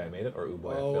ooh boy, I made it, or ooh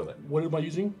boy, I failed it. What am I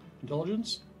using?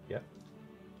 Intelligence? Yep.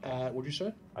 What'd you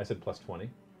say? I said plus 20.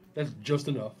 That's just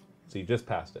enough. So you just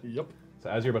passed it. Yep. So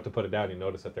as you're about to put it down, you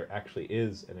notice that there actually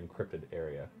is an encrypted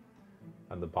area.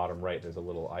 On the bottom right, there's a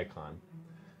little icon.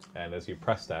 And as you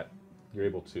press that, you're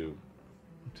able to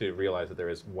realize that there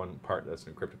is one part that's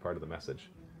an encrypted part of the message.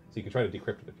 So you can try to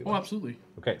decrypt it if you Oh, like. absolutely.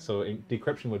 Okay, so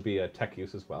decryption would be a tech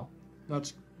use as well.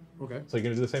 That's... Okay. So you're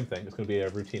going to do the same thing. It's going to be a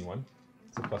routine one.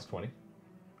 It's a plus 20.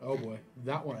 Oh, boy.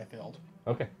 That one I failed.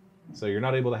 Okay. So you're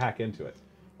not able to hack into it.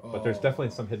 But there's definitely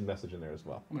some hidden message in there as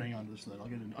well. I'm going to hang on to this then. I'll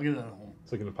get it at home.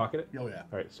 So you're going to pocket it? Oh, yeah.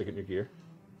 All right, stick it in your gear.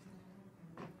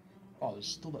 Oh, there's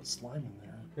still that slime in there.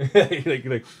 you're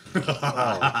like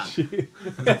oh, gee.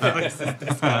 This is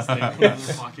disgusting. Put it in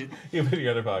the pocket. You put it in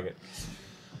your other pocket.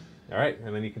 All right,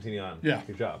 and then you continue on. Yeah.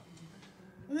 Your job.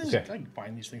 Okay. Okay. I can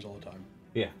find these things all the time.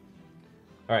 Yeah.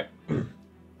 All right.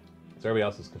 So everybody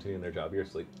else is continuing their job. You're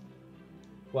asleep.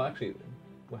 Well, actually,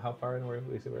 how far in were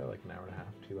we? We're like an hour and a half,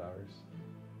 2 hours.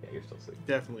 Yeah, you're still asleep.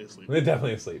 Definitely asleep. They're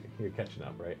definitely asleep. You're catching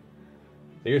up, right?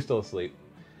 So you're still asleep.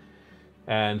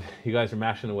 And you guys are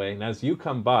mashing away. And as you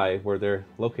come by where they're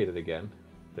located again,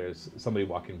 there's somebody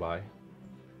walking by.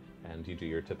 And you do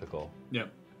your typical,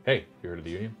 Yep. hey, you heard of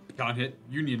the Union? Gone hit.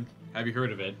 Union. Have you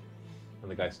heard of it? And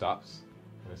the guy stops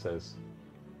and it says,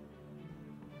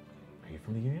 are you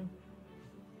from the Union?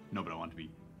 No, but I want to be.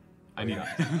 Oh, you're not.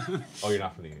 Oh, you're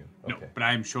not from the Union. No, Okay. but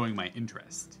I am showing my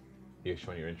interest. You're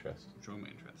showing your interest. I'm showing my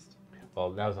interest.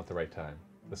 Well, now's not the right time.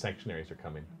 The sanctuaries are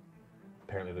coming.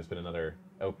 Apparently there's been another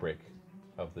outbreak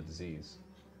of the disease.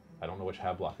 I don't know which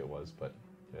Hablock it was, but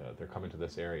they're coming to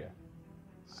this area.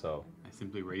 So, I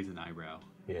simply raise an eyebrow.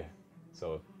 yeah.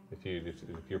 So if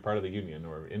you're part of the Union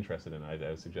or interested in it, I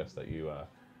would suggest that you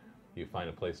find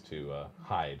a place to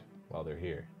hide while they're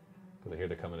here. Because I hear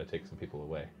they're coming to take some people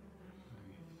away.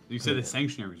 You said the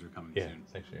sanctuaries are coming Yeah, soon.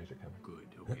 sanctuaries are coming. Good.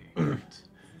 Okay.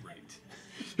 Right.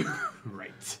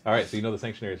 Right. All right, so you know the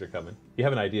Sanctuaries are coming. You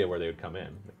have an idea where they would come in.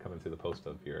 They're coming through the post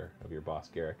of your boss,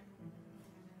 Garrick.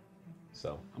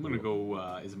 So I'm gonna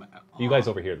go. you guys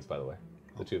overhear this, by the way.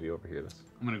 The two of you overhear this.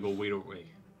 I'm gonna go wait.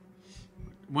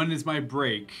 When is my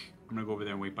break? I'm gonna go over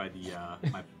there and wait by the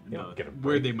don't get a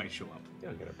where break. they might show up. You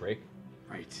don't get a break.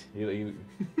 Right. You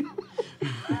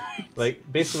like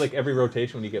basically like every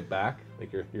rotation when you get back,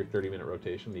 like your 30-minute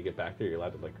rotation, when you get back there, you're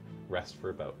allowed to like rest for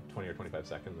about 20 or 25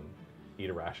 seconds and eat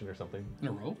a ration or something. In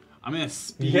a row? I'm gonna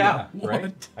speed Yeah, up. right.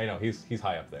 What? I know he's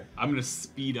high up there. I'm gonna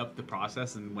speed up the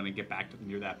process, and when I get back to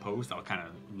near that post, I'll kind of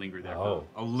linger there Oh.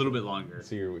 for a little bit longer.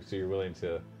 So you're willing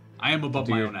to. I am above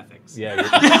Do my your- own ethics. Yeah.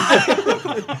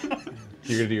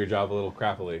 You're gonna do your job a little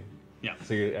crappily. Yeah.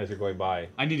 So as you're going by.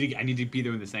 I need to be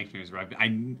there when the Sanctuaries arrive.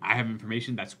 I have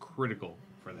information that's critical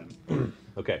for them.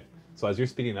 Okay. So as you're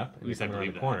speeding up and you're least I coming around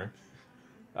the believe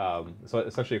corner, so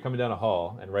essentially you're coming down a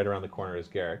hall, and right around the corner is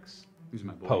Garrick's These are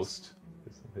my boys. post.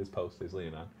 His post he's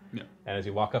leaning on. Yeah. And as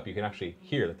you walk up, you can actually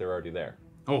hear that they're already there.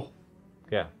 Oh,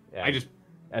 Yeah. I just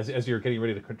as you're getting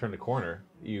ready to turn the corner,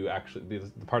 you actually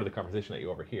the part of the conversation that you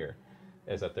overhear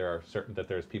is that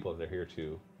there's people that are here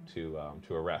to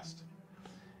arrest,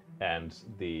 and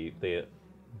they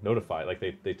notify, like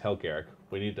they tell Garrick,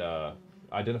 we need to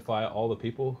identify all the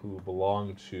people who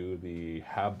belong to the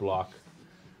Hab Block.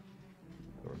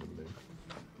 I don't remember the name.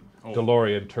 Oh.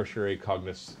 DeLorean Tertiary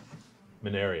Cognus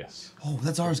Minarius. Oh,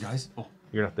 that's ours, guys.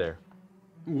 You're not there.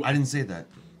 I didn't say that.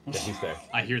 Yeah, he's there.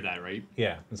 I hear that, right?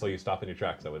 Yeah, and so you stop in your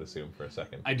tracks, I would assume, for a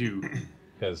second. I do.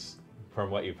 Because from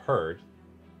what you've heard,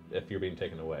 if you're being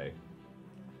taken away,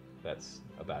 that's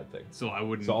a bad thing. So I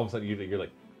wouldn't. So all of a sudden you're like,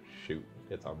 shoot,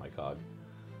 it's on my cog.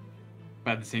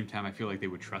 But at the same time, I feel like they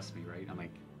would trust me, right? I'm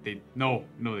like, no,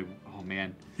 they. Oh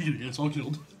man. He gets all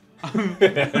killed.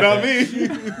 Not me.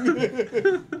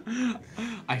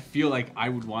 I feel like I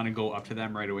would want to go up to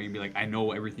them right away and be like, I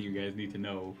know everything you guys need to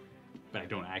know, but I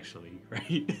don't actually,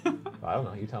 right? I don't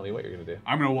know. You tell me what you're gonna do.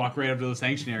 I'm gonna walk right up to the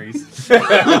Sanctuaries. I'm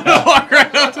gonna walk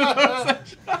right up to those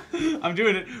Sanctuaries. I'm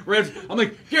doing it. I'm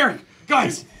like, Garrick,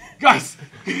 guys.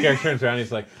 Garrick turns around and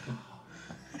he's like,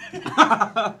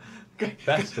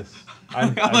 Festus.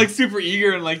 I'm like super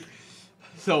eager and like,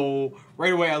 so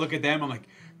right away I look at them. I'm like,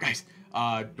 guys, do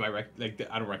I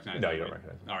I don't recognize. No, them, you don't right?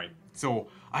 recognize them. All right, so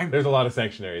There's a lot of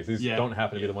sanctuaries. These Yeah. don't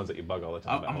happen to be the ones that you bug all the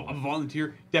time. I'm a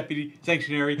volunteer, deputy,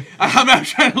 sanctuary. I'm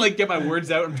trying to like get my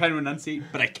words out. I'm trying to enunciate,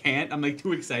 but I can't. I'm like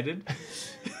too excited.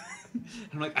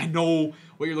 I'm like, I know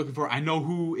what you're looking for. I know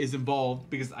who is involved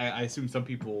because I assume some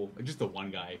people, just the one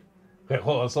guy. Okay,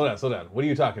 hold on, slow down. What are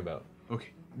you talking about? Okay.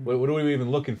 What are we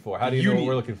even looking for? How do you know what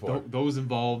we're looking for? Those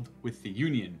involved with the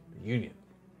union, The union.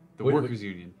 the What- workers'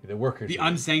 union, The workers. the union.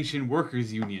 unsanctioned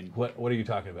workers' union. What are you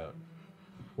talking about?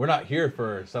 We're not here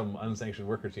for some unsanctioned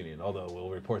workers union, although we'll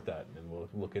report that and we'll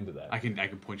look into that. I can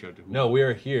point you out to who. No, we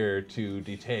are here to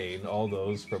detain all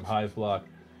those from Hive Block,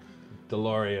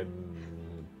 DeLorean,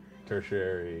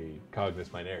 Tertiary, Cognus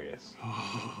Minarius.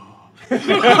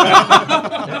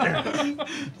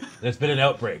 There's been an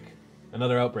outbreak.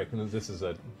 Another outbreak, and this is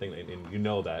a thing, and you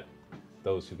know that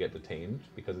those who get detained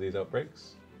because of these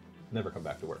outbreaks never come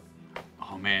back to work.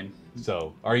 Oh man.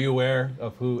 So, are you aware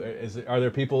of who are there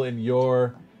people in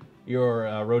your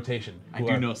rotation? I who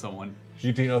do are- know someone.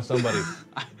 You do know somebody.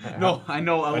 No, I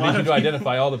know a I lot need you of to people.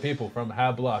 identify all the people from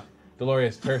Hab Block,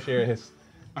 Dolores, Tertiarius.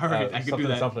 All right, I can do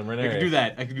that. Something, I can do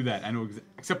that. I can do that. I know,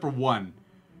 except for one.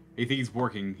 I think he's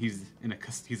working. He's a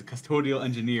custodial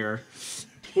engineer.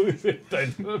 Who is it?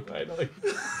 Identified, like-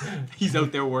 He's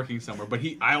out there working somewhere. But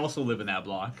I also live in that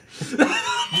block.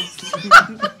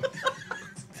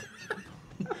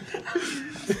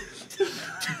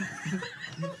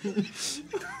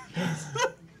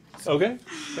 Okay.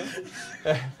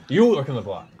 You work in the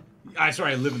block.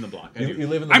 Sorry, I live in the block. I You- do. you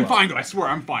live in the I'm block. fine, though. I swear,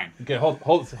 I'm fine. Okay,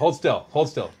 hold still. Hold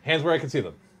still. Hands where I can see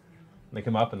them. And they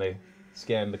come up and they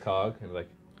scan the cog and they're like,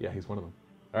 yeah, he's one of them.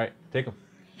 All right, take him.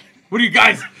 What are you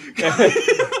guys?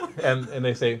 and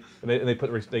they say and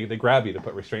they grab you to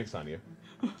put restraints on you.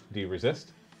 Do you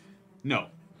resist? No.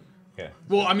 Yeah.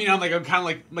 Well, I mean, I'm kind of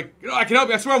like, oh, I can help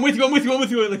you. I swear, I'm with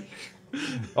you. Like,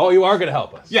 Oh, you are gonna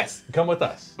help us. yes. Come with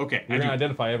us. Okay, You're I gonna do.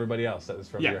 identify everybody else that is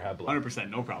from your Yeah. Hab Block. 100%.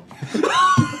 No problem.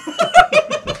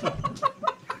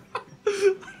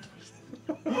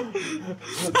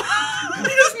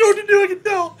 He doesn't know what to do.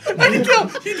 I can tell.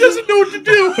 He doesn't know what to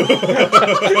do.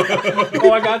 Oh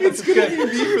my God, that's It's gonna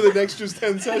good. be me for the next just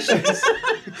 10 sessions.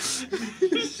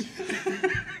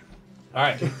 All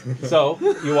right, so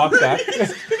you walk back.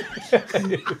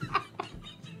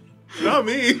 Not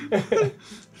me.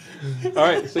 All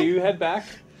right, so you head back,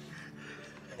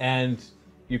 and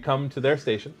you come to their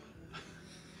station.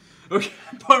 Okay,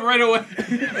 put right away.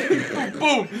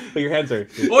 Boom. But your hands are.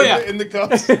 Oh yeah. In the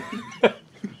cups.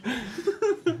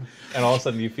 And all of a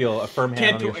sudden you feel a firm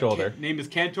hand on your shoulder. Name is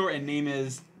Cantor and name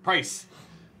is Price.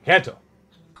 Canto.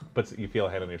 But you feel a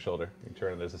hand on your shoulder. You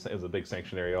turn and there's a big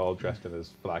sanctuary all dressed in his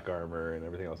black armor and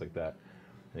everything else like that.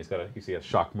 And he's got you see a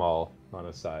shock maul on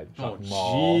his side. Shock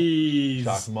maul. Jeez.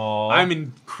 Shock maul. I'm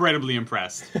incredibly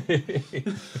impressed.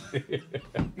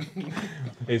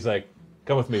 He's like,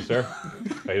 come with me, sir.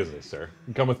 He doesn't say, sir.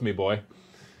 Come with me, boy.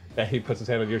 And he puts his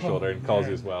hand on your shoulder and calls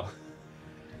you as well.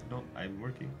 No, I'm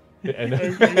working. And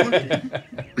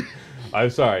I'm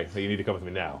sorry, but you need to come with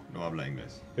me now. No habla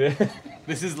inglés.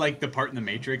 This is like the part in the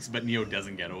Matrix, but Neo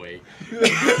doesn't get away. Well,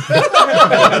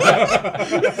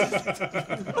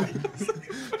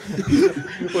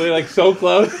 they're like so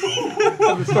close.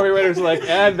 And the story writer's like,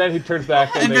 and then he turns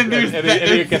back and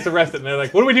he gets arrested. And they're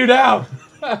like, what do we do now?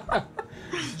 All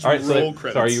right, so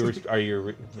are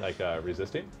you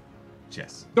resisting?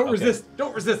 Yes. Don't resist.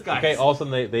 Don't resist, guys. Okay, all of a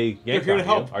sudden they yank here on to you.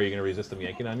 help. Are you going to resist them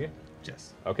yanking on you?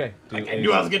 Yes. Okay. I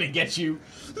knew I was gonna get you.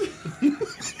 He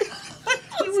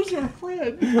was our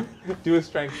friend. Do a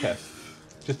strength test.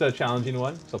 Just a challenging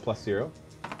one, so +0.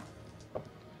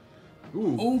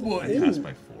 Ooh. Oh boy. I passed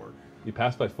by 4. You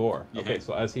pass by 4. Yeah. Okay,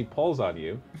 so as he pulls on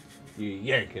you, you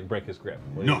yank and break his grip.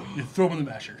 What do you No. You throw him in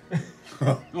the masher.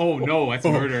 Oh no, that's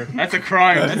murder. That's a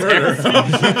crime. That's heresy. do?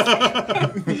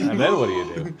 And then what do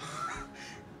you do?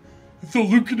 Throw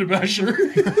Luke in the masher.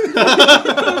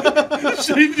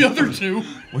 Save the other two.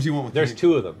 What do you want with There's me?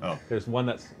 2 of them. Oh. There's one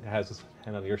that has his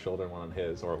hand on your shoulder and one on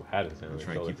his, or had his hand on I'm your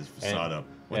trying to shoulder. keep this facade up.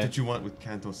 What did you want with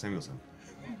Canto Samuelson?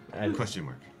 And, Question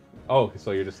mark. oh,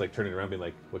 so you're just like turning around being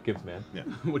like, what gives, man? Yeah.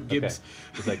 What gives? Okay.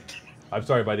 It's like, I'm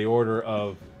sorry, by the order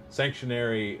of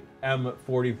Sanctionary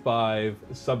M45,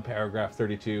 subparagraph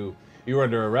 32, you are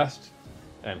under arrest.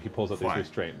 And he pulls out these Why?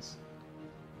 restraints.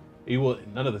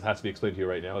 None of this has to be explained to you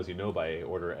right now, as you know by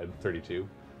order M32. I don't know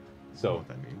So, what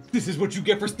that means. This is what you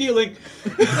get for stealing. For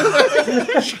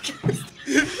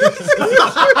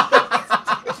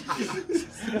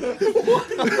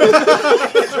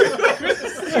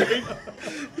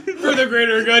the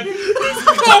greater good.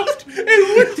 Stopped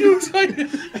and looked too excited.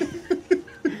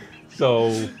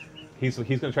 so he's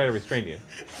going to try to restrain you.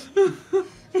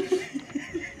 He's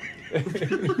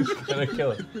going to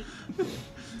kill him.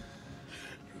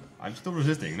 I'm still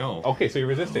resisting. No. Okay, so you're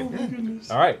resisting. Oh my goodness.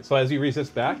 All right, so as you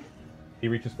resist back, he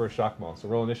reaches for a shock maul. So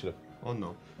roll initiative. Oh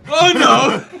no. Oh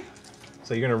no!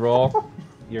 So you're going to roll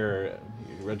your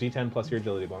D10 plus your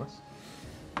agility bonus.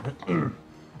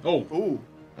 Oh. Ooh.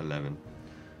 11.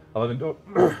 11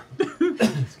 total.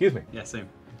 Excuse me. Yeah, same.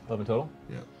 11 total.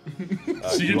 Yeah.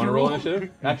 So Do you you want to do roll roll?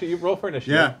 initiative? Actually, you roll for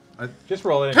initiative. Yeah. Just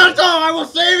roll it. Canto, I will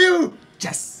save you!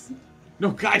 Yes! No,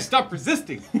 guys, stop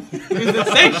resisting. There's the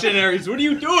sanctuaries. What are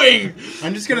you doing?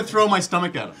 I'm just gonna throw my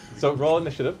stomach at him. So roll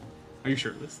initiative. Are you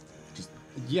shirtless?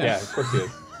 Yeah, of course he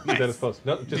is. Nice. That is supposed.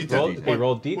 No, just D10. roll. Okay,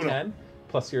 roll Uno. D10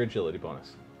 plus your agility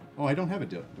bonus. Oh, I don't have a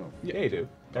deal. No. Yeah, you do.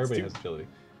 Everybody has agility.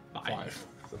 5.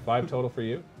 So 5 total for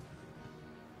you.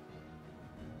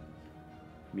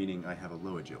 Meaning I have a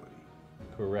low agility.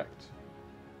 Correct.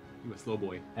 You a slow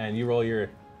boy. And you roll your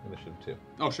initiative too.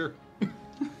 Oh, sure.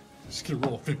 Just gonna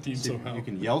roll a 15 So somehow. you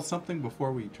can yell something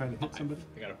before we try to hit somebody?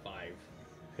 I got a 5.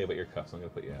 Okay, but you're cuffed, so I'm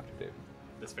gonna put you after Dave.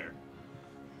 That's fair.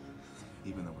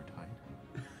 Even though we're tied.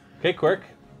 Okay, Quirk,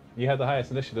 you have the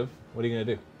highest initiative. What are you gonna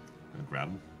do? I'm gonna grab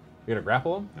him. You're gonna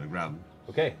grapple him? I'm gonna grab him.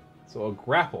 Okay, so a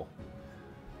grapple.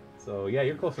 So yeah,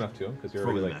 you're close enough to him because you're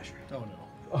Throw already the like. masher. Oh no.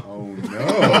 Oh no!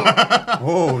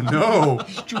 Oh no!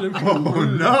 Shoot him. Oh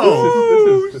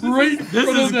no! This is Right in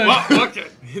front of them. Okay.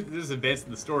 This is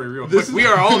advancing the story real quick. We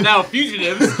are all now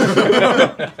fugitives.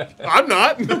 I'm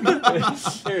not.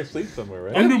 you're asleep somewhere,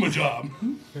 right? I'm doing my job.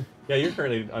 Yeah, you're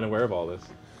currently unaware of all this.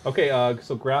 Okay,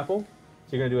 so grapple.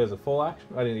 So you're gonna do it as a full action.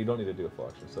 You don't need to do a full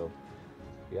action. So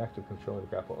the act of controlling the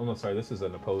grapple. Oh no, sorry. This is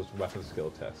an opposed weapon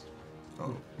skill test.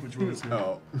 Oh, Which one is it?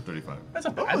 Oh. 35. That's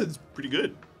not Oh, bad. that's pretty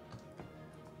good.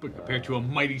 But compared to a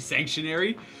mighty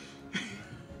sanctuary.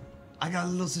 I got a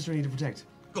little sister I need to protect.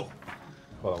 Go.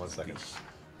 Hold on 1 second.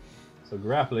 So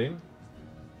grappling.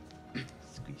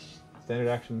 Squish. Standard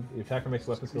action. The attacker makes a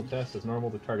weapon skill test. As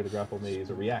normal, the target of the grapple may use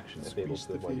a reaction if able to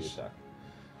Squeeze the avoid the fish. attack.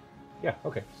 Yeah,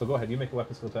 okay. So go ahead. You make a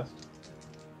weapon skill test.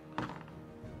 I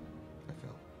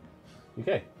fell.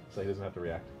 Okay. So he doesn't have to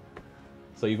react.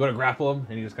 So you go to grapple him,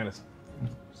 and he just kind of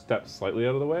steps slightly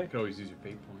out of the way. You can always use your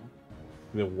fate point.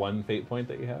 The 1 fate point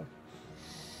that you have.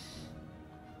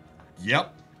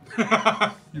 Yep.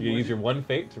 You use your 1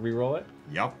 fate to re-roll it.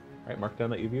 Yep. All right, mark down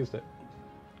that you've used it.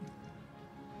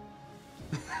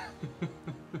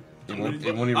 It won't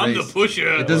I'm the erase.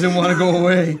 pusher. It doesn't want to go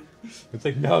away. It's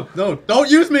like, no, No, don't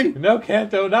use me. no,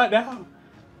 Kanto, not now. Do you want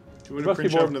to Must be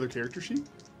print more- out another character sheet?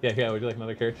 Yeah, would you like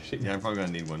another character sheet? Yeah, I'm probably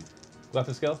gonna need one.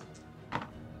 Weapon skill?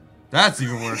 That's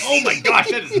even worse. Oh my gosh,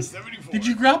 that is a 74. Did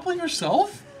you grapple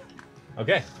yourself?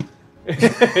 Okay.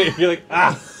 You're like,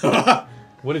 ah!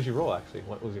 What did you roll, actually?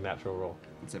 What was your natural roll?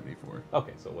 74.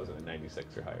 Okay, so it wasn't a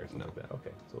 96 or higher or something No. like that. Okay,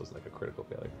 so it was like a critical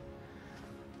failure.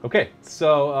 Okay,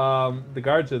 so the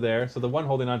guards are there. So the one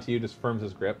holding on to you just firms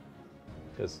his grip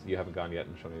because you haven't gone yet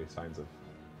and shown any signs of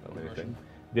anything.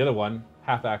 The other one,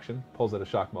 half action, pulls out a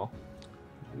shock maul.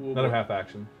 Another half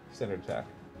action, standard attack.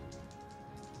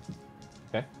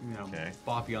 Okay. You know, Okay.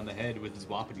 Boppy on the head with his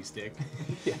whoppity stick.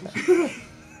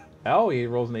 Oh, he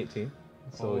rolls an 18.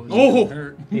 So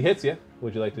Oh! he hits you.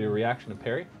 Would you like to do a reaction and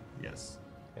parry? Yes.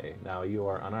 Okay, now you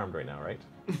are unarmed right now, right?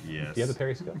 Yes. Do you have the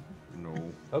parry skill? No.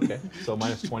 Okay, so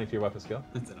minus 20 to your weapon skill.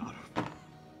 That's an auto.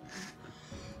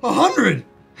 100.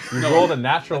 You rolled a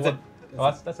natural that's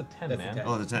one. That's a 10, that's a man. 10.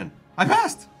 Oh, the 10. I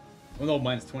passed. Well, no,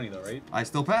 minus 20 though, right? I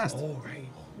still passed. Oh, right.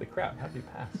 Holy crap, how did you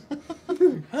pass?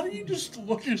 How do you just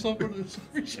look yourself into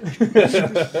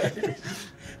the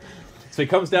So he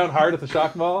comes down hard at the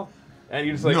shock maul, and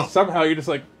you just like No. somehow you're just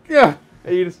like, yeah,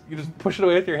 and you just push it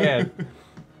away with your hand.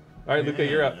 All right, Luca,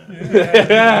 you're up.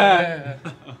 Yeah.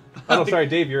 Oh no, sorry,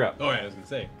 Dave, you're up. Oh, yeah, I was gonna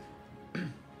say.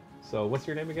 So what's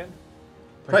your name again?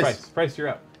 Price. Price, you're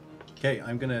up. Okay,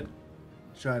 I'm gonna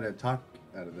try to talk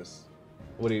out of this.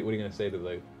 What are you gonna say to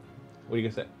the? What are you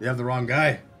gonna say? You have the wrong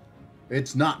guy.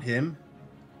 It's not him.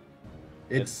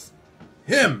 It's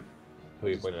him. Who are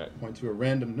you pointing at? Point to a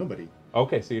random nobody.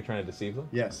 Okay, so you're trying to deceive them.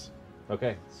 Yes.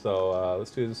 Okay, so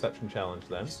let's do a deception challenge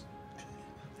then.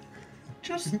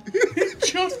 just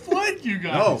flank you No,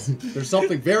 guys. there's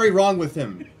something very wrong with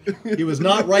him. He was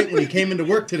not right when he came into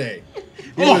work today.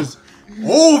 He was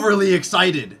overly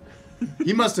excited.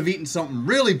 He must have eaten something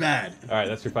really bad. All right,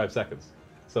 that's your 5 seconds.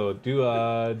 So do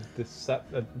a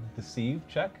deceive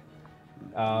check,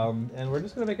 and we're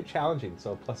just gonna make it challenging.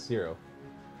 So +0.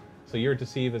 So your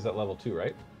deceive is at level 2,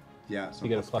 right? Yeah, so You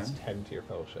get a plus +10 to your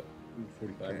fellowship.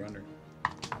 45 Okay. under.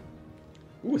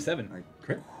 Ooh, a 7. I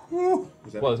crit.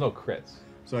 Is that Well, there's no crits,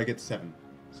 so I get 7.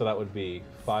 so that would be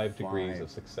 5 degrees of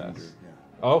Five success. under, yeah.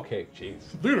 Okay, jeez.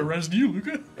 They're gonna arrest you,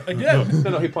 Luca. Again.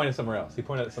 No, he pointed somewhere else. He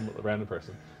pointed at some random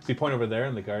person. So you point over there,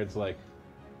 and the guard's like,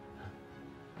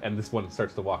 and this one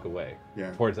starts to walk away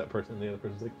Yeah. towards that person, and the other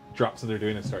person's like drops what they're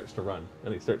doing and starts to run,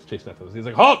 and he starts chasing after them. He's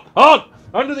like, halt, halt,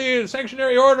 under the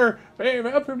sanctuary order,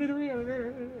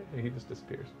 and he just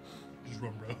disappears. Just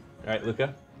run, bro. All right,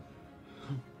 Luca.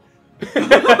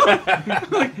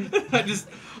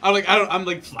 I'm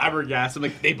like flabbergasted.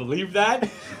 I'm like, they believe that?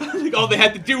 Like, all they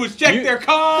had to do was check their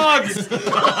cogs. They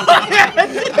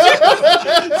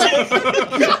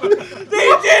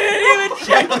didn't even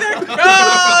check their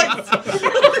cogs.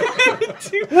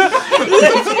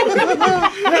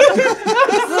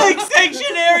 It's like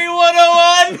Sanctuary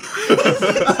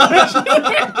 101.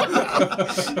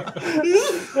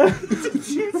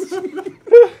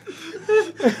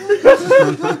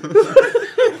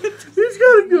 He's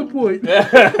got a good point.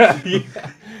 Yeah,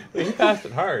 he passed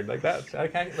it hard. Like that. I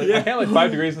can't let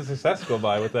 5 degrees of success go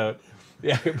by without.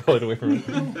 Yeah, pull it away from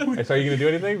him. Right, so are you gonna do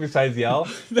anything besides yell?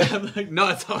 I'm like, no,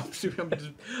 it's all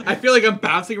stupid. I feel like I'm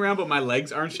bouncing around, but my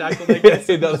legs aren't shackled like this.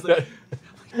 He does that.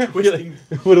 Twisting.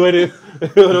 What do I do?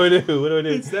 What do I do? What do I do?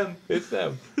 It's them. It's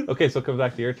them. Okay, so it comes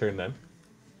back to your turn then.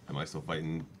 Am I still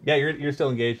fighting? Yeah, you're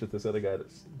still engaged with this other guy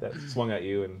that swung at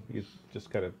you, and you just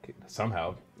kind of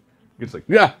somehow, you're just like,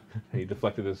 yeah, and he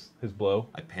deflected his blow.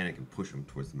 I panic and push him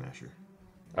towards the masher.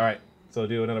 All right, so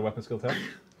do another weapon skill test.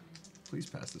 Please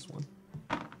pass this one.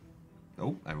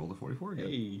 Nope, I rolled a 44 again.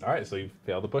 Hey. All right, so you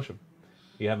failed to push him.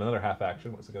 You have another half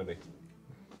action. What's it gonna be?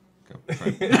 Go, try.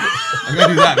 I'm gonna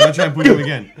do that. I'm gonna try and push him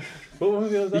again. What one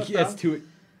was that? That's two.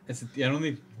 I don't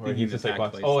think Or he he can just attack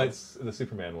like twice. oh, it's the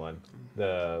Superman one,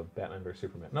 the Batman vs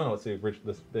Superman. No, it's the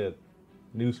original, the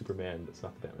new Superman. That's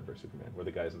not the Batman vs Superman, where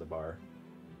the guy's in the bar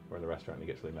or in the restaurant and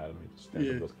he gets really mad and he just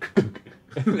stands up and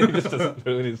goes, and he just doesn't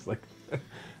do it. He's like,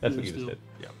 that's what you just did.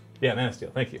 Yeah. Yeah, Man of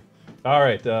Steel. Thank you. All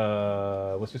right,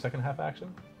 what's your second half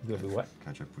action? You gonna do what?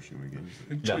 Can I try pushing him again?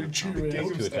 No,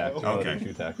 Gangnam two Style. attacks. Okay. 2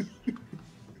 attacks.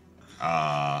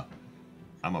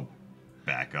 I'm a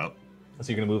back up.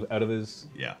 So you're gonna move out of his.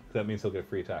 Yeah. That means he'll get a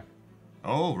free attack.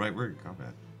 Oh, right, we're in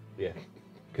combat. Yeah,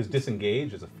 because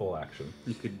disengage is a full action.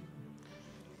 You could.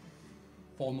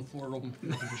 Fall on the floor, roll in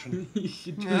position. You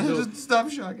could do Just stop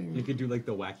shocking You me. could do like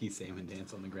the wacky salmon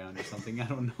dance on the ground or something. I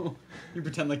don't know. You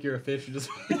pretend like you're a fish and just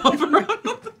hop around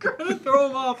on the ground and throw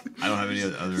them off. I don't have any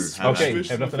other. Okay, Fish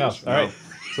have for nothing fish. else. All right.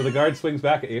 So the guard swings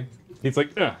back at you. He's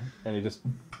like, ugh, and he just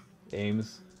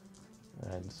aims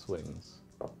And swings.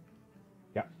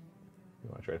 Yeah. You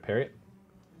want to try to parry it?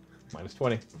 Minus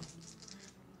 20.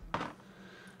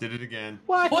 Did it again.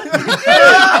 What?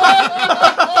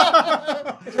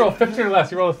 He's rolled 15 or less.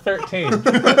 He rolled a 13.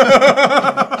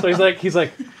 So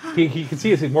he can see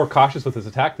he's more cautious with his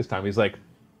attack this time. He's like,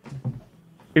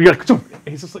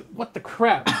 he's just like, what the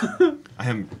crap? I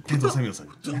am Kento Samuelson.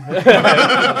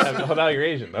 Oh, now you're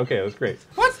Asian. Okay, that's great.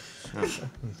 What? It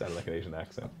sounded like an Asian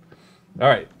accent. All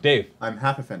right, Dave. I'm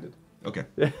half offended. Okay.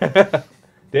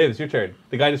 Dave, it's your turn.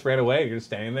 The guy just ran away. You're just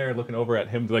standing there looking over at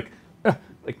him, like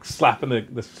slapping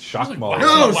the shock maul.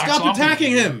 No, Wax stop off.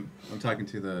 attacking him! I'm talking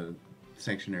to the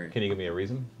sanctuary. Can you give me a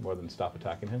reason more than stop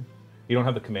attacking him? You don't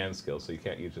have the command skills, so you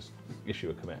can't. You just issue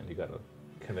a command. You got to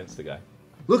convince the guy.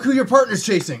 Look who your partner's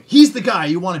chasing. He's the guy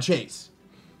you want to chase.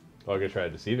 Oh, you're gonna try to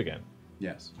deceive again.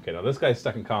 Yes. Okay, now this guy's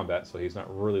stuck in combat, so he's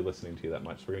not really listening to you that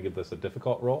much. So we're gonna give this a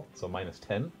difficult roll, so minus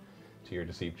 10 to your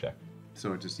deceive check.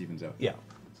 So it just evens out. Yeah.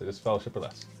 So just fellowship or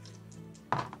less.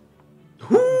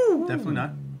 Definitely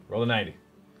not. Roll a 90.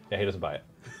 Yeah, he doesn't buy it.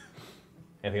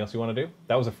 Anything else you want to do?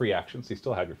 That was a free action, so you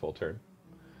still have your full turn.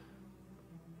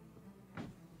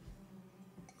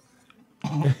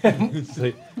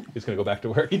 So he's gonna go back to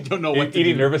work. You don't know what to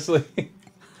Eating do. nervously.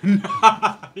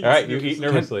 All right, you eat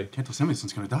nervously. Kento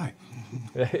Samuelson's gonna die.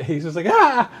 He's just like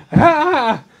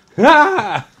ah.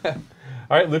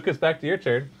 All right, Lucas, back to your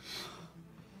turn.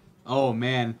 Oh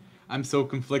man, I'm so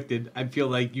conflicted. I feel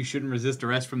like you shouldn't resist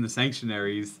arrest from the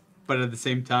sanctuaries, but at the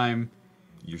same time,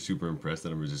 You're super impressed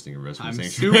that I'm resisting arrest from I'm the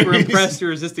sanctuary. super impressed you're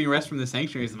resisting arrest from the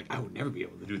sanctuaries. I'm like, I would never be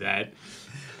able to do that.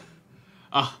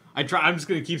 I'm just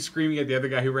gonna keep screaming at the other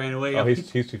guy who ran away. Oh, he's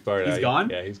too far. He's now. gone?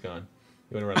 Yeah, he's gone.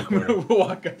 You want to run the I'm corner? gonna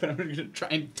walk up and I'm gonna try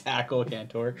and tackle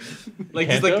Cantor. Like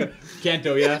he's Canto? like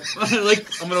Canto, yeah. Like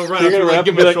I'm gonna run You're up gonna and run like, up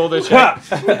give and him be a shoulder like,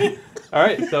 check. All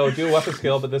right, so do a weapon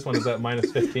skill, but this one is at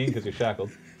minus 15 because you're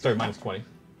shackled. Sorry, minus 20.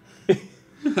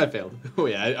 I failed. Oh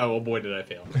yeah. Oh boy, did I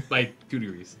fail by 2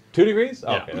 degrees. 2 degrees?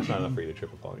 Oh, Yeah. okay, that's not enough for you to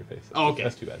trip and fall on your face. Oh, okay.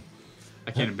 That's too bad.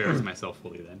 I can't embarrass myself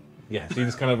fully then. Yeah, so you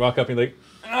just kind of walk up and you're like,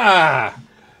 ah!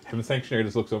 And the sanctuary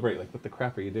just looks over at you like, what the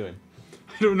crap are you doing?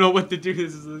 I don't know what to do.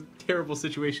 This is a terrible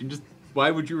situation. Just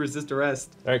why would you resist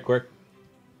arrest? All right, Quirk.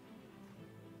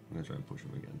 I'm gonna try and push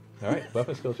him again. All right,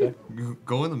 weapon skill check.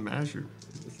 Go in the masher.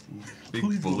 Big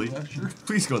Please go in bully. the masher.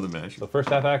 Please go in the masher. So first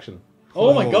half action.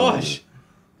 Oh my gosh!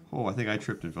 Oh, I think I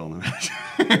tripped and fell in the masher.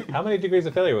 How many degrees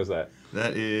of failure was that?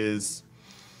 That is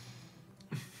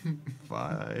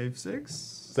 5, 6.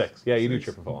 6. Yeah, you do 6.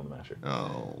 trip and fall on the masher.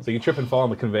 Oh. So you trip and fall on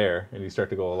the conveyor, and you start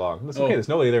to go along. That's okay. Oh. There's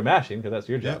nobody there mashing, because that's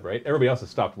your job, Yeah. right? Everybody else has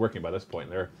stopped working by this point.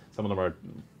 Some of them are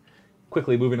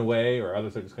quickly moving away, or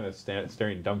others are just kind of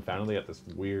staring dumbfoundedly at this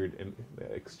weird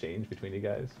exchange between you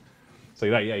guys. So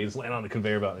yeah, you just land on the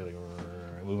conveyor belt, and you're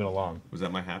like, moving along. Was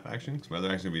that my half action? Because my other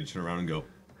action would be to turn around and go.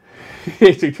 So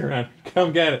you turn around,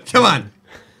 come get it. Come on!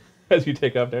 As you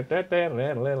take up.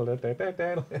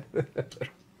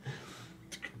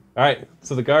 All right,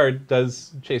 so the guard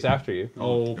does chase after you.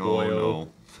 Oh boy! no.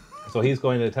 So he's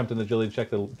going to attempt an agility check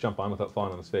to jump on without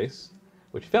falling on his face,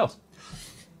 which he fails.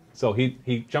 So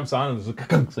he jumps on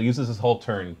and so uses his whole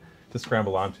turn to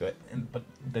scramble onto it, but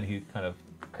then he kind of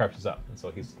crouches up, and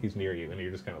so he's near you, and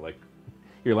you're just kind of like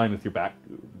you're lying with your back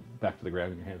to the ground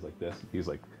and your hands like this. He's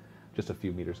like just a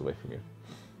few meters away from you.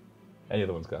 And the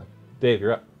other one's gone. Dave,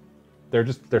 you're up.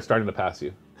 They're starting to pass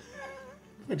you,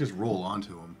 I just roll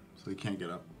onto him so he can't get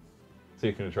up. so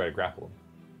you're going to try to grapple him.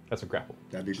 That's a grapple.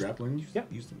 That'd be grappling? Yeah.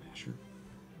 Use the masher.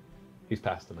 He's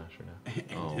past the masher now.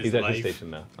 Oh. He's at his life. station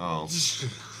now. Oh.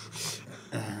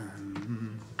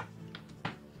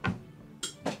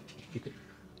 You could,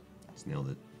 Just nailed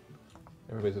it.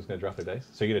 everybody's just going to drop their dice.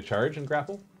 So you get a charge and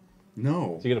grapple?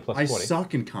 No. So you get a plus I 20.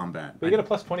 suck in combat. But you get a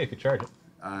plus 20 if you charge it.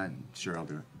 Sure, I'll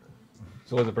do it.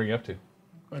 So what does it bring you up to?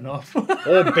 Enough.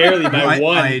 Oh, barely by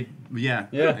one. Yeah.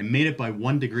 I made it by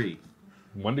 1 degree.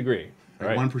 1 degree. All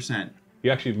right. 1%. You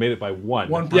actually made it by 1.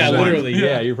 1%. Yeah, literally.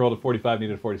 Yeah, you rolled a 45,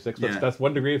 needed a 46. Yeah. That's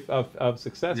 1 degree of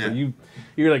success. Yeah. So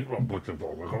you're like,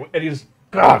 and you just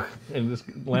and just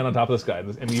land on top of this guy,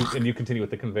 and you continue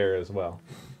with the conveyor as well.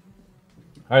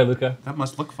 All right, Luca. That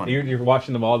must look funny. You're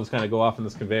watching them all just kind of go off in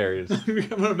this conveyor. You're just-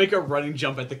 I'm gonna make a running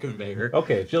jump at the conveyor.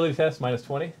 okay, agility test minus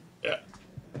 20. Yeah.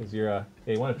 Is your yeah,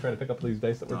 you want to try to pick up these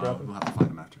dice that we're dropping? We'll have to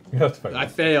find him after. You have to fight I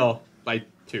them. fail by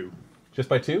 2. Just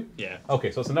by 2? Yeah.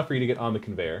 Okay, so it's enough for you to get on the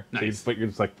conveyor. Nice. But you're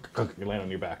just like you land on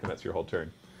your back, and that's your whole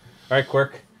turn. All right,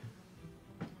 Quirk.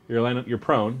 You're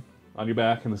prone on your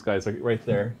back, and this guy's like right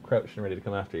there, crouched and ready to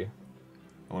come after you.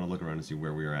 I want to look around and see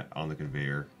where we are at on the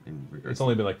conveyor in regards. It's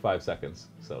only been like 5 seconds,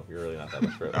 so you're really not that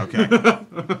much further. Okay.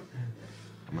 I'm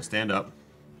gonna stand up.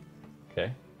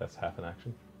 Okay, that's half an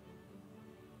action.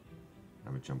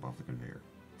 I'm gonna jump off the conveyor.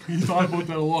 You thought about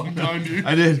that a long time, dude.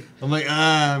 I did. I'm like,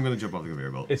 I'm gonna jump off the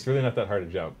conveyor belt. It's really not that hard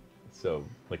to jump. So,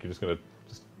 like, you're just gonna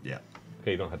Yeah.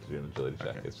 Okay, you don't have to do an agility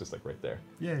check. Okay. It's just like right there.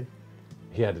 Yay.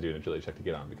 He had to do an agility check to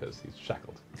get on because he's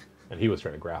shackled, and he was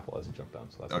trying to grapple as he jumped on.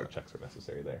 So that's why the Okay. checks are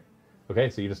necessary there. Okay,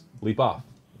 so you just leap off.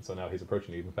 And so now he's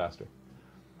approaching you even faster.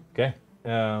 Okay,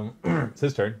 it's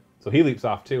his turn. So he leaps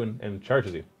off too and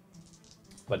charges you.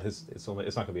 But it's not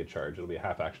going to be a charge. It'll be a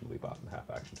half action to leap off and half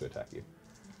action to attack you.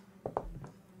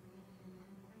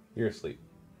 You're asleep.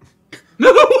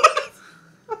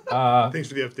 Thanks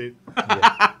for the update.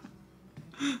 Yeah,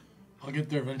 I'll get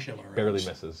there eventually. I'm barely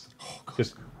misses.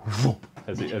 Just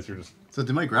as you're just. So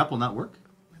did my grapple not work?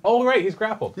 Oh right, he's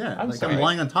grappled. Yeah, I'm like sorry. I'm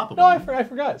lying on top of No, him. I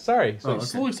forgot. Sorry. So He's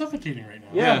slowly suffocating right now.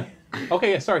 yeah.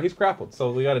 Okay. Yeah. Sorry. He's grappled.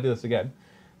 So we got to do this again.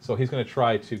 So he's going to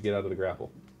try to get out of the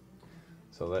grapple.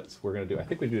 So we're going to do. I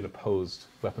think we do an opposed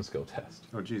weapon skill test.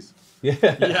 Oh, jeez. Yeah.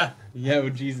 Yeah. Yeah. Well,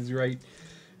 Jesus, right.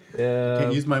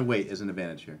 Can't use my weight as an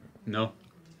advantage here. No.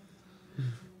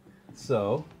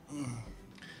 So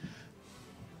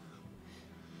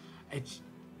It's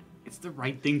the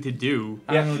right thing to do.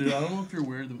 I don't know, dude. I don't know if you're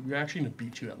aware that we're actually going to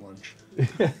beat you at lunch.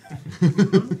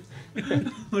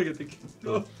 Look at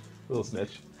the little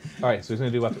snitch. All right. So he's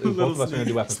going to do weapon. Both of us are going to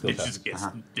do weapon skill Stitches test. gets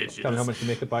stitches. Tell me how much you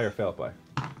make it by or fail it by.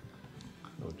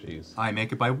 Oh jeez. I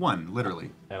make it by 1,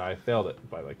 literally. And I failed it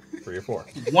by like 3 or 4.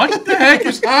 What the heck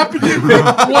is happening?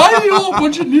 Why are you all a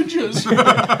bunch of ninjas?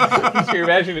 So you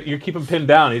imagine that you keep him pinned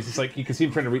down. He's just like you can see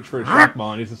him trying to reach for his shock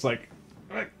ball, and he's just like,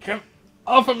 "Come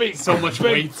off of me!" So much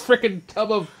big weight. freaking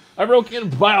tub of American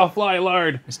biofly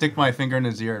lard. I stick my finger in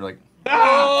his ear, like,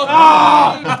 Oh,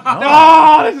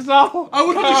 this is awful. I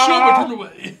would have just shot my turn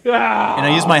away. and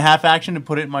I use my half action to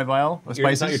put it in my vial of It's not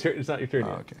your spices. turn. It's not your turn. Oh,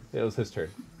 yet. okay. Yeah, it was his turn.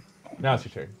 Now it's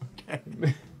your turn.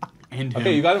 And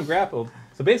Okay, you got him grappled.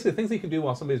 So basically, things that you can do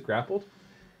while somebody's grappled.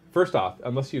 First off,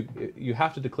 unless you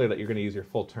have to declare that you're going to use your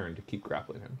full turn to keep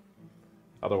grappling him.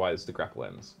 Otherwise, the grapple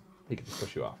ends. He can just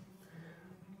push you off.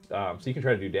 So you can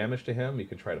try to do damage to him. You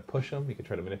can try to push him. You can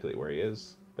try to manipulate where he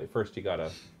is. But first, you got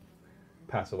to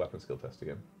pass a weapon skill test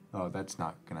again. Oh, that's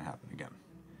not going to happen again.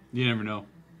 You never know.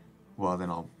 Well, then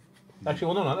I'll... Actually,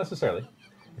 well, no, not necessarily.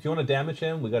 If you want to damage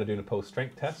him, we got to do an opposed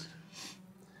strength test.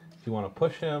 If you want to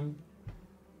push him,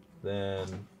 then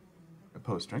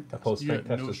Opposed strength test. opposed You strength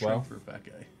got test no as well. strength for a fat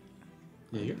guy.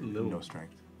 Yeah, you're a little. No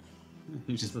strength.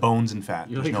 You're Just bones and fat.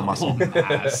 You're There's like no muscle.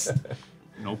 mass.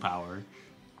 No power.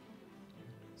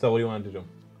 So what do you want to do to him?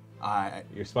 I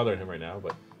You're smothering him right now,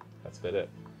 but that's about it.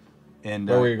 and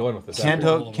Where were you going with this?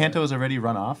 Kanto's already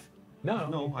run off. No,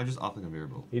 No, I just off the conveyor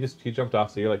belt. He jumped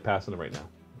off, so you're like passing him right now.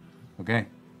 Okay.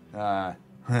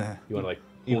 You want to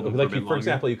Hold him for a bit for longer.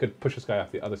 example, you could push this guy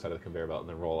off the other side of the conveyor belt and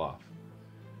then roll off,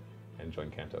 and join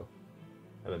Kanto,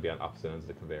 and then be on opposite ends of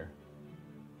the conveyor.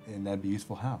 and that'd be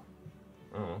useful how?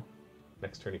 I don't know.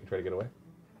 Next turn, you can try to get away.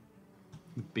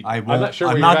 Big, I won't. not sure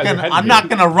I'm where not you guys are gonna. heading I'm here. not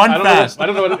gonna run I don't fast. Know, I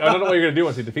don't know what you're gonna do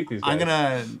once you defeat these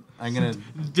guys. I'm gonna.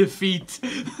 defeat.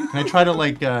 Can I try to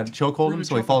like choke hold him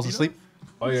so he falls asleep?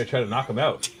 Oh, you're gonna try to knock him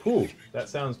out. Ooh, that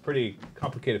sounds pretty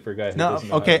complicated for a guy who No. doesn't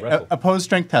know Okay. how to wrestle. Opposed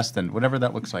strength test then, whatever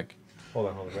that looks like. Hold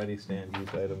on. Ready, stand, use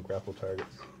item, grapple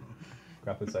targets.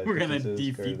 Grapple size We're gonna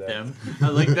distances, defeat that. them. I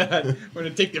like that. We're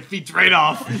gonna take their feet right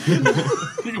off.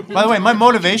 By the way, my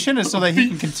motivation is so that he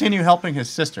can continue helping his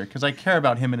sister because I care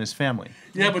about him and his family.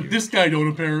 Yeah, but this guy don't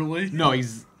apparently. No,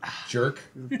 he's Jerk.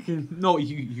 no.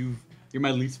 You're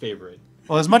my least favorite.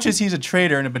 Well, as much as he's a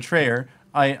traitor and a betrayer,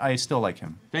 I still like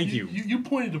him. Thank you. You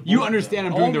pointed to both You of understand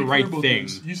them. I'm doing I'll the be right clear about thing.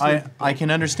 this. You said I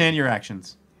can understand your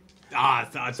actions.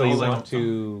 That's So you all I want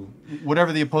to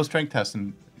Whatever the opposed strength test try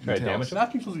to entails. damage him?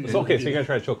 That seems to be So, okay, so you're gonna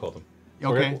try to chokehold him. So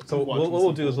we're Okay. gonna- So what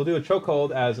we'll do is we'll do a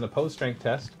chokehold as an opposed strength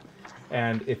test,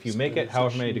 and if you make it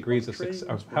however many degrees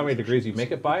how many degrees you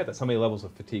make it by, that's how many levels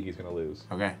of fatigue he's gonna lose.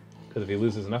 Okay. Because if he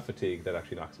loses enough fatigue, that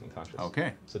actually knocks him unconscious.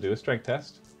 Okay. So do a strength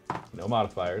test. No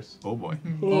modifiers. Oh boy.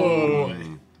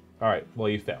 All right. Well,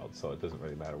 you failed, so it doesn't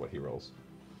really matter what he rolls.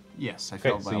 Yes, I Okay.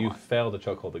 failed by So a you lot. failed to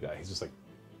chokehold the guy.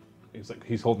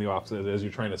 He's holding you off so as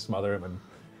you're trying to smother him, and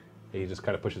he just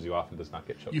kind of pushes you off and does not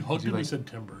get choked. You hugged him like- and said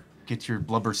timber. Get your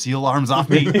blubber seal arms off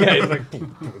me. Yeah, he's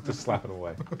like just slapping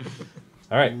away.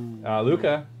 All right,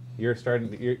 Luca, you're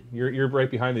starting. You're right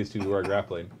behind these two who are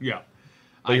grappling. Yeah.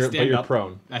 But you're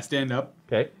prone. I stand up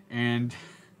Okay. and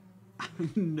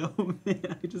no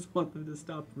man, I just want them to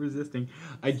stop resisting.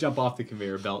 I jump off the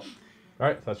conveyor belt. All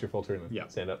right, so that's your full turn. Then. Yeah.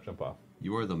 Stand up, jump off.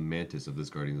 You are the mantis of this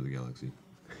Guardians of the Galaxy.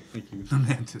 Thank you. The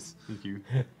mantis. Thank you.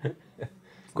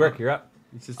 Greg, you're up.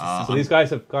 It's just So these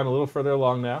guys have gone a little further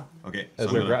along now. Okay, so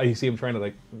As I'm gonna, you see him trying to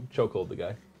like chokehold the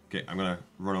guy. okay, I'm gonna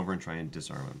run over and try and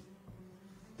disarm him.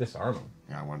 Disarm him.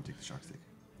 Yeah, I want to take the shock stick.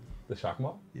 The shock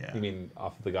ball? Yeah. You mean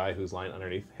off of the guy who's lying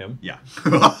underneath him? Yeah.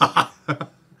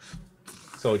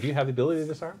 So do you have the ability to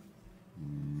disarm?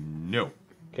 No.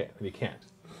 Okay, then you can't.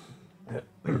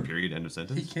 Period. End of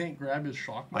sentence. He can't grab his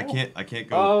shock ball? I can't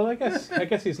go. Oh, I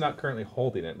guess he's not currently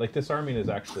holding it. Like disarming is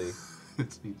actually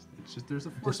It's just there's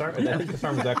a force. I think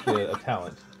disarming is actually a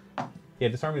talent. Yeah,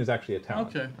 disarming is actually a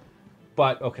talent. Okay.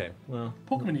 But okay, well,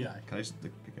 Poke him in the eye. Can I just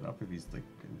like, pick it up if he's like?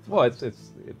 well,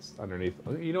 it's underneath.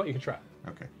 You know what? You can try.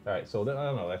 Okay. All right, so then, I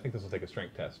don't know. I think this will take a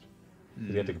strength test. 'Cause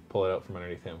you have to pull it out from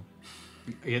underneath him.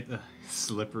 You get the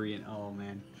slippery and oh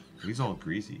man. He's all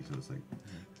greasy, so it's like.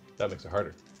 That makes it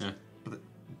harder. Yeah.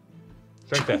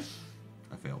 Strength test.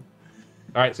 I failed.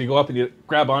 All right, so you go up and you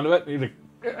grab onto it, and you're like,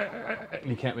 and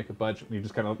you can't make it budge, and you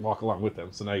just kind of walk along with them.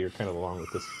 So now you're kind of along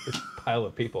with this pile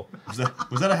of people. Was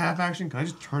that a half action? Can I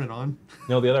just turn it on?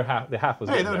 No, the half was.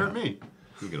 Hey, getting that there. hurt me.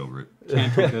 You get over it.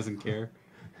 Cantor doesn't care.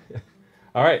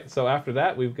 All right, so after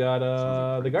that, we've got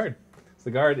the guard. So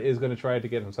the guard is going to try to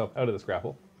get himself out of this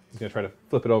grapple. He's going to try to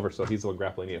flip it over so he's the one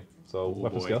grappling you. So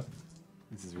weapon boy. skill.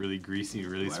 This is really greasy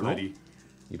and really Do I roll? sweaty.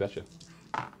 You betcha.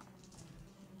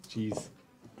 Jeez.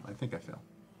 I think I fail.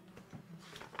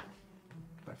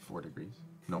 By 4 degrees.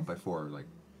 No, by 4, like.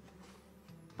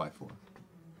 By 4.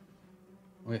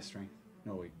 Oh yeah, strength.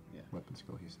 No wait. Yeah. Weapon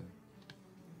skill, he said.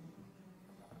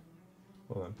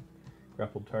 Hold on.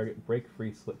 Grappled target, break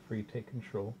free, slip free, take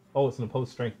control. Oh, it's an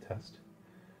opposed strength test.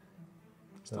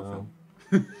 Still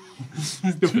fail.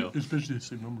 Especially the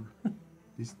same number.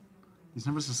 These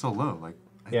numbers are so low. Like.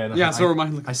 Yeah, no, Yeah, so are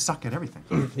mine. I suck at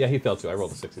everything. Yeah, he failed too. I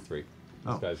rolled a 63.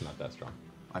 Oh. This guy's not that strong.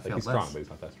 I Like, failed he's less. strong, but he's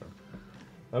not that strong.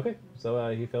 Okay, so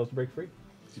he fails to break free.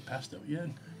 Is he passed out yet?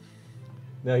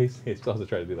 No, he still has to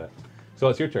try to do that. So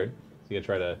it's your turn. So you gonna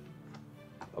try to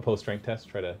oppose strength test,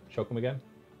 try to choke him again.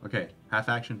 Okay, half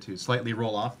action to slightly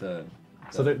roll off the.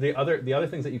 So the other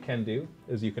things that you can do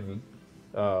is you can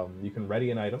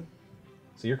ready an item.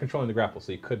 So you're controlling the grapple,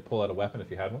 so you could pull out a weapon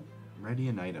if you had one, Ready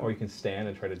an item. or you can stand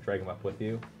and try to drag him up with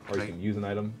you, or you Right. can use an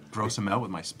item. Gross him out with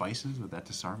my spices. Would that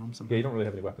disarm him? Yeah, Somehow? you don't really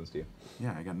have any weapons, do you?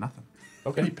 Yeah, I got nothing.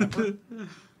 Okay.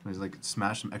 He's like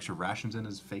smash some extra rations in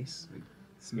his face. Like,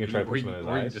 You can try to Or push you, him in his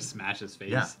or you eyes. just smash his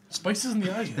face. Yeah. Spices in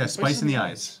the eyes, man. yeah, spice in the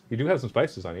eyes. You do have some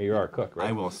spices on you. You are a cook, right?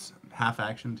 I will half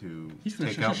action to He's gonna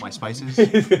take shush out his my shut.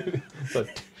 spices. So,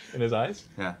 in his eyes.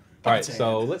 Yeah. All right. Sand.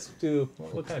 So let's do.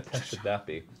 What kind of test would that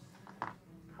be?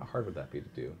 How hard would that be to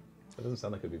do? That doesn't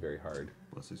sound like it'd be very hard.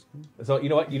 Plus his- So you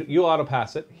know what? You auto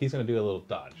pass it. He's going to do a little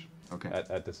dodge. Okay.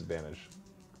 At disadvantage.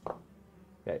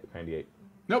 Yeah, 98.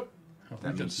 Nope. That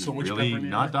got means so he much really pepper in the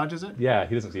not eye. dodges it? Yeah,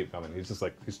 he doesn't see it coming. He's just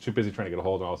like he's too busy trying to get a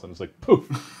hold, and all of a sudden it's like poof.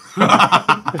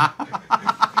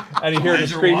 And you hear him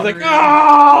Eyes are scream. He's like, watering.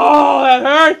 "Oh, that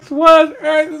hurts! What on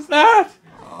earth is that?"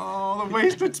 Oh, the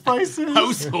wasted spices.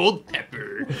 Household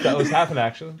pepper. That was half an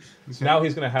action. So now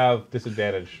he's going to have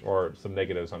disadvantage or some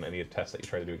negatives on any test that you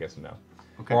try to do against him now.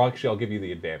 Okay. Or actually, I'll give you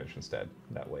the advantage instead.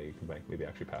 That way you can maybe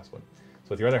actually pass one. So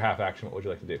with your other half action, what would you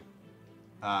like to do?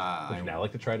 Would you now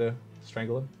like to try to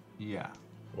strangle him? Yeah.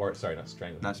 Or, sorry, not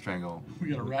strangle him. Not strangle. We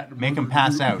got a rat. in a Make him murder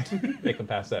pass group. out. Make him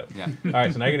pass out. Yeah. All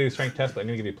right, so now you're going to do a strength test, but I'm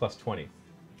going to give you plus 20.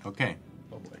 Okay.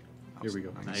 Oh boy. Here we go.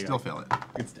 I Now can you still got fail it.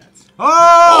 Good stats.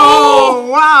 Oh,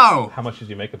 wow. How much did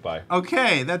you make it by?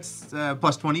 Okay, that's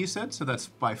plus 20 you said, so that's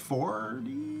by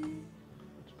 40?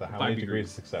 How 5 many degrees. degrees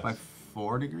of success? By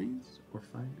 4 degrees? Or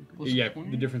 5 degrees? Plus Yeah,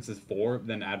 20? the difference is 4,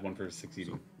 then add 1 for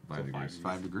succeeding. 5 degrees.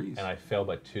 5 degrees. And I failed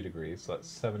by 2 degrees, so that's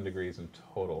 7 degrees in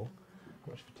total.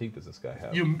 How much fatigue does this guy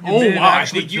have? You Oh, may have wow, I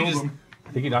actually think you killed just- him.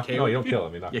 I think you knock. No, you don't kill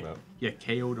him. You knock him Yeah, out. yeah,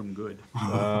 KO'd him good.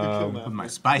 With my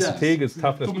spices. Fatigue is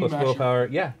toughness Don't plus mash him. willpower.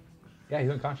 Yeah, he's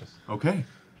unconscious. Okay.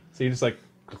 So you just like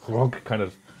kind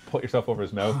of put yourself over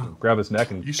his mouth, and grab his neck,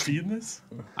 and You seeing this?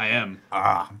 I am.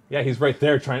 yeah, he's right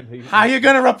there trying. How you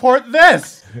gonna report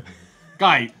this?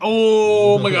 Guy.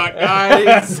 Oh my god,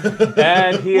 guys.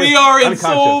 And he We is are in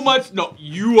so unconscious. much. No,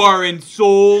 you are in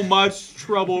so much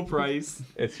trouble, Price.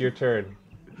 It's your turn.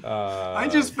 I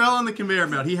just fell on the conveyor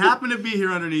belt. He happened to be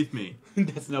here underneath me.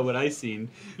 That's not what I seen.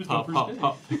 Pop, pop,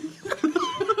 pop.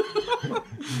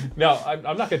 No, I'm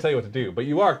not gonna tell you what to do, but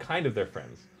you are kind of their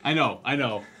friends. I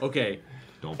know. Okay.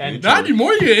 Don't be And- a Not jerk.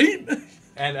 anymore, you ain't.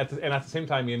 And at the same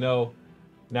time, you know,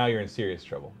 now you're in serious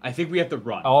trouble. I think we have to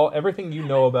run. Everything you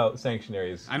know about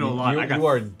sanctuaries. I know a lot. You, I got- you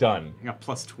are done. I got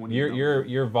plus 20.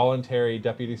 Your voluntary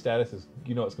deputy status is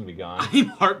it's going to be gone. I'm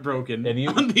heartbroken And you,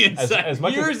 on the inside. as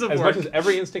much Years of as work. much as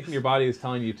every instinct in your body is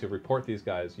telling you to report these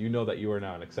guys, you know that you are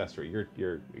now an accessory.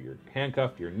 You're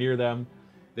handcuffed. You're near them.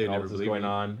 They would and all never this is believe going me.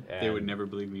 on. They would and never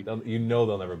believe me. You know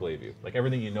they'll never believe you. Like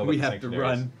everything you know about We the have to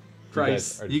sanctuaries, run.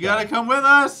 Price. You gotta come with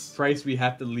us. Price, we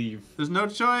have to leave. There's no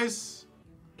choice.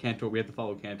 Cantor, we have to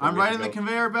follow Cantor. I'm We have riding to the go.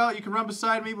 conveyor belt. You can run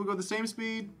beside me. We'll go the same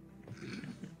speed.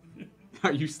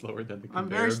 Are you slower than the conveyor I'm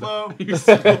very belt? slow. Are you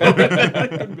slower than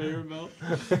the conveyor belt?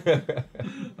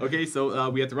 Okay, so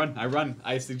we have to run. I run.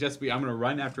 I suggest I'm going to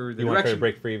run after the You want to try direction. to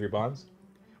break free of your bonds?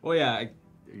 Oh, yeah.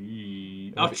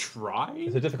 I'll try.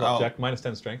 It's a difficult Oh. check.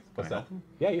 -10 strength. What's Can I that? help?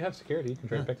 Yeah, you have security. You can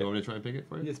try and pick You it. want me to try and pick it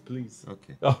for you? Yes, please.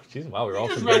 Okay. Oh, jeez. Wow, we're all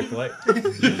very polite.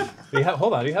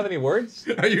 Hold on. Do you have any words?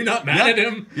 Are you not mad at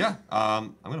him? Yeah.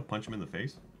 I'm gonna punch him in the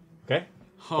face. Okay.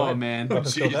 Oh, ahead. man. Weapon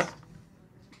skill jeez. test.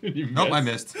 Nope, I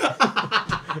missed.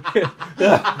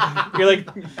 You're like,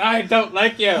 I don't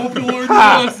like you. Open Lord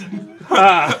listen.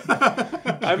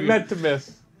 I meant to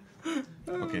miss.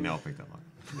 Okay, now I'll pick that one.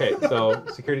 Okay, so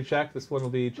security check. This one will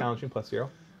be challenging +0.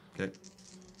 Okay.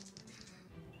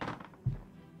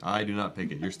 I do not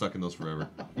pick it. You're stuck in those forever.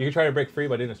 You can try to break free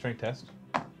by doing a strength test.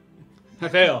 I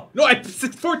fail. No, I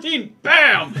 14.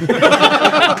 Bam!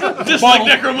 Just like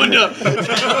Necromunda.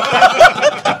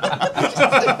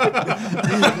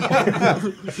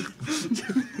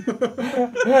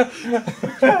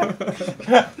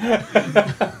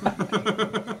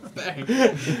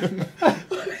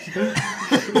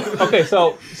 Okay,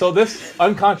 so this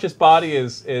unconscious body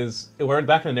is we're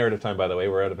back in the narrative time, by the way.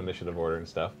 We're out of initiative order and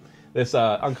stuff. This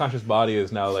unconscious body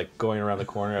is now like going around the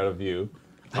corner out of view.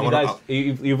 And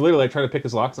you've literally like tried to pick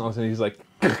his locks, and all of a sudden he's like,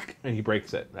 and he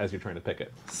breaks it as you're trying to pick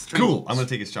it. Cool. I'm gonna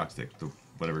take his shock stick, the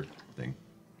whatever thing,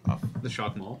 off. The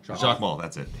shock mall. Shock ball.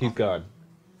 That's it. He's gone.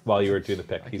 While you were doing the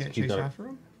pick, I he's can't chase done it. after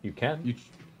him. You can.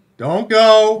 Don't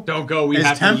go. Don't go. We have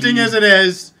As to tempting leave. as it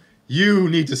is, you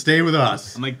need to stay with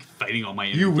us. I'm like fighting all my.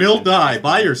 You will die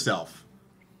by yourself.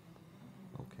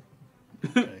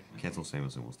 Okay. Cancel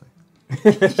Samus and we'll stay.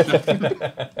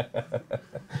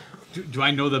 Do I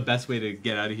know the best way to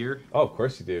get out of here? Oh, of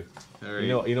course you do. All right.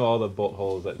 You know all the bolt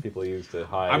holes that people use to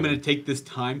hide. I'm going to take this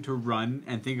time to run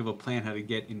and think of a plan how to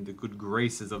get in the good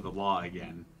graces of the law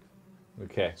again.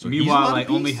 Okay. So he's Meanwhile, allowed I to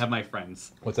only peace? have my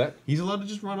friends. What's that? He's allowed to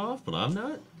just run off, but I'm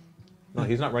not. No,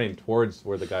 he's not running towards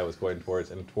where the guy was going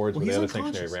towards, and towards where the other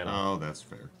sanctuary ran off. Oh, that's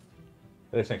fair.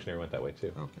 The other sanctuary went that way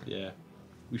too. Okay. Yeah.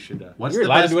 We should. What's You're the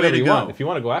allowed to best do way whatever to you go? want. If you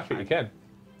want to go after it, you can.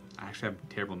 I actually have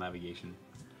terrible navigation.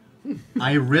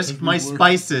 I risked my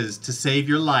spices to save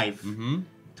your life. Mm-hmm.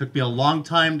 Took me a long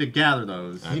time to gather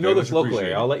those. I You very know this much local appreciate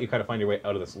area. it. I'll let you kind of find your way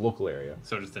out of this local area.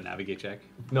 So just a navigate check.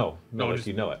 No, like just-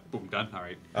 you know it. Boom, done. All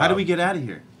right. How do we get out of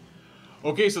here?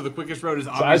 Okay, so the quickest road is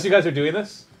So obvious. as you guys are doing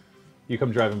this, you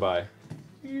come driving by.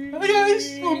 Hey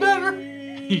guys, feel better.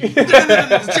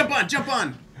 Jump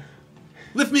on!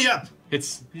 Lift me up!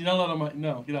 It's You're not allowed on my.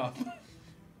 No, get off.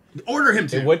 Order him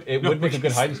to. It would make a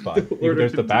good hiding spot.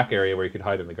 There's the back area where you could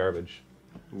hide in the garbage.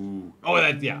 ooh. Oh,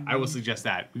 that yeah. I will suggest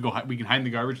that we go. We can hide in the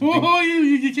garbage. And think, Oh,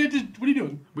 you can't just. What are you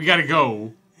doing? we gotta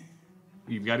go.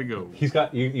 You've got to go. He's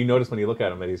got you notice when you look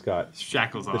at him that he's got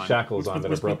Shackles on. the shackles on that are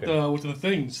What's with broken. the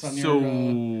things on So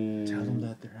your? Tell him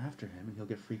that they're after him and he'll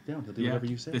get freaked out. He'll do yeah, whatever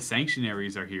you say. the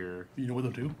sanctuaries are here. You know what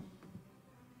they'll do?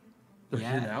 They're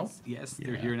here now. Yes,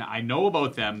 they're here now. I know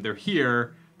about them. They're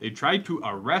here. They tried to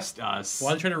arrest us.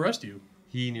 Why are they trying to arrest you?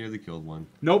 He nearly killed one.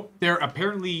 Nope. They're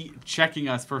apparently checking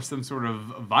us for some sort of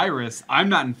virus. I'm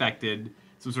not infected.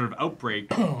 Some sort of outbreak.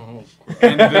 Oh,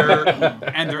 and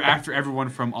they're after everyone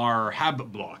from our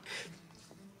hab block.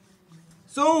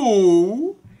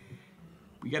 So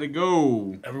we gotta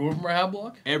go. everyone from our hab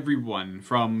block. Everyone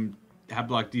from hab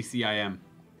block DCIM.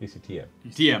 DCTM,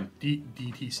 TM.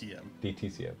 DTCM.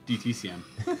 DTCM. DTCM.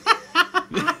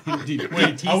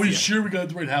 Wait, are we sure we got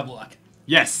the right hab block?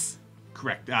 Yes.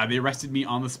 Correct. They arrested me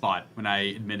on the spot when I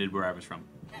admitted where I was from.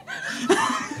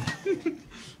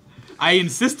 I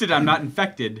insisted I'm not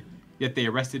infected, yet they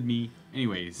arrested me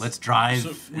anyways. Let's drive So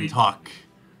and we- talk.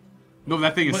 No,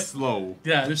 that thing is But- slow.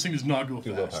 Yeah, this thing does not go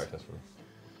Do a willpower fast. test for me.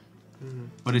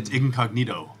 But it's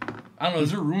incognito. I don't know.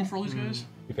 Is there room for all these guys?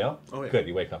 You fail? Oh, yeah. Good.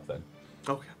 You wake up then,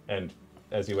 Okay. and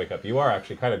as you wake up, you are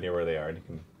actually kind of near where they are, and you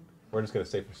can. We're just gonna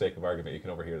say, for sake of argument, you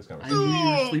can overhear this I conversation. knew you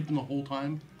were sleeping the whole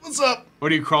time. What's up? What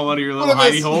do you crawl out of your little Look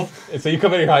at hidey this. hole? And so you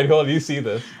come in your hidey hole and you see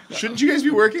this. Shouldn't you guys be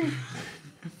working?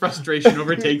 Frustration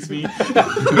overtakes me. I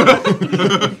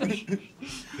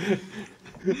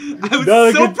was Not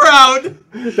a so good- proud.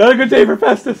 Not a good day for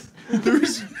Festus.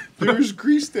 There's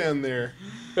grease down there.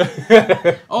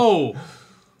 Oh,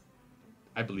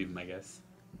 I believe him. I guess.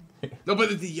 No,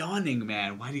 but the yawning,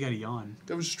 man. Why do you gotta yawn?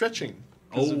 I was stretching.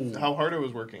 Because of Oh. how hard I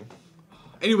was working.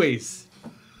 Anyways,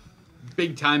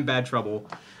 big time bad trouble.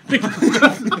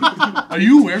 Are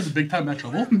you aware of the big time bad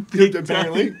trouble?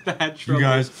 Apparently. Bad trouble. You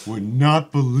guys would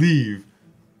not believe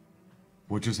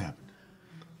what just happened.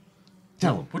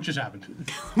 Tell him. What just happened?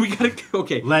 We gotta.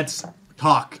 Okay. Let's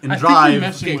talk and I think you're drive.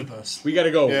 messing Okay. with us. We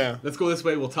gotta go. Yeah. Let's go this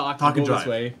way. We'll talk. Talk We'll and go this drive.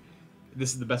 way.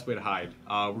 This is the best way to hide.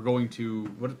 We're going to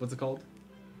what's it called?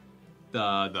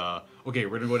 Okay,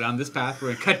 we're gonna go down this path.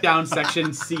 We're gonna cut down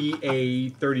section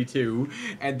CA32,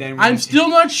 and then I'm still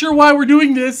not sure why we're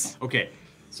doing this. okay.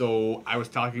 So I was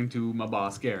talking to my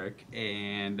boss Garrick,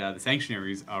 and the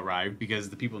sanctuaries arrived because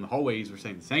the people in the hallways were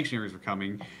saying the sanctuaries were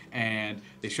coming, and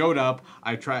they showed up.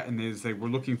 I tried, and they said we're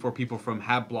looking for people from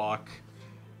Hab Block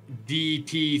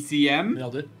DTCM.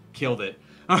 Nailed it. Killed it.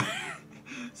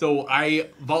 So I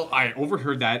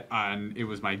overheard that, and it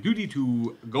was my duty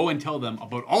to go and tell them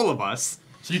about all of us.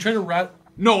 So you tried to rat.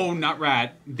 No, not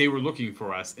rat. They were looking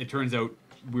for us. It turns out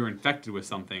we were infected with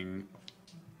something,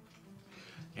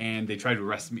 and they tried to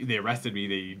arrest me. They arrested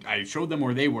me. I showed them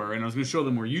where they were, and I was going to show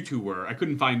them where you two were. I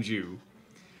couldn't find you.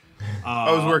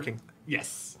 I was working.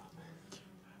 Yes.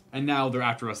 And now they're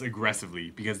after us aggressively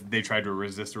because they tried to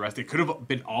resist arrest. It could have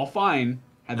been all fine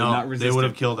had they not No, resisted. they would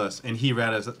have killed us, and he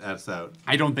ratted us out.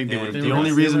 I don't think they would And have. the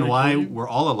only reason why kill you? we're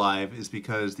all alive is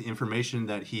because the information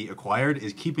that he acquired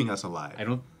is keeping us alive. I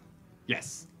don't.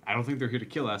 Yes, I don't think they're here to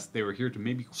kill us. They were here to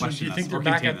maybe So question do you us think or they're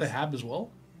back contain at the us. hab as well?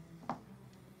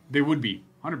 They would be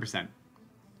 100%.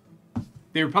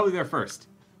 They were probably there first.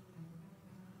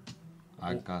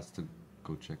 I got to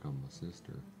go check on my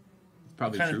sister.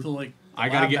 Probably Kind true. of feel like the I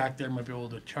gotta lab get- back there might be able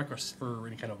to check us for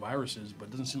any kind of viruses, but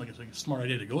it doesn't seem like it's like a smart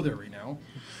idea to go there right now.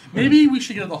 Maybe we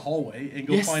should get to the hallway and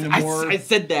go Yes, find a I, more. I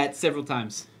said that several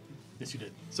times. Yes, you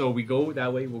did. So we go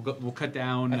that way. We'll cut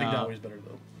down I think that way's better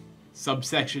though.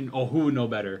 subsection. Oh, who would know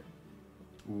better?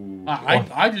 Ooh.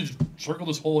 I just circled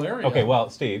this whole area. Okay, well,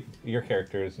 Steve, your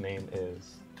character's name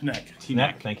is Neck.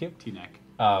 Neck. Thank you. T-neck.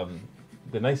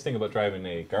 The nice thing about driving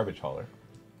a garbage hauler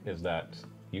is that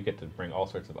you get to bring all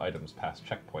sorts of items past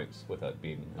checkpoints without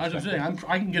being As I'm inspected. saying,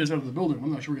 I can get us out of the building.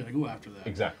 I'm not sure we're gonna go after that.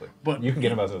 Exactly. But- you can get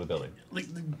them out of the building. Like,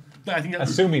 I think that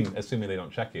Assuming they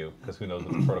don't check you, because who knows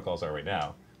what the protocols are right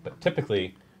now. But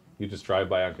typically, you just drive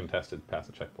by uncontested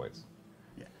past the checkpoints.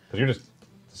 Yeah. Because you're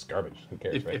just garbage. Who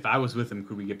cares, right? If I was with them,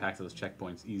 could we get back to those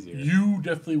checkpoints easier? you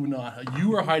definitely would not.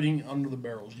 You are hiding under the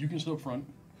barrels. You can sit up front.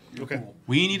 You're Okay. cool.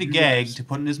 We need a You gag guys- to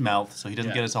put in his mouth so he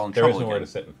doesn't Yeah. get us all in There is trouble nowhere again.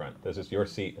 to sit in front. There's just your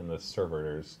seat and the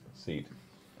servitor's seat.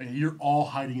 Okay, you're all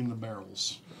hiding in the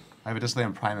barrels. I have a display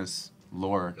on Primus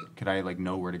lore. Could I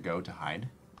know where to go to hide?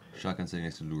 Shotgun sitting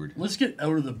next to lured. Let's get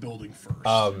out of the building first.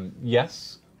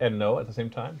 Yes and no at the same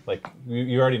time. Like,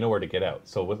 you already know where to get out.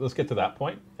 So let's get to that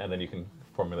point, and then you can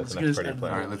formulate Let's the get next us part of out your of All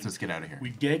plan. right, let's just get out of here. we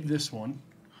gag this one.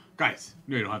 Guys,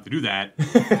 no, you don't have to do that.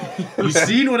 You've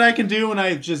seen what I can do when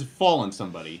I've just fallen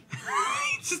somebody.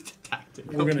 It's just a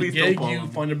tactic. We're gonna Please don't gag fall you, on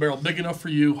me. find a barrel big enough for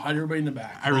you, hide everybody in the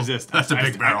back. I resist. That's a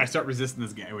big barrel. I start resisting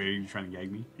this gag. Wait, are you trying to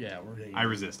gag me? Yeah, we're gagging. I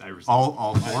resist.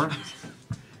 All four?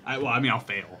 I'll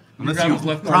fail. Unless grab you his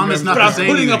left arm, promise grab not his to But I'm say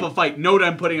putting anything. up a fight. Note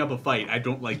I'm putting up a fight. I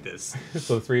don't like this.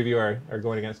 So the three of you are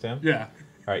going against him? Yeah.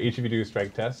 All right, each of you do a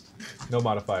strength test. No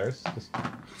modifiers. Just,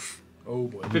 Oh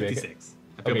boy. 56.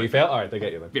 I feel okay, you like- fail? All right, they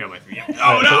get you then. Yeah, like, yeah.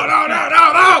 Oh,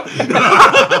 no.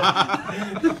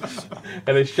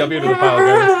 And they shove you into the pile of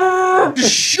garbage.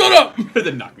 Shut up!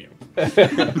 Then knock me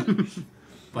out.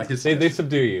 Like his They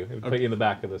subdue you and put you in the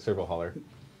back of the servo hauler. I'm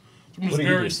just What do you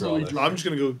very do for all slowly this? drive. I'm just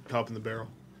gonna go hop in the barrel.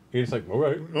 You're just like, all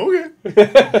right. Okay.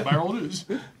 Barrel it is.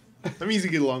 I'm easy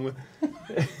to get along with.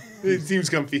 It seems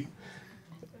comfy.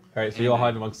 All right, so you all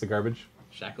hide amongst the garbage.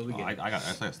 Shackle Oh, again. I got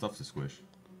stuff to squish.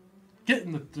 Get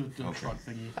in the truck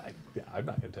thingy. Yeah, I'm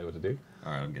not going to tell you what to do.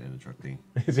 All right, I'm getting in the truck thing.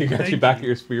 So you got you back at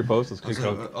your post. Let's keep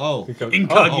going. Oh,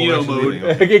 Incognito Oh, mode.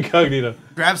 actually, Incognito.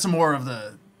 Grab some more of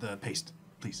the paste,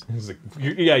 please. It's like,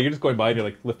 you're just going by and you're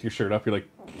like, lift your shirt up. You're like,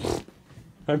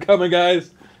 I'm coming,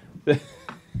 guys.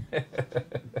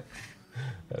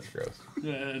 That's gross.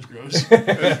 Yeah, that's gross.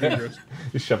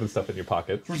 You're shoving stuff in your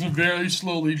pockets. We're some very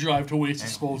slowly drive to waste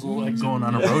disposal. Exit. Going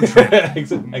on a road trip.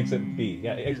 exit B.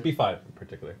 Yeah, B5 in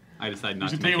particular. I decided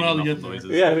not It's to gonna make take a while any to muffled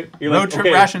get there. noises. Yeah, you're Road like, trip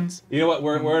okay, rations. You know what?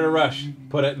 We're in a rush.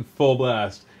 Put it in full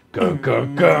blast. Gun,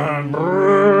 gun, gun.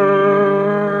 brrrr.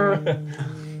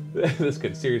 This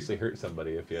could seriously hurt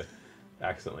somebody if you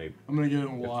accidentally, I'm gonna get in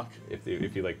and walk. if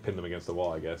you like pin them against the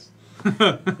wall, I guess. You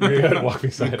gotta walk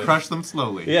beside it. Crush them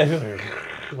slowly. Yeah.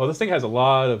 Well, this thing has a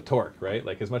lot of torque, right?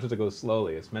 Like, as much as it goes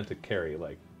slowly, it's meant to carry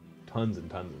like tons and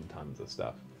tons and tons of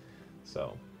stuff.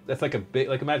 So that's like a big,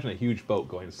 like, imagine a huge boat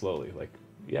going slowly. Like,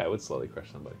 yeah, it would slowly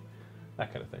crush somebody.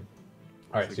 That kind of thing.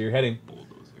 All right, so you're heading. Bulldozer.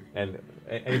 And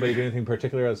anybody do anything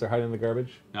particular as they're hiding in the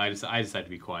garbage? No, I decided to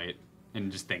be quiet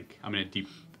and just think. I'm in a deep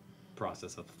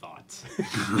process of thoughts.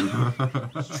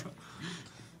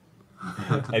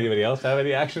 Anybody else have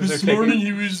any actions This they're morning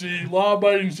taking? he was a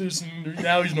law-abiding citizen.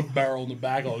 Now he's in a barrel in the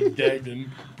back, all gagged and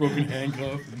broken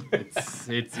handcuff. And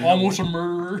It's almost a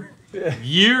murderer.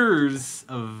 years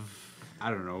of,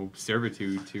 I don't know,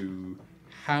 servitude to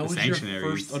How the is your sanctuaries.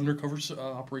 first undercover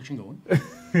operation going?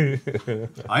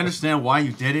 I understand why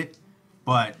you did it,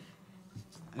 but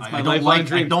It's I my don't lifelong like. I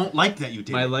dream. don't like that you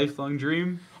did My it. lifelong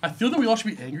dream. I feel that we all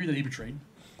should be angry that he betrayed,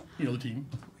 the team.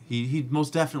 He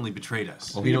most definitely betrayed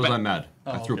us. Well, he knows I'm mad.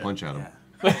 I Oh, threw okay. a punch at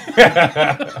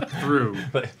him. Through.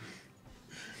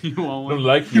 You want I don't one?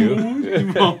 like you.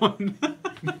 You want one?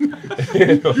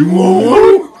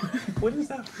 What is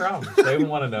that from? Do I even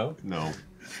want to know? No.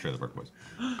 Trailer Park Boys.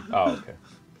 Oh, okay.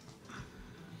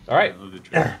 All right. I love the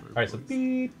trailer. All right, so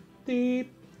beep,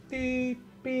 beep, beep,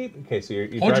 beep. Okay, so you're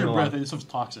Hold driving your breath. along. This stuff's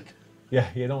toxic. Yeah,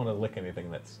 you don't want to lick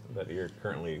anything that you're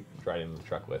currently driving the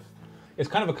truck with. It's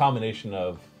kind of a combination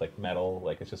of like metal,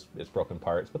 like it's broken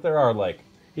parts, but there are like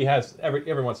he has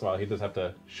every once in a while he does have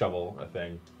to shovel a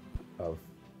thing of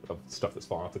stuff that's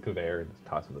falling off the conveyor and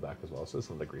toss in the back as well. So there's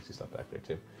some of the greasy stuff back there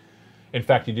too. In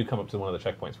fact, you do come up to one of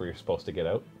the checkpoints where you're supposed to get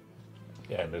out.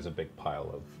 Yeah, and there's a big pile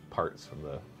of parts from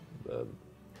the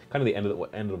kind of the end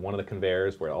of one of the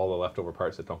conveyors where all the leftover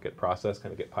parts that don't get processed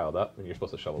kind of get piled up, and you're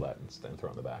supposed to shovel that and throw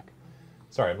in the back.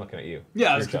 Sorry, I'm looking at you.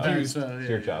 Yeah, I It's was your job. confused. It's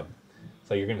your job.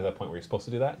 So you're getting to that point where you're supposed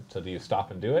to do that. So do you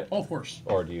stop and do it, Oh, of course.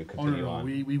 or do you Oh, no, continue no. on?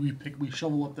 We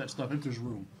shovel up that stuff if there's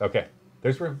room. Okay,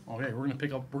 there's room. Okay, we're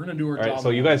gonna do our All job. right, so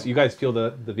you guys feel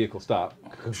the vehicle stop.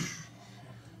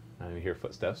 And you hear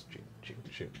footsteps. Shoot, shoot,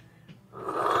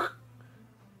 shoot.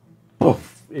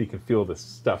 Poof! You can feel the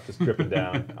stuff just dripping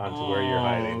down onto where you're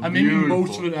hiding. I'm aiming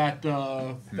most of it at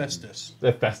Festus.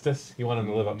 The Festus? You want him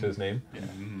to live up to his name?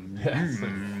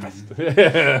 Yeah.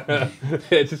 Festus.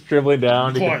 It's just dribbling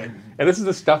down. Quiet. And this is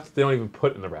the stuff that they don't even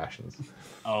put in the rations.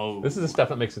 Oh. This is the stuff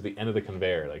that makes it the end of the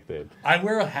conveyor. Like I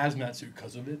wear a hazmat suit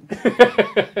because of it.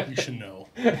 You should know.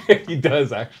 he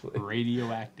does actually,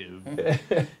 radioactive.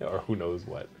 or who knows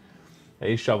what. And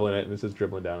he's shoveling it, and this is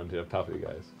dribbling down into the top of you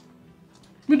guys.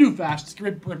 I'm gonna do it fast. Let's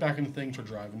get right back into things. We're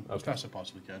driving as fast as I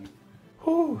possibly can.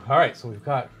 Whew. All right, so we've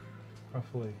got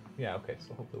roughly, yeah, okay,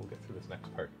 so hopefully we'll get through this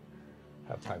next part.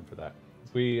 Have time for that.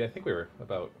 I think we were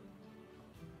about,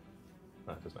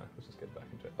 no, it doesn't matter. Let's just get back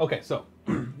into it. Okay, so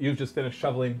you've just finished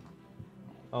shoveling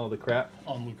all the crap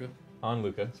On Luca. on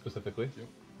Luca specifically. Yep.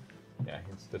 Yeah,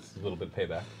 that's a little bit of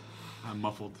payback. I'm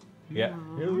muffled. Yeah.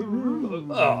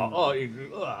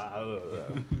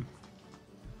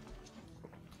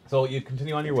 So you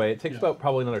continue on your way. It takes about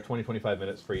probably another 20-25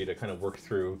 minutes for you to kind of work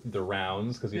through the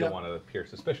rounds because you don't want to appear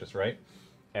suspicious, right?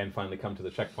 And finally come to the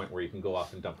checkpoint where you can go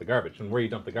off and dump the garbage. And where you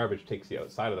dump the garbage takes you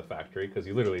outside of the factory because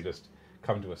you literally just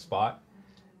come to a spot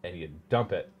and you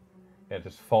dump it and it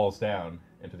just falls down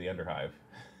into the underhive.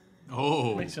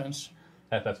 Oh. Makes sense.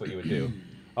 That's what you would do.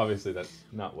 Obviously, that's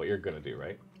not what you're going to do,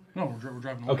 right? No, we're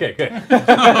driving away. Okay, good. Just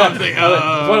want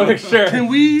to make sure. Can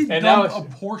we And now dump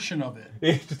a portion of it?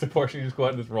 it's just a portion. You just go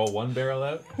out and just roll one barrel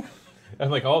out. And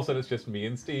like all of a sudden, it's just me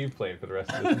and Steve playing for the rest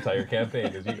of this entire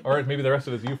campaign. Or maybe the rest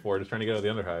of it's you four just trying to get out of the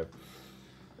underhive.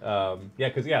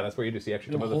 Because that's where you do. So you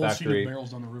actually come out of the factory.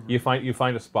 Barrels down the river. You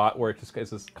find a spot where it's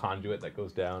this conduit that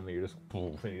goes down, and you just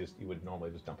you would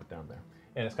normally just dump it down there,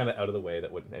 and it's kind of out of the way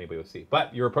that anybody would see.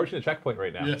 But you're approaching the checkpoint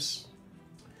right now. Yes.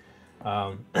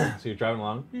 So you're driving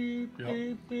along, beep, Yep.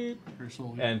 beep, beep, Very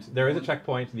slowly. and there is a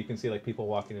checkpoint, and you can see like people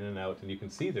walking in and out, and you can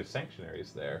see there's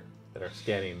sanctuaries there that are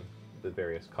scanning the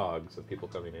various cogs of people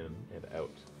coming in and out.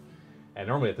 And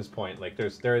normally at this point, like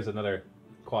there is another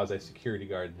quasi-security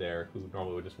guard there who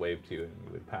normally would just wave to you and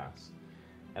you would pass.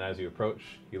 And as you approach,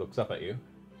 he looks up at you,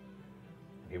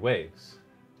 he waves,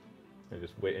 and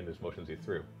just motions you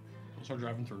through. We'll start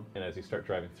driving through. And as you start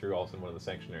driving through, all of a sudden one of the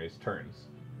sanctuaries turns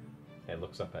and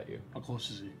looks up at you. How close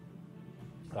is he?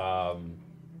 Probably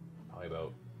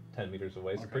about 10 meters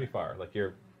away, so pretty far. Like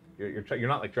you're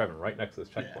not like driving right next to this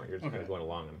checkpoint. You're just kind of going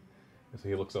along, and so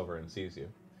he looks over and sees you.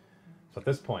 So at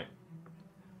this point,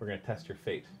 we're going to test your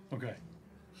fate. Okay.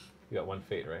 You got one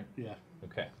fate, right? Yeah.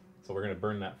 Okay. So we're going to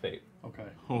burn that fate Okay.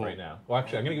 right now. Well,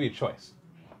 actually, I'm going to give you a choice.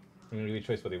 I'm going to give you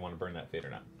a choice whether you want to burn that fate or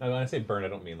not. Now, when I say burn, I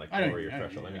don't mean like I know, lower your I know,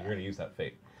 threshold. I mean yeah. you're going to use that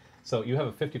fate. So you have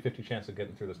a 50-50 chance of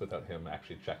getting through this without him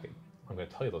actually checking. I'm going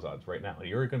to tell you those odds right now.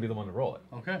 You're going to be the one to roll it.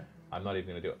 Okay. I'm not even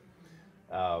going to do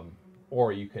it.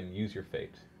 Or you can use your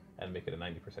fate and make it a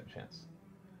 90% chance.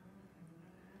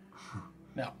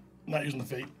 Now, not using the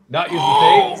fate. Not using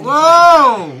fate.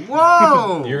 Whoa!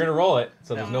 Whoa! You're going to roll it,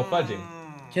 so there's no fudging.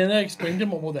 Can I explain to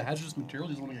him what the hazardous materials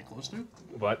he doesn't want to get close to?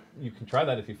 But you can try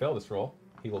that if you fail this roll.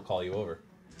 He will call you over.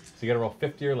 So you got to roll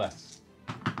 50 or less.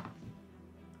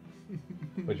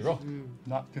 What'd you roll?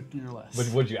 Not 50 or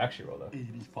less. What'd you actually roll, though?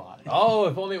 85. Oh,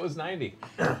 if only it was 90.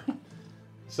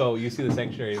 So you see the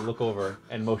sanctuary look over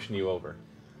and motion you over.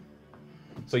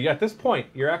 So at this point,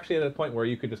 you're actually at a point where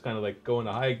you could just kind of like go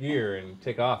into high gear and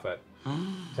take off at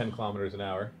 10 kilometers an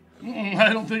hour.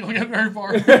 I don't think I'll get very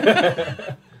far.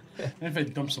 If I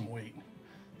dump some weight.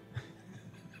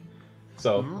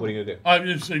 So what are you gonna do? I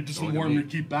just warn me to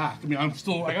keep back. I mean, I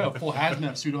got a full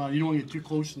hazmat suit on. You don't want to get too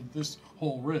close to this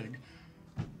whole rig.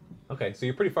 Okay, so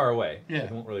you're pretty far away. Yeah.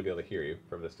 They won't really be able to hear you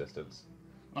from this distance.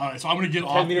 All right, so I'm gonna get 10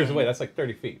 off. 10 meters then. away, that's like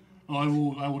 30 feet. I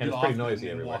will And get it's off pretty noisy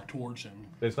and everywhere. walk towards him.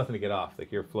 There's nothing to get off.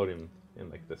 Like you're floating in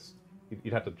like this.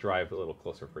 You'd have to drive a little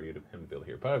closer for him to be able to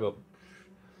hear. Probably about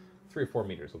 3 or 4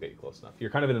 meters will get you close enough. You're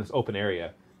kind of in this open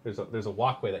area. There's a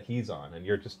walkway that he's on, and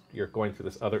you're going through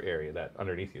this other area that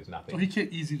underneath you is nothing. So he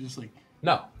can't easily just like.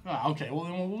 No. Okay, well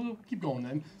then we'll keep going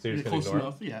then. So you're just Get gonna close ignore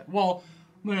enough. Yeah. Well,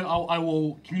 then I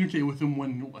will communicate with him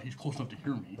when he's close enough to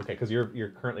hear me. Okay, because you're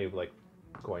currently like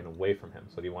going away from him.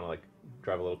 So do you want to like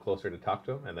drive a little closer to talk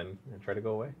to him and then try to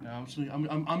go away? No,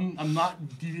 I'm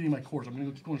not deviating my course. I'm gonna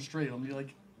keep going straight. I'm gonna be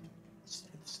like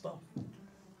stuff.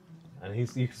 And you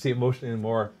can see him motioning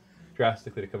more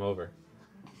drastically to come over.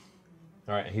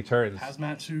 All right, and he turns.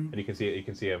 Hazmat suit. And you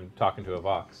can see him talking to a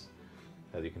Vox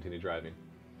as you continue driving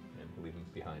and leave him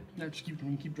behind. Yeah, just keep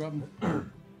driving.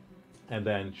 And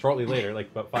then shortly later, like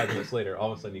about 5 minutes later,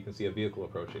 all of a sudden you can see a vehicle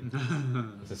approaching.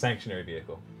 It's a sanctuary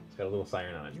vehicle. It's got a little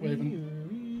siren on it.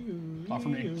 Waving. It's not for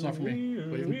me. It's not for me.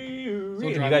 Waving. And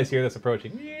you guys hear this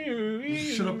approaching.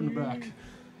 Shut up in the back.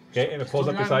 Okay, and it pulls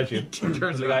up beside you.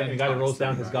 Turns the around guy and rolls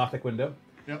down his talks. Gothic window.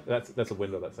 Yep. That's a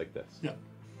window that's like this. Yeah.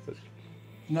 So-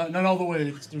 Not all the way.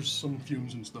 There's some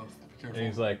fumes and stuff. Be careful. And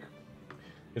he's like,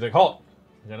 halt!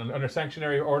 And under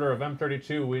sanctuary order of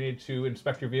M32, we need to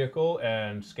inspect your vehicle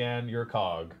and scan your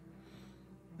cog.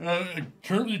 I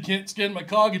currently can't scan my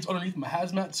cog. It's underneath my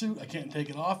hazmat suit. I can't take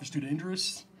it off. It's too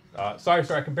dangerous. Sorry,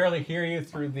 sir, I can barely hear you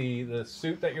through the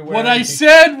suit that you're wearing. What I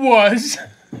said was.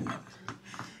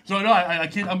 So no, I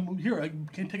can't. I'm here. I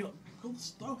can't take it off. All this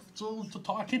stuff. So to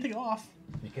talk, I can't take it off.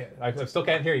 You can't. I still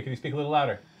can't hear you. Can you speak a little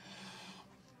louder?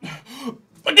 I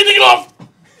can't take it off.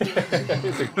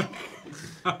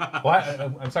 Why?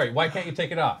 I'm sorry. Why can't you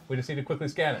take it off? We just need to quickly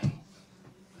scan it.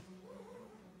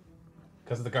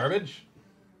 Because of the garbage?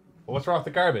 Well, what's wrong with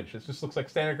the garbage? It just looks like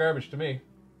standard garbage to me.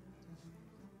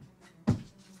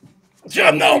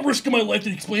 Yeah, now I'm risking my life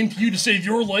to explain to you to save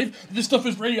your life that this stuff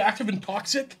is radioactive and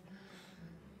toxic.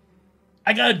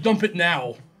 I gotta dump it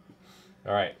now.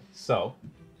 All right. So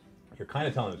you're kind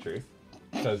of telling the truth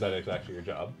because that is actually your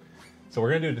job. So we're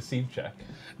gonna do a deceive check.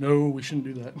 No, we shouldn't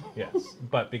do that. Yes,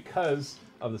 but because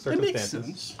of the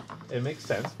circumstances, it makes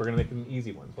sense. We're gonna make it an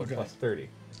easy one. So it's plus 30.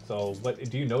 So what?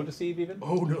 Do you know deceive even?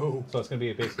 Oh no. So it's gonna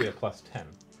be basically a plus 10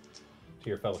 to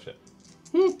your fellowship.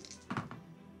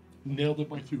 Nailed it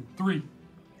by 2. 3.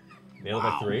 Nailed it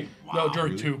by 3. No,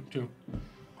 Jerry, 2.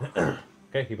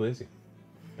 Okay, he believes you,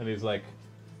 and he's like,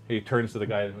 he turns to the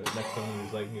guy next to him, and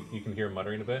he's like, you can hear him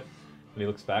muttering a bit, and he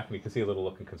looks back, and you can see a little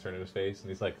look of concern in his face, and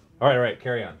he's like, all right,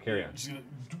 carry on. Just gonna...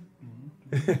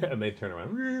 And they turn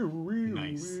around.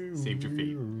 Nice. Saved your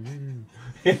fate.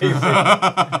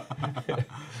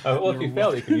 Well, if you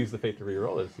fail, you can use the fate to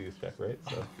reroll it. Deceive check, right?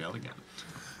 So. Failed again.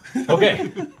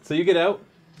 Okay, so you get out,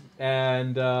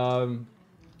 and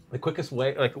the quickest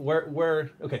way, like where?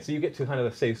 Okay, so you get to kind of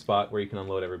a safe spot where you can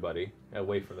unload everybody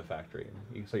away from the factory.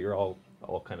 So you're all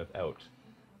kind of out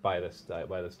by this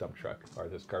dump truck or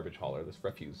this garbage hauler, this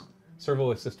refuse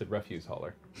servo-assisted refuse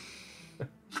hauler.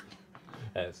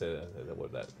 What is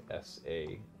that?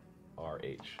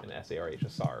 S-A-R-H, an S-A-R-H, a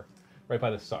SAR, right by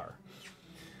the SAR.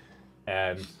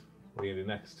 And what are you gonna do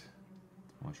next?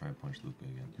 I want to try and punch Luca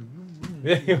again.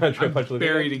 Yeah, you want to try to punch Luca?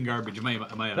 Buried in garbage. Am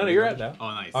I No, you're at now. Oh,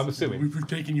 nice. I'm assuming. We've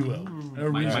taken you out.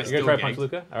 You're gonna try to punch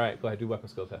Luca? All right, go ahead, do weapon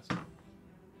skill test. I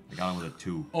got him with a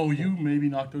 2. Oh, you maybe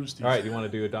knocked those teeth. All right, you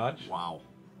want to do a dodge? Wow.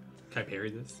 Can I parry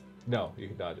this? No, you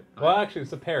can dodge it. Well, actually,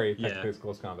 it's a parry. Yeah. Technically, it's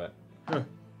close combat.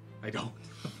 I don't.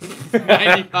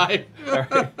 95. All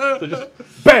right, so just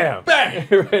BAM! Bang!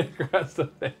 Right across the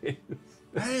face.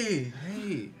 Hey!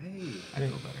 I feel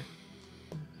better.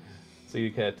 So you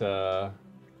get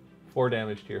 4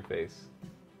 damage to your face,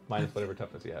 minus whatever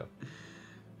toughness you have.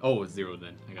 Oh, it's 0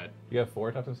 then. You have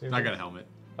 4 toughness to your face? I got a helmet.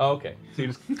 Oh, okay. So you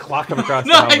just clock him across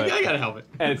No, the helmet. I got a helmet.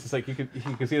 And it's just like you can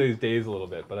see that he's dazed a little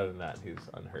bit, but other than that, he's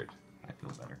unhurt. I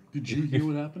feel better. Did you hear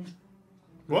what happened?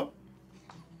 What?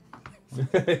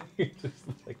 He just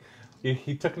like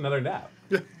he took another nap.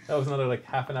 Yeah. That was another like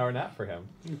half an hour nap for him.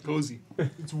 Cozy.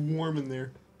 It's warm in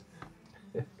there.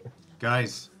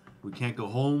 Guys, we can't go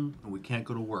home and we can't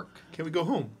go to work. Can we go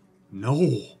home? No.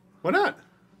 Why not?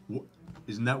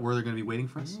 Isn't that where they're going to be waiting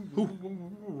for us?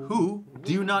 Who? Did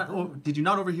you not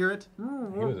overhear it? He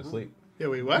was asleep. Yeah,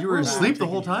 wait, what? You were asleep the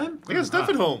whole time? I got stuff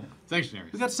at home.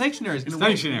 Sanctuaries. We got sanctuaries going to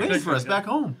Sanctuaries. wait for us back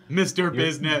home. Mr.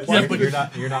 Business. Well,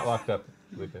 you're not locked up,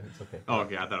 Luca. It's okay. Oh,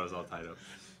 okay. I thought it was all tied up.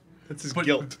 That's his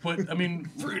guilt. But I mean,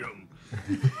 Freedom.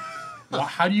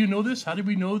 how do you know this? How do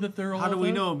we know that they're all? How do we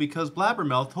there? know? Because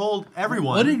Blabbermouth told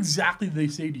everyone. What exactly did they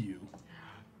say to you?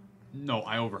 No,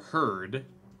 I overheard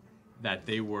that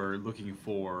they were looking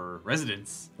for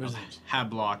residents. Residents. Hab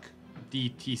block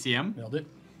DTCM. Nailed it.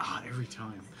 Ah, every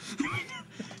time.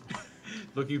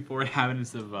 Looking for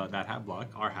inhabitants of that Hab block,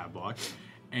 our Hab block.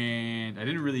 And I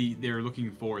didn't really, they were looking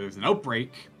for, there's an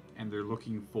outbreak, and they're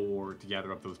looking for, to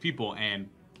gather up those people. And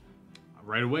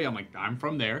right away, I'm like, I'm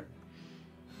from there.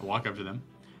 I walk up to them.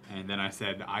 And then I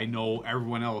said, I know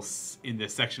everyone else in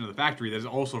this section of the factory that is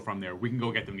also from there. We can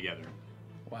go get them together.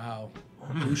 Wow.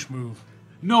 Douche move.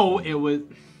 No, it was...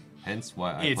 Hence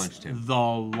why I It's punched him. the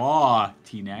law,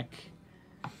 T-neck.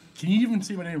 Can you even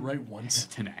say my name right once?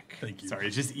 T-neck. Thank you. Sorry,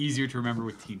 it's just easier to remember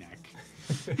with T-neck.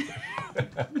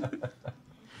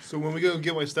 So when we go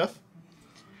get my stuff,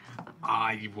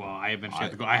 I eventually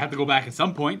have to go. I have to go back at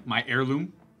some point. My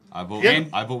heirloom. I vote. Yeah.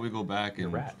 I vote we go back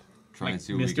and rat. try Like and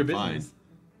see what we Mr. can Business. find.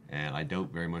 And I doubt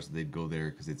very much that they'd go there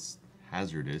because it's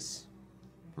hazardous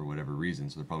for whatever reason.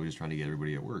 So they're probably just trying to get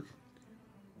everybody at work.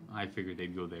 I figured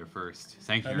they'd go there first. That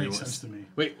Sanctuary makes was- sense to me.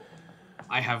 Wait,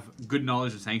 I have good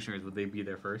knowledge of sanctuaries. Would they be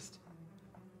there first?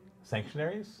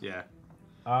 Sanctuaries? Yeah.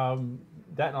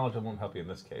 That knowledge won't help you in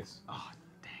this case. Oh,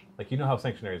 dang. Like, you know how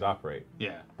sanctuaries operate,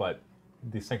 Yeah. but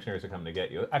these sanctuaries are coming to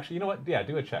get you. Actually, you know what? Yeah,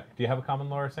 do a check. Do you have a common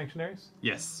law sanctuaries?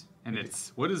 Yes. And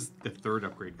it's, what is the third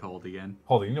upgrade called again?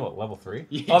 Hold on, you know what? Level 3?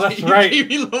 You- Oh, that's you right. gave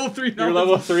me level 3 You're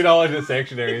level $3 in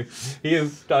sanctuaries. He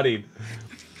is studied.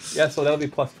 Yeah, so that'll be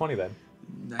plus 20 then.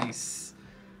 Nice.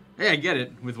 Hey, I get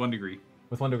it with 1 degree.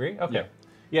 With 1 degree? Okay. Yeah.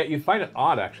 Yeah, you find it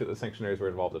odd, actually, that the sanctuaries were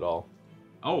involved at all.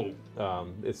 Oh.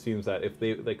 It seems that if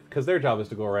they, like, because their job is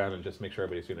to go around and just make sure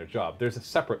everybody's doing their job. There's a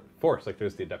separate force, like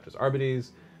there's the Adeptus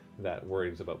Arbites that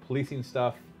worries about policing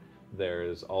stuff.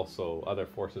 There's also other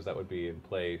forces that would be in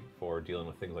play for dealing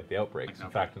with things like the outbreaks. Like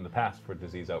In fact, in the past, for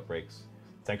disease outbreaks,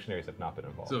 sanctuaries have not been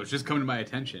involved. So it's just coming to my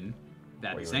attention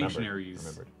that Well, the you remembered. sanctuaries.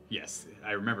 Remembered. Yes,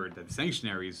 I remembered that the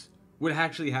sanctuaries would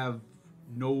actually have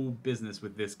no business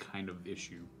with this kind of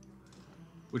issue,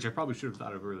 which I probably should have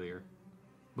thought of earlier,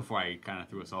 before I kind of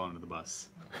threw us all under the bus.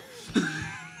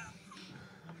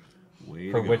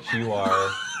 Way For to go. which you are...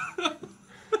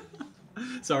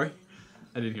 Sorry,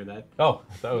 I didn't hear that. Oh,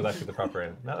 that was actually the proper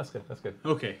end. No, that's good. That's good.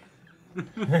 Okay, You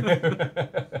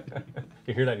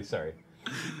hear that? He's sorry.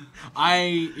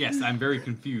 yes, I'm very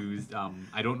confused.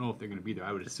 I don't know if they're going to be there.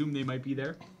 I would assume they might be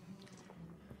there.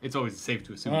 It's always safe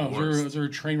to assume Oh, the worst. is there a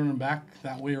train running back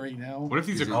that way right now? What if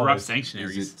these Is are it- corrupt Is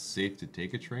sanctuaries? it safe to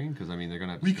take a train? Because I mean, they're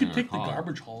gonna. Have to We spend could take the our cog.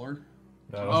 garbage hauler.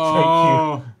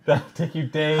 That'll take you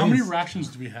days. How many rations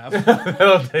do we have?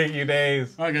 That'll take you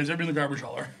days. All right, guys, everybody in the garbage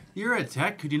hauler. You're a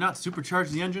tech. Could you not supercharge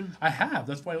the engine? I have.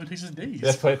 That's why it takes us days.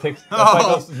 That's why it takes. That's why it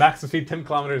goes max speed 10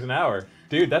 kilometers an hour,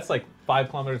 dude. That's like 5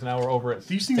 kilometers an hour over at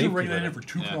These things are safety regulated limit. for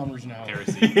 2 kilometers an hour.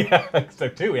 Heresy. Yeah, it's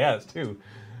like 2. Yeah, it's 2.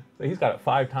 So he's got it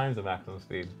 5 times the maximum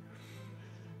speed.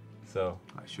 So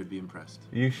I should be impressed.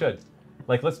 you should.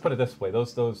 Like, let's put it this way: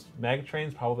 those mag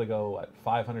trains probably go at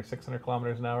 500, 600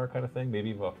 kilometers an hour, kind of thing.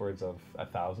 Maybe upwards of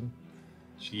 1,000.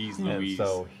 Jeez And Louise.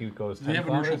 so he goes Do they 10 have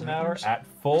inertial kilometers an hour dampers? at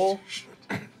full.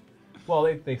 Well,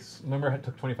 they remember it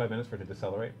took 25 minutes for it to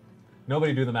decelerate.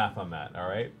 Nobody do the math on that, all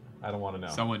right? I don't want to know.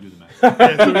 Someone do the math.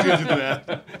 yeah, somebody's gonna do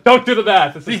that. Don't do the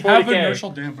math. This They is have 40K.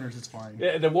 inertial dampeners. It's fine.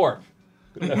 Yeah, the warp.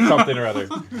 That's something or other. A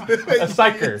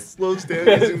psycher. Slows down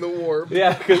using the warp.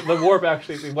 Yeah, because the warp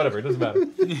actually, whatever, it doesn't matter.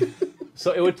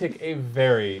 So it would take a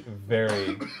very,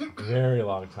 very, very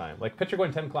long time. Like, picture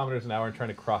going 10 kilometers an hour and trying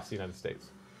to cross the United States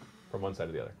from one side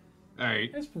to the other. All right,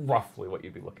 That's roughly what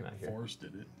you'd be looking at here. Forrest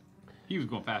did it. he was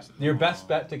going faster. Your best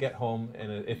bet to get home,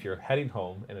 if you're heading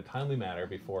home in a timely manner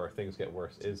before things get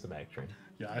worse, is the mag train.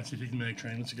 Yeah, I'd say take the mag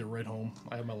train. Let's get right home.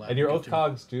 I have my lab. And your to oath get to.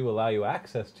 cogs do allow you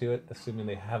access to it, assuming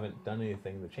they haven't done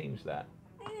anything to change that.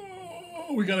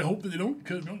 Oh, we gotta hope that they don't,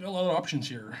 because we don't got a lot of options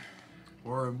here.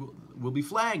 Or we'll be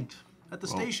flagged at the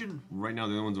Well, station. Right now,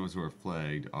 the only ones who are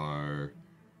flagged are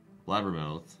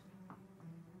Blabbermouth.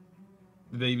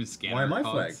 Did they even scan? Why our am I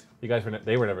cogs? flagged? You guys were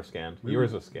they were never scanned.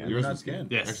 Yours was scanned. Yours not was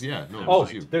scanned. Yes. Actually, yeah. No, Oh,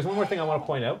 it's you. there's one more thing I want to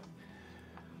point out.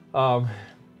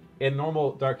 In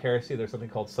normal Dark Heresy, there's something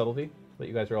called subtlety that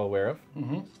you guys are all aware of.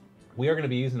 Mm-hmm. We are going to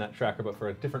be using that tracker, but for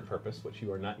a different purpose, which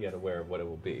you are not yet aware of what it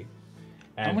will be.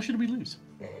 How And much did we lose?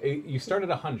 You start at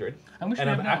 100, How much do and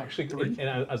you I'm have now? actually, 3?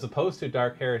 and as opposed to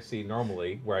Dark Heresy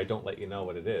normally, where I don't let you know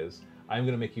what it is, I'm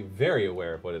going to make you very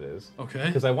aware of what it is. Okay.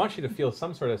 Because I want you to feel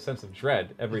some sort of sense of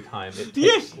dread every time it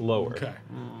takes lower. Okay.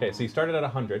 Okay, so you started at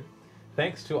 100.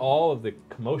 Thanks to all of the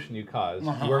commotion you caused, you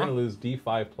are going to lose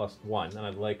D5 plus 1, and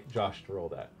I'd like Josh to roll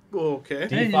that. Okay.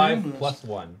 D5 plus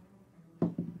 1.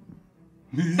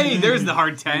 Hey, there's the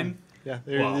hard 10. Yeah,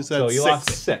 there Wow. it is. So That's you 6. lost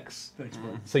 6. Thanks,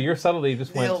 bro. So your subtlety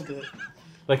just Nailed went... it.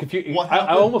 Like if you, What I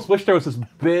happened? almost wish there was this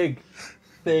big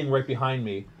thing right behind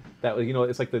me that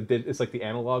it's like the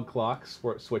analog clocks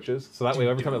where it switches. So that way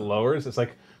every time it lowers, it's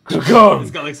like It's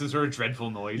got like some sort of dreadful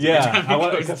noise. yeah. every time I it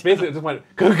want, goes because basically it just went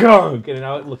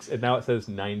and now it says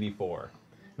 94.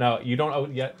 Now you're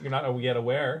not yet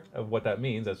aware of what that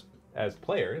means as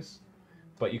players,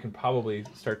 but you can probably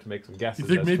start to make some guesses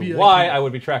think as maybe to I why can- I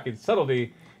would be tracking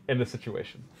subtlety in this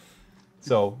situation.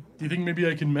 So Do you think maybe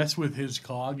I can mess with his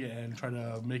cog and try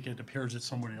to make it appear as it's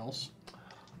somebody else?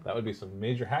 that would be some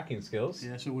major hacking skills.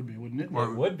 Yes, it would be, wouldn't it?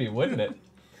 It would be, wouldn't it?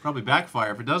 Probably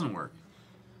backfire if it doesn't work.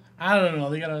 I don't know.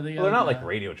 They gotta. Well, they're not like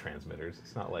radio transmitters.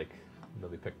 It's not like they'll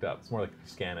be picked up. It's more like if you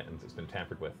scan it and it's been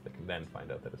tampered with, they can then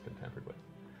find out that it's been tampered with.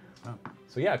 Oh.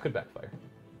 So yeah, it could backfire.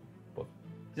 Both.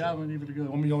 Yeah, I'm gonna give it a go.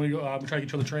 Want me to go? I'm trying to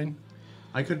get you on the train.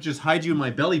 I could just hide you in my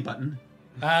belly button.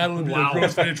 I don't know. Wow.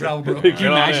 Crossfade travel, bro. Can you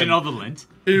on imagine in. all the lint?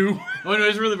 Ew. Oh no,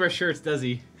 he's really wear shirts, does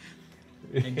he?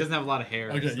 And he doesn't have a lot of hair.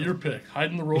 Okay, so- your pick.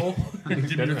 Hide in the roll. Give me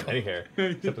Doesn't your have any hair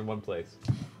except in one place.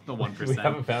 The We 1%.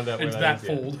 haven't found out where It's that that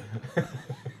is fold.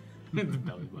 the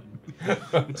belly button.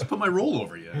 Let's put my roll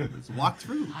over you. Let's walk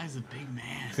through. He's a big man.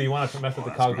 Yet. So you want to mess with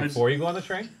the that's cog great. before you go on the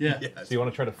train? Yeah, So you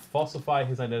want to try to falsify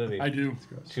his identity I do.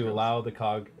 to allow the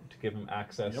cog to give him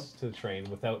access Yep. to the train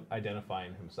without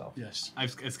identifying himself. Yes.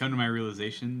 It's come to my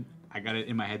realization. I got it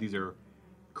in my head. These are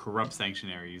corrupt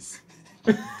sanctuaries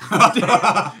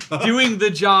doing the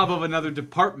job of another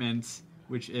department,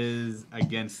 which is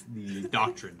against the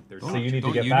doctrine. So you need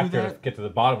to get back there to get to the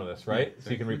bottom of this, right? So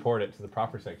you can report it to the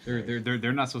proper section.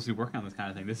 They're not supposed to be working on this kind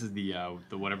of thing. This is the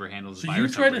whatever handles. So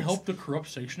virus you try to outbreaks. help the corrupt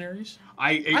stationaries?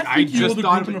 I think you owe just the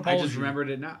thought group of an it. I just apology. remembered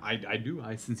it now. I do.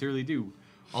 I sincerely do.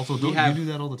 Also, We don't have- you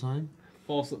do that all the time?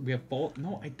 False. We have false.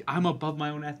 No, I'm above my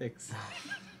own ethics.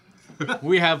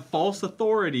 We have false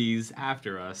authorities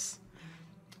after us.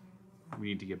 We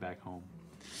need to get back home.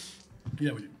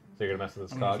 Yeah, we do. So you're gonna mess with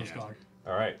this I'm cog. gonna use cog.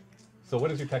 All right. So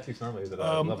what is your tech use normally? Is it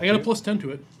level I got a 2? plus 10 to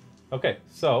it. Okay,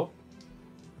 so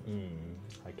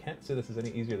I can't say this is any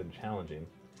easier than challenging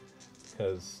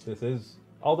because this is,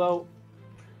 although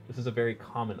this is a very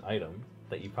common item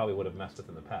that you probably would have messed with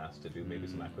in the past to do maybe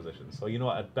some acquisitions. So you know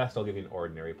what? At best, I'll give you an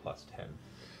ordinary plus 10.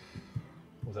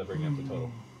 What does that bring up the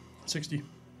total? 60.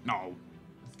 No.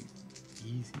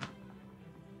 Easy.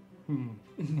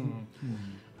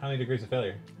 How many degrees of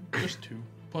failure? Just 2.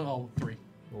 Oh, 3.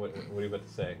 What are you about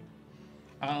to say?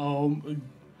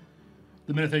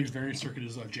 The Metaphase variant circuit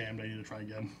is jammed. I need to try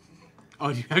again.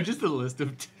 Oh, do you have just a list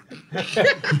of?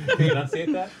 Can you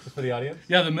enunciate that just for the audience?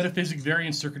 Yeah, the metaphasic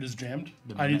variant circuit is jammed.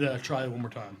 I need to try it one more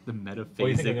time. The What do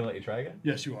you think I'm metaphasic. gonna let you try again?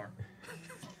 Yes, you are.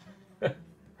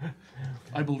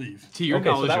 I believe. To your Okay,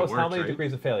 so knowledge, that it was works, how many right?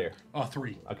 degrees of failure?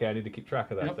 3. Okay, I need to keep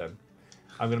track of that Yep. then.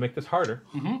 I'm going to make this harder.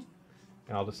 And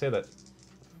I'll just say that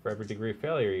for every degree of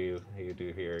failure you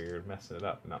do here, you're messing it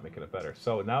up and not making it better.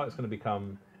 So now it's going to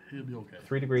become He'll be okay.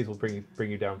 3 degrees will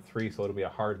bring you down 3, so it'll be a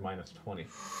hard minus 20.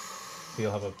 So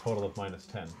you'll have a total of minus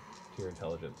 10 to your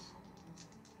intelligence.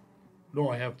 No,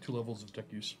 I have 2 levels of tech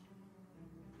use.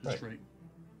 That's Right. right.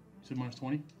 You said minus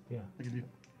 20? Yeah. I can do.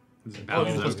 This is Oh,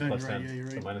 balanced plus out. 10, Plus you're right, 10. yeah, you're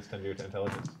So right. minus 10 to your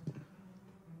intelligence.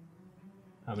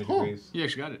 How many degrees? You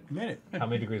actually got it. You made it. How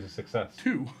many degrees of success?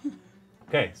 2.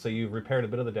 Okay, so you repaired a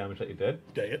bit of the damage that you did.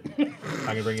 Dang it. I'm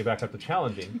going to bring you back up to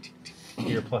challenging to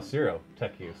your plus 0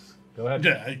 tech use. Go ahead.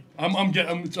 Yeah, I'm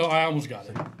getting. So I almost got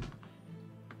it.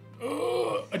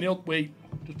 I nailed. Wait,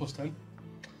 just plus 10.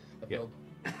 I Yeah. failed.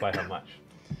 By how much?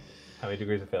 How many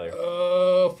degrees of failure?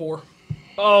 4.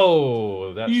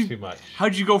 Oh, that's You- too much.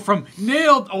 How'd you go from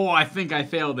nailed? Oh, I think I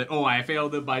failed it. Oh, I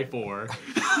failed it by 4.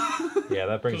 Yeah,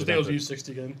 that brings Because you down Dale's to, used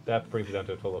 60 again. that brings you down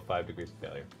to a total of 5 degrees of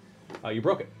failure. You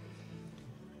broke it.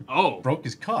 Oh, Broke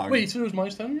his cog. Wait, so it was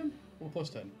minus 10 again? Or plus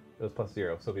 10? It was plus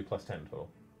 0, so it'll be plus 10 total.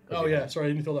 Oh, yeah. Sorry, I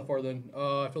didn't feel that far then.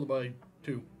 I filled it by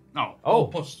 2. oh, Oh,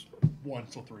 Plus 1,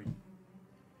 so 3.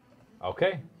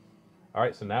 okay. All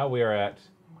right, so now we are at,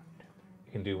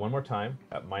 you can do one more time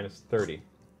at minus 30.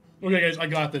 Okay, guys, I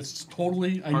got this.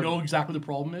 Totally, I know exactly the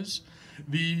problem is.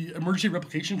 The emergency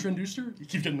replication transducer, it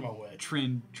keeps getting in my way.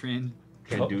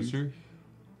 Transducer?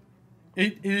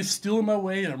 It is still in my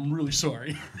way, and I'm really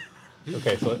sorry.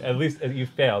 Okay, so at least you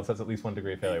failed, so that's at least 1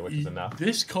 degree of failure, which is enough.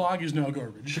 This cog is now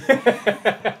garbage.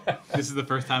 This is the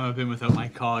first time I've been without my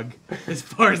cog, as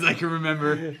far as I can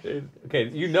remember. Okay,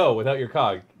 you know without your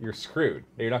cog, you're screwed.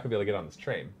 You're not going to be able to get on this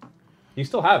train. You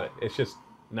still have it. It's just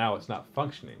now it's not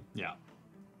functioning. Yeah.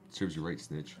 Serves you right,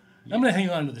 snitch. I'm gonna hang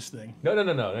on to this thing. No.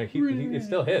 It's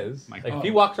still his. My Like, if cog.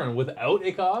 he walks around without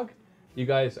a cog, you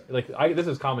guys this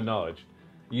is common knowledge.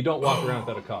 You don't walk around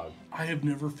without a cog. I have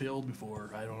never failed before.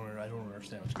 I don't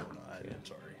understand what's going on. I'm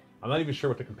sorry. I'm not even sure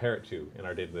what to compare it to in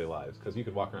our day-to-day lives, because you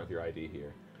could walk around with your ID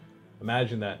here.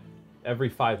 Imagine that every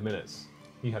 5 minutes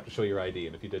you have to show your ID,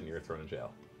 and if you didn't, you're thrown in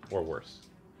jail, or worse.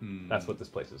 That's what this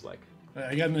place is like.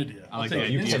 I got an idea. I like I'll that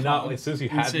take You his cannot, cog as soon as you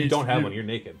and say you it's don't have new. one, you're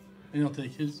naked. And I'll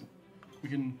take his. We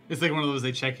can. It's like one of those,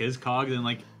 they check his cog, and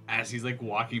like, as he's like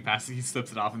walking past it, he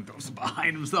slips it off and throws it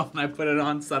behind himself, and I put it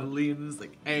on subtly, and it's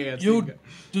like, hey, it's Yo, like-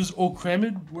 does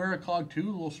O'Kramid wear a cog too? The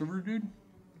little server dude?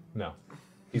 No.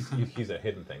 He's a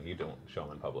hidden thing. You don't show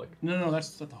him in public. No, that's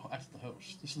the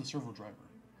host. This is the servo driver.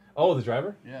 Oh, the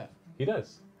driver? Yeah. He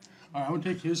does. All right, I'm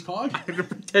gonna take his cog.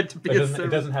 pretend to be But a it server.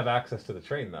 doesn't have access to the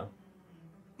train, though.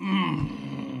 Are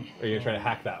you going to try to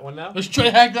hack that one now? Let's try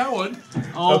to hack that one.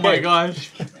 Oh my Okay.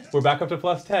 gosh. We're back up to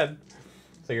plus 10.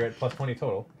 So you're at plus 20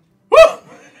 total.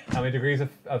 How many degrees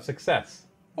of success?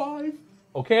 5.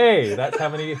 Okay, that's how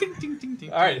many. Ding, ding,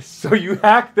 ding. All right, so you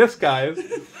hack this guy's,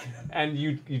 and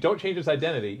you don't change his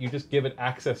identity. You just give it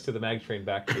access to the mag train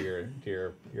back to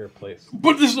your place.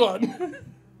 Put this on.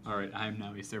 All right, I am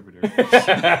now a servitor.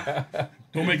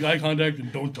 Don't make eye contact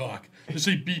and don't talk. Just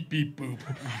say beep beep boop.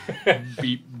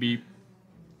 Beep, beep.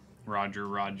 Roger,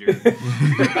 Roger.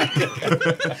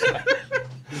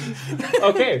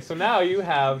 Okay, so now you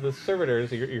have the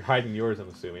servitors. You're hiding yours, I'm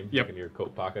assuming. Yep. Like in your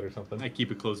coat pocket or something. I keep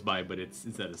it close by, but it's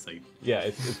out of sight. Yeah,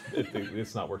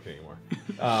 it's not working anymore.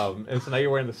 And so now you're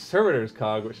wearing the servitor's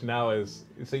cog, which now is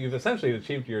so you've essentially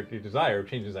achieved your desire of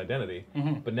changing his identity.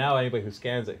 But now anybody who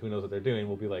scans it, who knows what they're doing,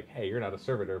 will be like, "Hey, you're not a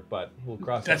servitor, but we'll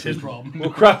cross That's that his bridge- problem. We'll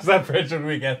cross that bridge when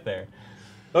we get there."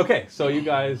 Okay, so you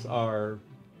guys are,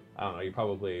 I don't know, you're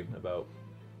probably about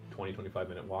 20-25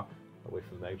 minute walk away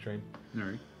from the mag train. All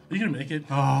right. Are you gonna make it?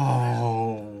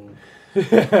 Oh.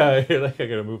 You're like, I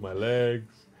gotta move my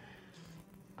legs.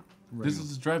 This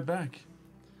is the drive back.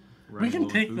 We can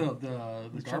take the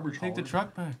Take garbage the hauler.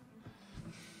 truck back.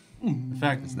 In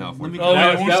fact, It's now let me 45. Oh, That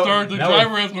it was- won't that was- start. The that was-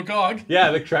 driver has no cog.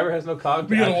 Yeah, the driver has no cog.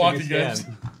 We to gotta walk actually again.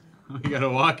 scan. We gotta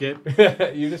walk it.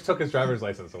 You just took his driver's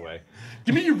license away.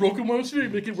 Give me your broken one so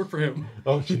make it work for him.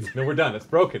 Oh, jeez. No, we're done. It's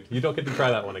broken. You don't get to try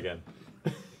that one again.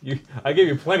 I gave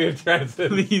you plenty of chances.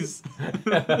 Please. I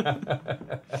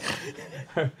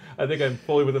think I'm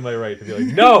fully within my right to be like,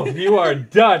 no, you are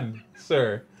done,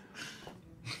 sir.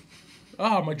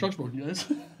 Ah, my truck's broken, guys.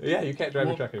 Yeah, you can't drive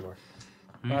your Well- truck anymore.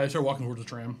 I start walking towards the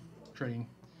train.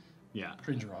 Yeah.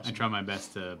 Trains are I awesome. try my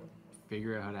best to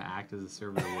figure out how to act as a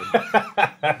servitor would.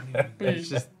 It's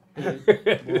just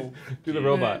Do the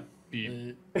robot.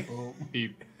 beep, Oh.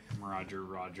 beep. Roger,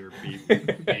 Roger, beep,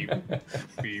 beep,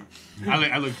 beep.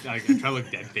 I try to look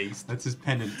dead faced. That's his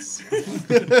penance. Yeah,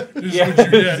 what you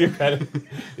get. you better-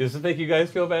 Does it make you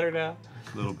guys feel better now?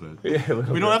 A little bit. Yeah, a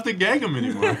little We don't have to gag him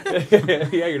anymore. bit.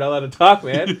 Yeah, you're not allowed to talk,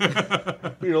 man.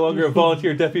 You're no longer a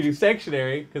volunteer deputy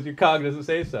sanctionary because your cog doesn't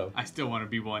say so. I still want to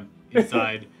be one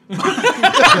inside.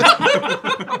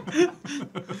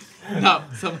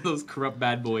 Not some of those corrupt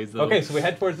bad boys, though. Okay, so we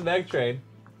head towards the mag train,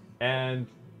 and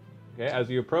as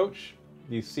you approach,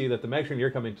 you see that the mag train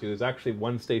you're coming to is actually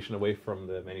one station away from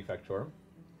the manufactorum,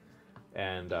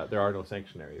 and there are no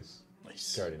sanctionaries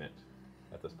Nice. guarding it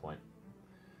at this point.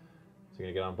 So you're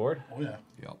gonna get on board. Oh yeah.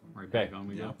 Yep. Right Okay. back on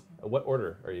we go. What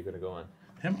order are you gonna go in?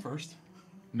 Him first.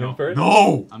 Him first?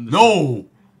 No! I'm the No!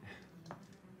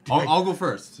 I'll go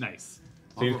first. Nice.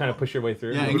 So you just kind of push your way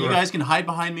through. Yeah, and you guys can hide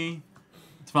behind me.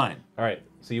 It's fine. All right.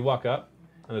 So you walk up,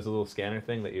 and there's a little scanner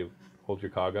thing that you hold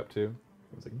your cog up to.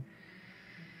 It's like,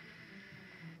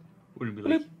 Wouldn't it be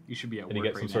like you should be at and you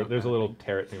work get some right sort. now, There's a kinda little thing.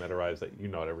 tarot thing that arrives that you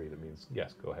know how to read. It means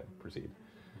yes, go ahead, proceed.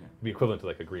 It'd be equivalent to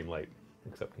like a green light,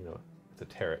 except it's a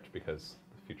tarot because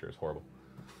the future is horrible.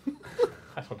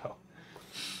 I don't know.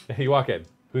 You walk in.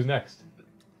 Who's next?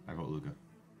 I vote Luca.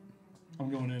 I'm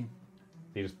going in.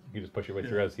 You just push your way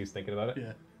through Yeah. as he's thinking about it.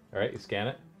 Yeah. All right. You scan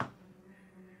it.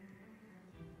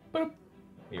 Boop.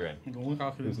 You're in. I'm going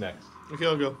off Who's next? Okay,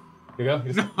 I'll go. You go.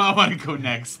 You, I want to go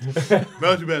next.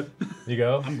 Not too bad. you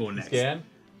go. I'm going You next. Scan.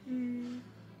 Boop.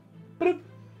 And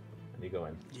you go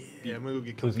in. Yeah, I'm gonna go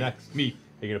get Who's comfy. next? Me.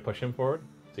 Are you gonna push him forward?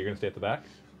 So you're gonna stay at the back.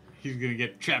 He's gonna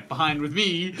get trapped behind with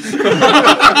me.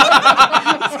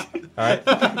 All right.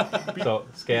 So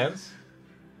scans.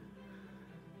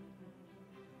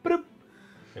 Boop.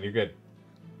 And you're good.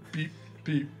 Beep,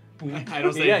 beep, boom. I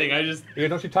don't say anything. I just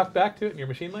Don't you talk back to it in your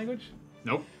machine language?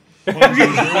 nope. Hang on,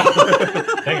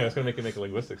 I was going to make you make a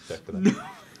linguistics check for that.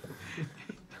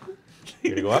 You're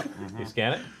going to go up, you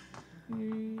scan it.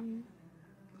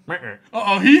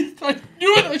 Uh-oh, I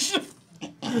knew it! I should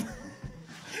have...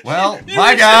 Well,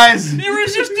 bye, guys. You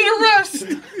resisted arrest!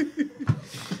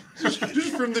 Just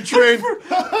from the train.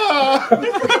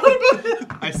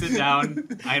 I sit down.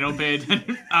 I don't pay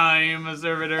attention. I am a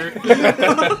servitor.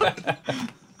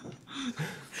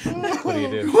 What do you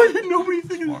do? Why did nobody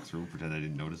think of Walk through, pretend I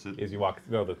didn't notice it. Is you walk,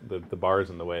 no, the bar's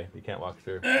in the way. You can't walk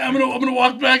through. I'm gonna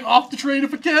walk back off the train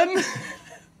if I can. You're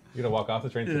going to walk off the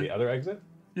train to the other exit?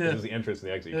 Yeah. This is the entrance and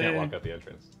the exit. You can't walk out the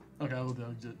entrance. Okay, I'll go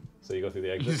exit. So you go through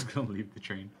the I'm exit. just gonna leave the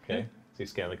train. Okay. So you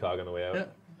scan the cog on the way out. Yeah.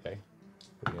 Okay.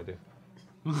 What are you going to do?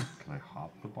 Can I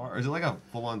hop the bar? Or is it like a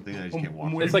full-on thing that I just can't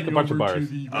walk? I'm It's like a waving bunch you of over to bars.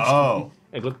 the Oh.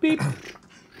 It goes beep.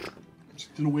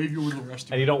 Just gonna wave you over to the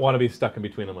restaurant. And you don't want to be stuck in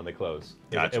between them when they close.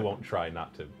 Gotcha. It won't try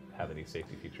not to have any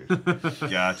safety features.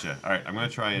 Gotcha. All right, I'm gonna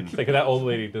try and. Think of that old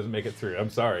lady doesn't make it through. I'm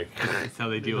sorry. That's how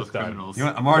they deal with done. criminals. You know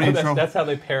what? I'm already in trouble. That's how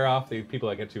they pair off the people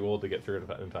that get too old to get through it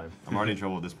in time. I'm already in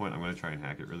trouble at this point. I'm gonna try and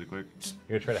hack it really quick.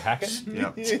 You're gonna try to hack it?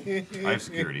 Yep. I have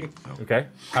security. So. Okay.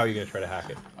 How are you gonna try to hack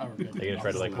it? I remember. Are you gonna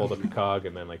try to like hold up your cog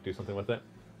and then like do something with it?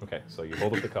 Okay. So you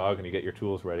hold up the cog and you get your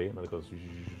tools ready, and then it goes,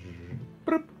 and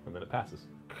then it passes.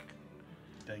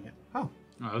 Dang it. Oh.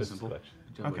 Oh, that was This is simple. glitch.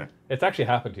 Good job, Okay. It's actually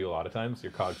happened to you a lot of times.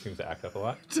 Your cog seems to act up a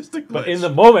lot. Just a glitch. But in the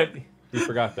moment, you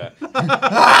forgot that. Oh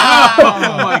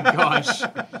my gosh.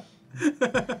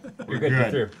 You're good. You're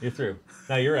through. You're through.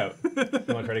 Now you're out. You want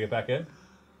to try to get back in?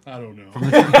 I don't know. From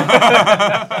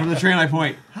the train, I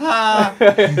point.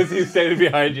 As he's standing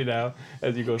behind you now,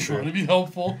 as you go Trying to through. be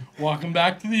helpful. Walking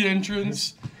back to the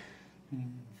entrance.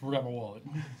 Forgot my wallet.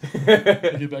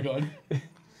 Get back on.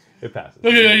 It passes.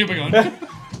 Okay, get back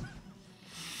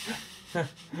on.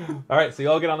 All right, so you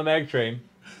all get on the mag train.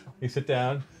 You sit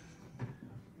down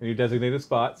in your designated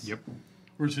spots. Yep.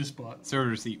 Where's his spot?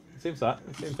 Server seat. Same spot,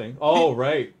 same thing. Oh,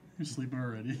 right. You're sleeping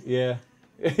already. Yeah.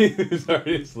 He's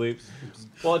already asleep.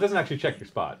 Well, it doesn't actually check your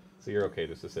spot, so you're okay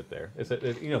just to sit there.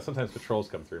 You know, sometimes patrols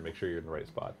come through and make sure you're in the right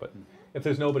spot, but if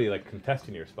there's nobody like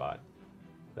contesting your spot,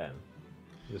 then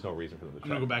there's no reason for them to I'm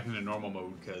gonna check. go back into normal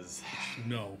mode because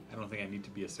No. I don't think I need to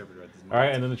be a servitor at this moment. All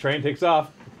right, and then the train takes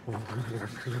off.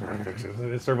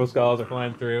 The servo skulls are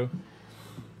flying through.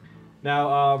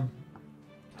 Now,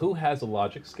 who has a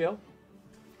logic skill?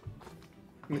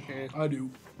 I do.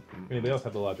 Anybody else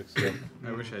have the logic skill?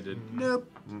 I wish I did. Nope.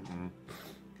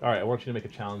 All right, I want you to make a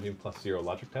challenging +0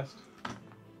 logic test.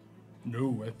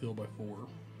 No, I failed by 4.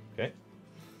 Okay.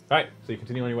 All right, so you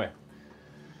continue on your way.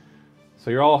 So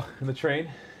you're all in the train.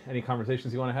 Any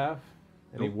conversations you want to have?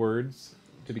 Any words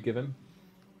to be given?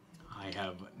 I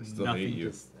have still nothing hate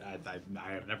you. to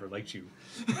I have never liked you.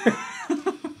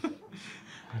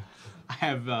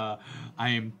 I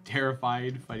am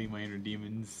terrified fighting my inner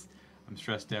demons. I'm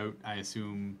stressed out. I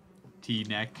assume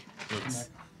T-neck looks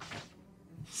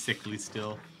sickly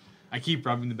still. I keep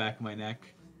rubbing the back of my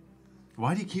neck.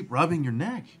 Why do you keep rubbing your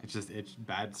neck? It's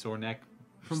bad sore neck.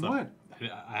 From what?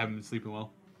 I haven't been sleeping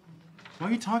well. Why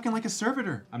are you talking like a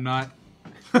servitor? I'm not.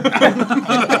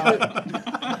 I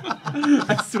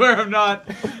swear I'm not.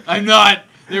 I'm not.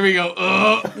 There we go.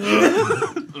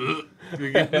 Let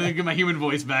me get my human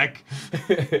voice back.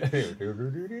 Do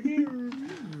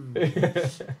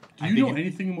you know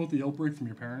anything about the outbreak from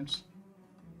your parents?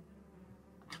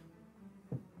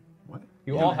 What?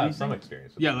 You all have some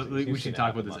experience with Yeah, this. we You've should seen it talk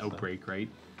happen about this last time. outbreak, right?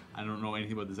 I don't know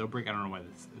anything about this outbreak. I don't know why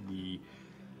the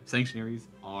sanctuaries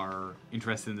are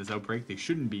interested in this outbreak. They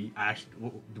shouldn't be.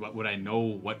 Actually, would I know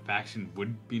what faction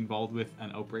would be involved with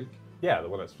an outbreak? Yeah, the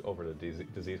one that's over the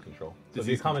disease control. So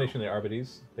the combination of the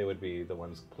Arbites, they would be the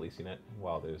ones policing it,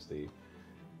 while there's the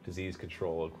disease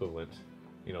control equivalent.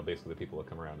 You know, basically the people that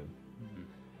come around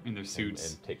In their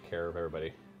suits. and take care of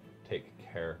everybody. Take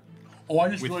care. Oh, I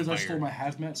just With realized I fire. stole my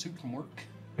hazmat suit from work.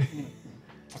 I'm gonna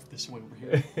tuck this away over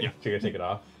here. Yeah. So you're gonna take it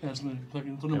off. Yeah, it's gonna plug it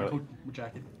into my coat, my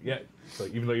jacket. Yeah. So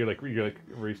even though you're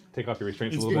take off your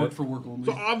restraints It's a little work bit. for work only.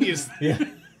 So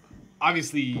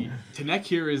obviously, Tanek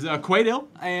here is quite ill,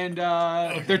 and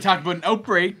they're talking about an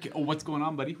outbreak. Oh, what's going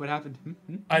on, buddy? What happened?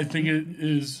 I think it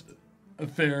is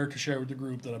fair to share with the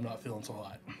group that I'm not feeling so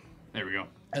hot. There we go.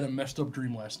 I had a messed up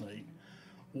dream last night.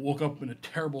 Woke up in a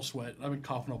terrible sweat. I've been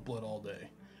coughing up blood all day.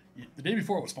 The day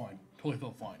before it was fine. Totally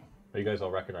felt fine. You guys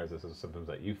all recognize this as symptoms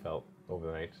that you felt over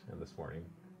the night and this morning,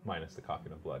 minus the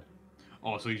coughing of blood.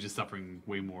 Oh, so he's just suffering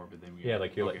way more of it than we Yeah, are.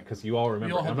 like you're Okay. like, because you all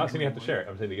remember. all have I'm not saying you have to nightmares, share it.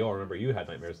 I'm saying that you all remember you had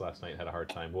nightmares last night, had a hard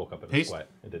time, woke up in a Paste? sweat,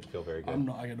 and didn't feel very good. I'm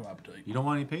not. I got no appetite. You don't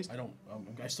want any paste? I don't.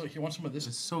 I still. You want some of this?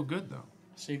 It's so good though.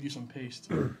 Saved you some paste.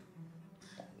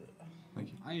 Thank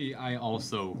you. I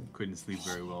also couldn't sleep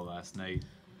very well last night.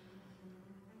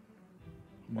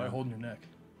 Why holding your neck?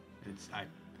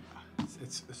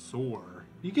 It's sore.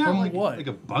 You got From like, what? like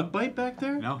a bug bite back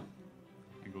there? No.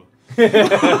 I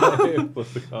go.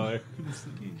 Plus the collar.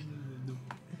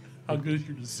 How good is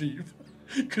your deceive?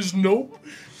 Cause nope.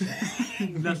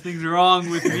 Nothing's wrong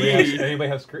with Anybody me.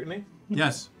 have scrutiny?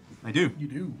 Yes, I do. You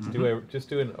do. Just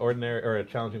do an ordinary or a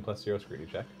challenging plus 0 scrutiny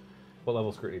check. What level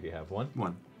of scrutiny do you have? 1?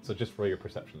 1. So just roll your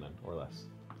perception then, or less.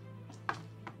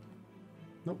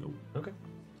 Nope. Okay.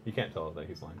 You can't tell that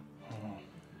he's lying.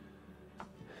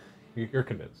 You're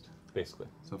convinced, basically.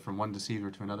 So from one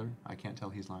deceiver to another, I can't tell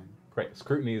he's lying. Right.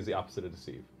 Scrutiny is the opposite of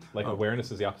deceive. Like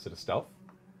awareness is the opposite of stealth.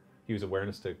 You use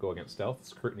awareness to go against stealth.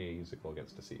 Scrutiny you use to go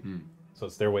against deceive. So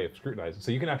it's their way of scrutinizing.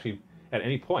 So you can actually, at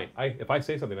any point, if I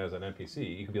say something as an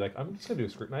NPC, you can be like, I'm just going to do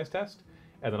a scrutinize test,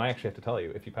 and then I actually have to tell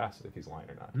you if you pass it, if he's lying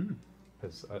or not.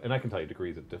 And I can tell you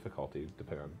degrees of difficulty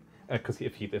depending on, because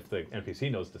if the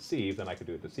NPC knows deceive, then I could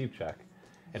do a deceive check,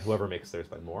 and whoever makes theirs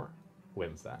by more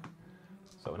wins that.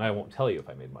 So, and I won't tell you if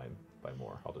I made mine by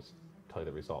more. I'll just tell you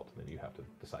the result, and then you have to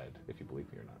decide if you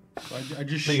believe me or not. So I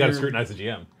just. So you got to shared- scrutinize the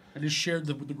GM. I just shared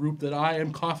with the group that I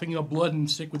am coughing up blood and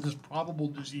sick with this probable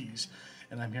disease,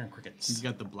 and I'm hearing crickets. He's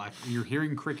got the black. You're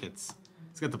hearing crickets.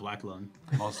 He's got the black lung.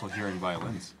 I'm also hearing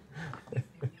violins.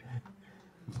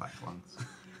 Black lungs.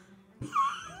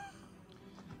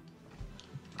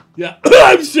 Yeah,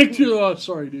 I'm sick too. Oh,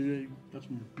 sorry, dude. That's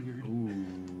my beard.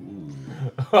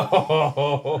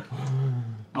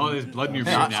 Oh, there's blood in your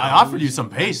Hey, beard I now. offered you some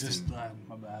paste. Just, my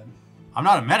bad. I'm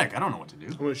not a medic. I don't know what to do.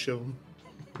 I'm gonna show him.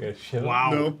 Yeah, shit.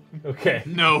 Wow. No. Okay.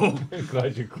 No.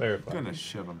 Glad you clarified. I'm gonna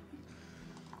shiv him.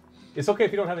 It's okay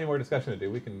if you don't have any more discussion to do.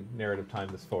 We can narrative time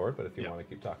this forward, but if you Yeah. want to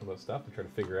keep talking about stuff and try to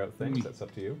figure out things, that's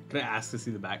up to you. Can I ask to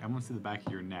see the back? I want to see the back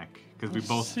of your neck because we Both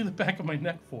both. see the back of my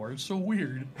neck for. It's so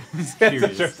weird. It's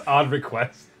Curious. just an odd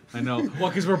request. I know. Well,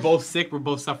 because we're both sick. We're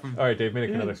both suffering. All right, Dave, make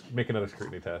another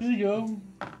scrutiny test. Here you go.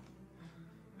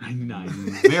 99.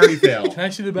 Very fail. Can I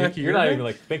see the back of You're your not neck? even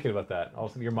like thinking about that. All of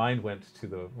a sudden, your mind went to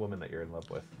the woman that you're in love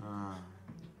with.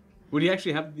 Would he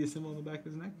actually have the symbol on the back of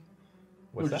his neck?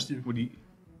 What's Or just that? you. Would he?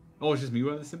 Oh, it's just me who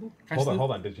has the symbol? Can I Hold see on, the-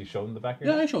 hold on. Did you show him the back of your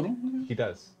Yeah, I neck? showed him. He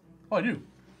does. Oh, I do.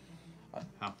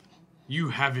 Oh. You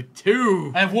have it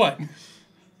too. I have what?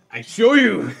 I show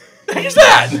you. What is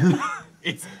that?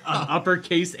 It's an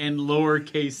uppercase and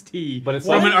lowercase t. But it's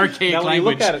from like, an archaic now when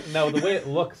language. you look at it, now the way it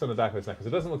looks on the back of his neck, because it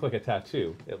doesn't look like a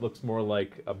tattoo. It looks more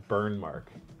like a burn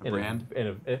mark. A brand?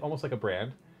 Almost like a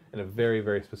brand, in a very,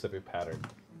 very specific pattern.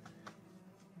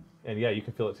 And yeah, you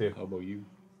can feel it too. How about you?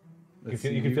 You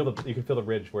can feel the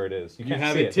ridge where it is. You can't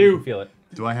have see it it, but too. You can feel it.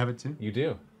 Do I have it too? You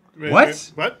do. Wait, What?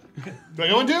 wait, what? Do I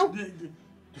go into?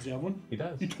 Does he have one? He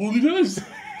does. He totally does.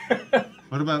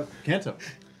 What about Kanto?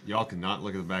 Y'all cannot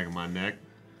look at the back of my neck.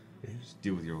 Just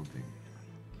deal with your own thing.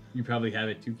 You probably have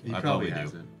it too. I probably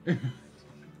has do. it.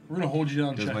 We're gonna hold you down.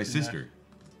 and Does check my your sister?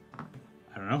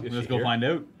 I don't know. Is Let's she go here? find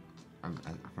out.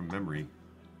 From memory.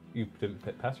 You didn't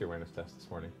pass your awareness test this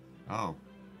morning. Oh,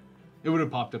 It would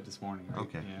have popped up this morning. Right?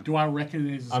 Okay. Yeah. neck. Do I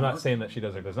recognize this I'm mark? not saying that she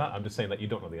does or does not. I'm just saying that you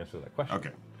don't know the answer to that question. okay.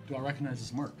 Do I recognize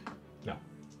this mark? No.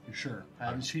 You're sure? I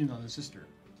haven't seen it on his sister.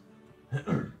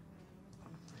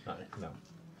 No.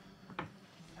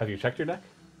 Have you checked your neck?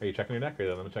 Are you checking your neck? Or are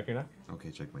you going to check your neck?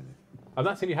 Okay, check my neck. I'm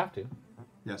not saying you have to.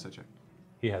 Yes, I checked.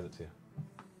 He has it too.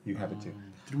 You have it too.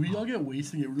 Did we all get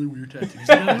wasted and get really weird tattoos?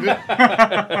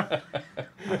 together?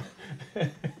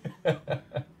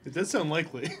 It does sound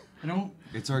likely. I don't.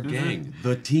 It's our gang,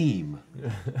 the team.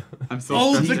 I'm so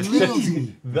Oh, it's stressed. a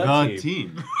team. The team.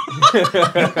 team.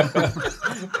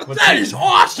 That is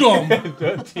awesome.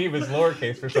 The team is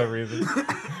lowercase for some reason.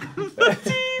 The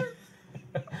team.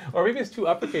 Or maybe it's two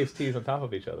uppercase T's on top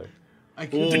of each other. I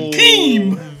can't. Oh.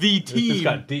 Team. The This just team.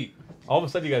 got deep. All of a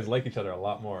sudden, you guys like each other a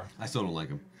lot more. I still don't like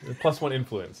him. +1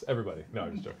 influence. Everybody. No,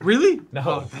 I'm just joking. Really? No.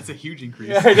 Oh, that's a huge increase.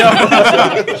 Yeah, I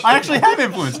know. I actually have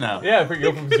influence now. Yeah, if we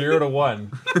go from 0 to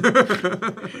 1.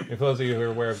 If those of you who are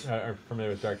aware of, are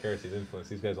familiar with Dark Heresy's influence,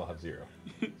 these guys all have 0.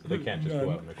 So they can't just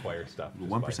go out and acquire stuff. just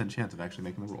 1% by- chance of actually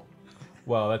making the roll.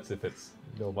 Well, that's if it's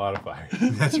no modifier.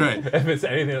 That's right. If it's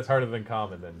anything that's harder than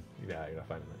common, then yeah, you're not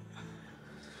finding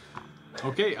it.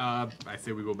 Okay, I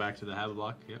say we go back to the habit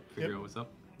block. Yep, figure out what's up.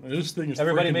 This thing is.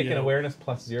 Everybody freaking make me an out. awareness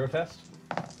 +0 test.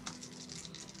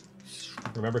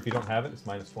 Remember, if you don't have it, it's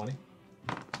 -20.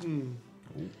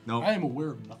 No. I am aware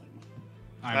of nothing.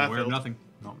 I'm aware of failed. nothing.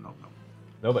 No.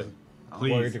 Nobody. What are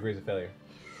your Please. degrees of failure?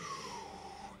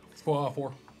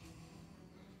 4.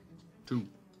 2.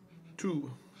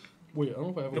 2. Wait, I don't know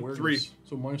if I have Nope, awareness. 3.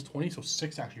 So minus 20, so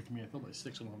 6 actually for me. I felt like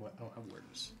 6. I don't have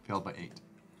awareness. Failed by 8.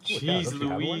 Jeez Don't you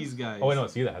have Louise, awareness? guys. Oh, wait, no,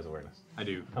 it's you that has awareness. I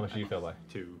do. How much do you fail by?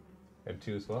 2. And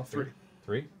 2 as well? 3.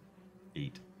 3?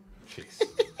 8. Jeez.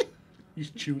 He's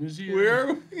chewing his ear. Where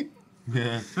are we?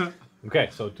 Okay,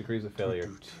 so degrees of failure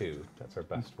 2. That's our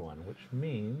best one, which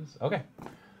means... Okay.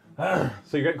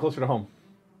 So you're getting closer to home.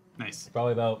 Nice.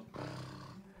 Probably about...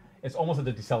 It's almost at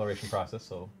the deceleration process,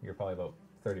 so you're probably about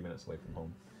 30 minutes away from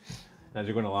home. And as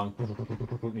you're going along,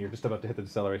 and you're just about to hit the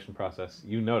deceleration process,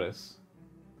 you notice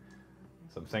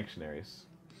some sanctuaries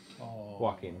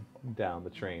walking down the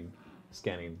train,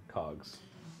 scanning cogs.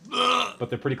 But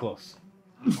they're pretty close.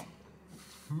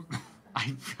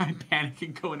 I panic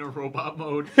and go into robot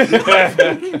mode.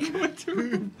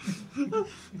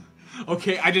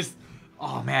 Okay, I just...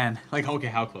 Oh, man. Like, okay,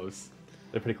 how close?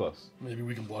 They're pretty close. Maybe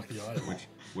we can block the eye.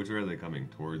 Which way are they coming?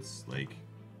 Towards, like,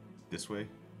 this way?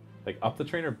 Like up the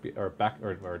train or back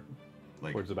or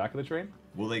Like, towards the back of the train?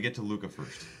 will they get to Luca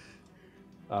first?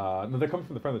 No, they're coming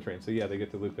from the front of the train, so yeah, they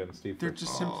get to Luca and Steve. They're first.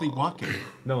 just simply walking.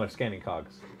 No, they're scanning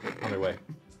cogs on their way.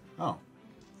 Oh.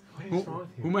 Who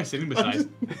am I sitting beside?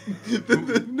 Who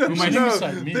am I sitting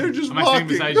beside me? They're just Am I sitting walking.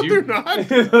 beside No, you?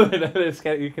 they're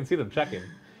not. You can see them checking,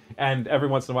 and every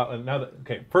once in a while. And now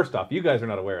that first off, you guys are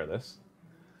not aware of this,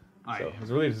 so it's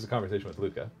really just a conversation with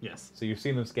Luca. Yes. So you've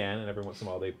seen them scan, and every once in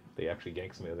a while they actually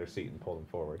yank somebody out of their seat and pull them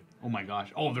forward. Oh my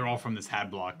gosh. Oh, they're all from this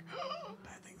hat block.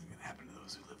 Bad things are gonna happen to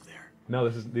those who live there. No,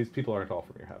 these people aren't all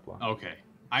from your hat block. Okay.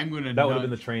 I'm gonna That would have nudge...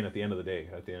 been the train at the end of the day,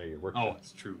 at the end of your work. Oh, shift.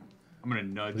 it's true. I'm gonna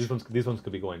nudge These ones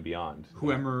could be going beyond.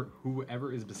 whoever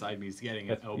is beside me is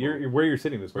getting an elbow. Where you're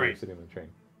sitting is where you're Right. sitting on the train.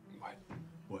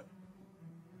 What?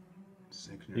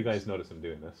 You guys notice them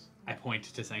doing this. I point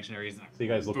to sanctuaries. And So you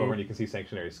guys look boop, over and you can see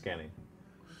sanctuaries scanning.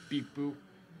 beep boop.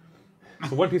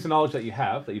 So one piece of knowledge that you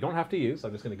have that you don't have to use,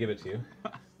 I'm just going to give it to you,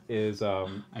 is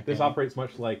this panic. operates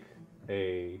much like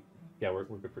a... Yeah, we're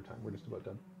good for time. We're just about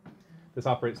done. This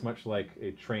operates much like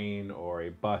a train or a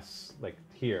bus, like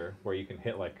here, where you can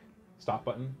hit like stop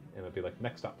button and it'll be like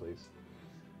next stop, please.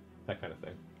 That kind of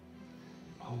thing.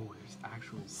 Oh, there's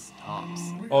actual stops.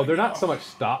 Oh, they're not so much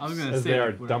stops I was gonna as say, they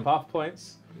are like, dump off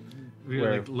points. We're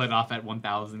Where- like let off at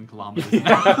 1,000 kilometers an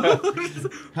hour.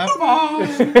 Have fun!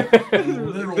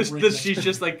 She's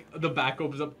just like the back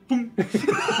opens up. Boom.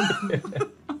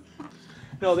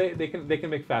 No, they can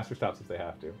make faster stops if they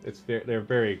have to. They're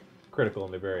very critical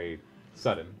and they're very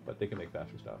sudden, but they can make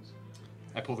faster stops.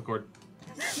 I pull the cord.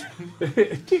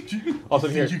 Also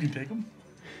You here, think you can take them?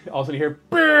 also you hear,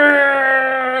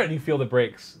 "Brrrr," and you feel the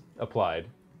brakes applied,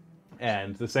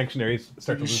 and the sanctuaries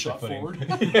start to You lose their shot footing. forward.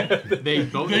 They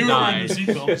both They were wearing died. their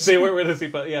seatbelts. They weren't with the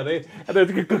seatbelt. Yeah,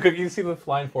 and you see them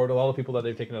flying forward with all the people that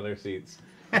they've taken out of their seats.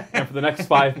 And for the next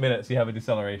 5 minutes, you have a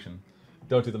deceleration.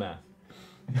 Don't do the math.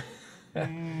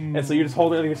 And so you're just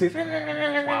holding it on your seats. Wow,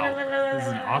 this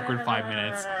is an awkward 5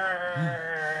 minutes.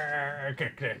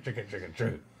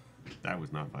 That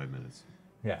was not 5 minutes.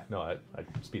 Yeah, no, I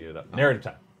speeded it up. Narrative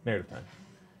time.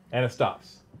 And it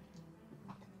stops.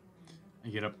 I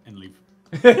get up and leave.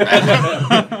 What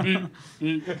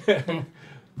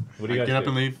do you guys Get up do?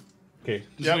 and leave. Okay.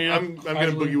 Yeah, I'm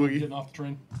gonna boogie woogie. Getting off the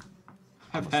train.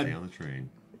 I'll stay on the train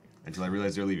until I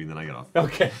realize they're leaving. Then I get off.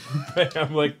 Okay.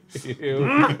 I'm like, ew.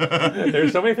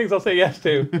 There's so many things I'll say yes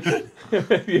to.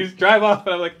 You just drive off,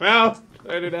 and I'm like, no,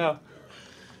 I do now.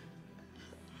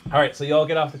 All right, so you all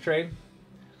get off the train,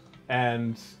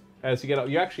 and as you get out,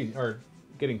 you actually are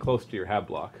getting close to your hab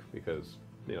block because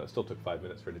it still took 5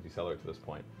 minutes for it to decelerate to this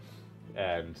point.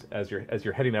 And as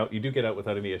you're heading out, you do get out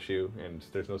without any issue, and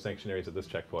there's no sanctuaries at this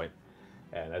checkpoint.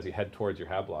 And as you head towards your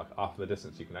hab block, off in the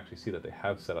distance, you can actually see that they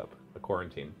have set up a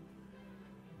quarantine.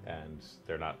 And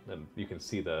they're not. And you can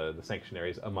see the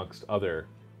sanctuaries amongst other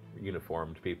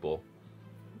uniformed people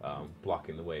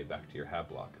blocking the way back to your hab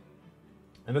block.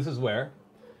 And this is where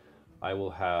I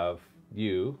will have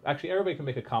you. Actually, everybody can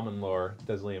make a common lore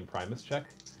Deslium Primus check.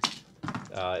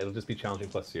 It'll just be challenging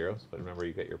plus 0s, but remember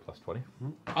you get your plus 20.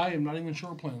 I am not even sure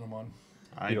what plane I'm on.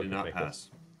 I You don't did get to not make pass.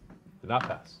 Did not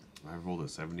pass. I rolled a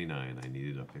 79. I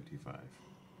needed a 55.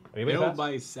 Anybody Failed pass?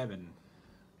 by 7.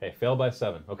 Okay, failed by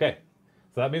 7. Okay.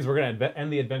 So that means we're going to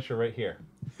end the adventure right here.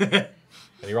 And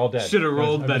you're all dead. Should've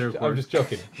rolled I'm better Just, for I'm it. just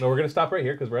joking. No, we're going to stop right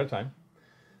here because we're out of time.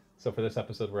 So for this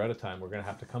episode, we're out of time. We're going to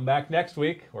have to come back next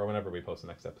week, or whenever we post the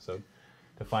next episode,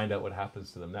 to find out what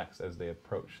happens to them next as they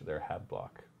approach their hab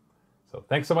block. So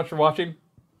thanks so much for watching.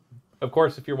 Of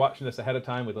course, if you're watching this ahead of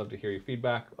time, we'd love to hear your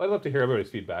feedback. I'd love to hear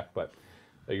everybody's feedback, but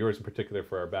yours in particular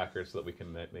for our backers, so that we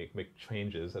can make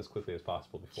changes as quickly as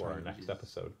possible before our next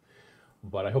episode.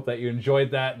 But I hope that you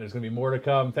enjoyed that, and there's going to be more to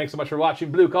come. Thanks so much for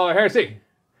watching Blue Collar Heresy.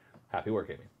 Happy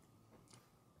wargaming.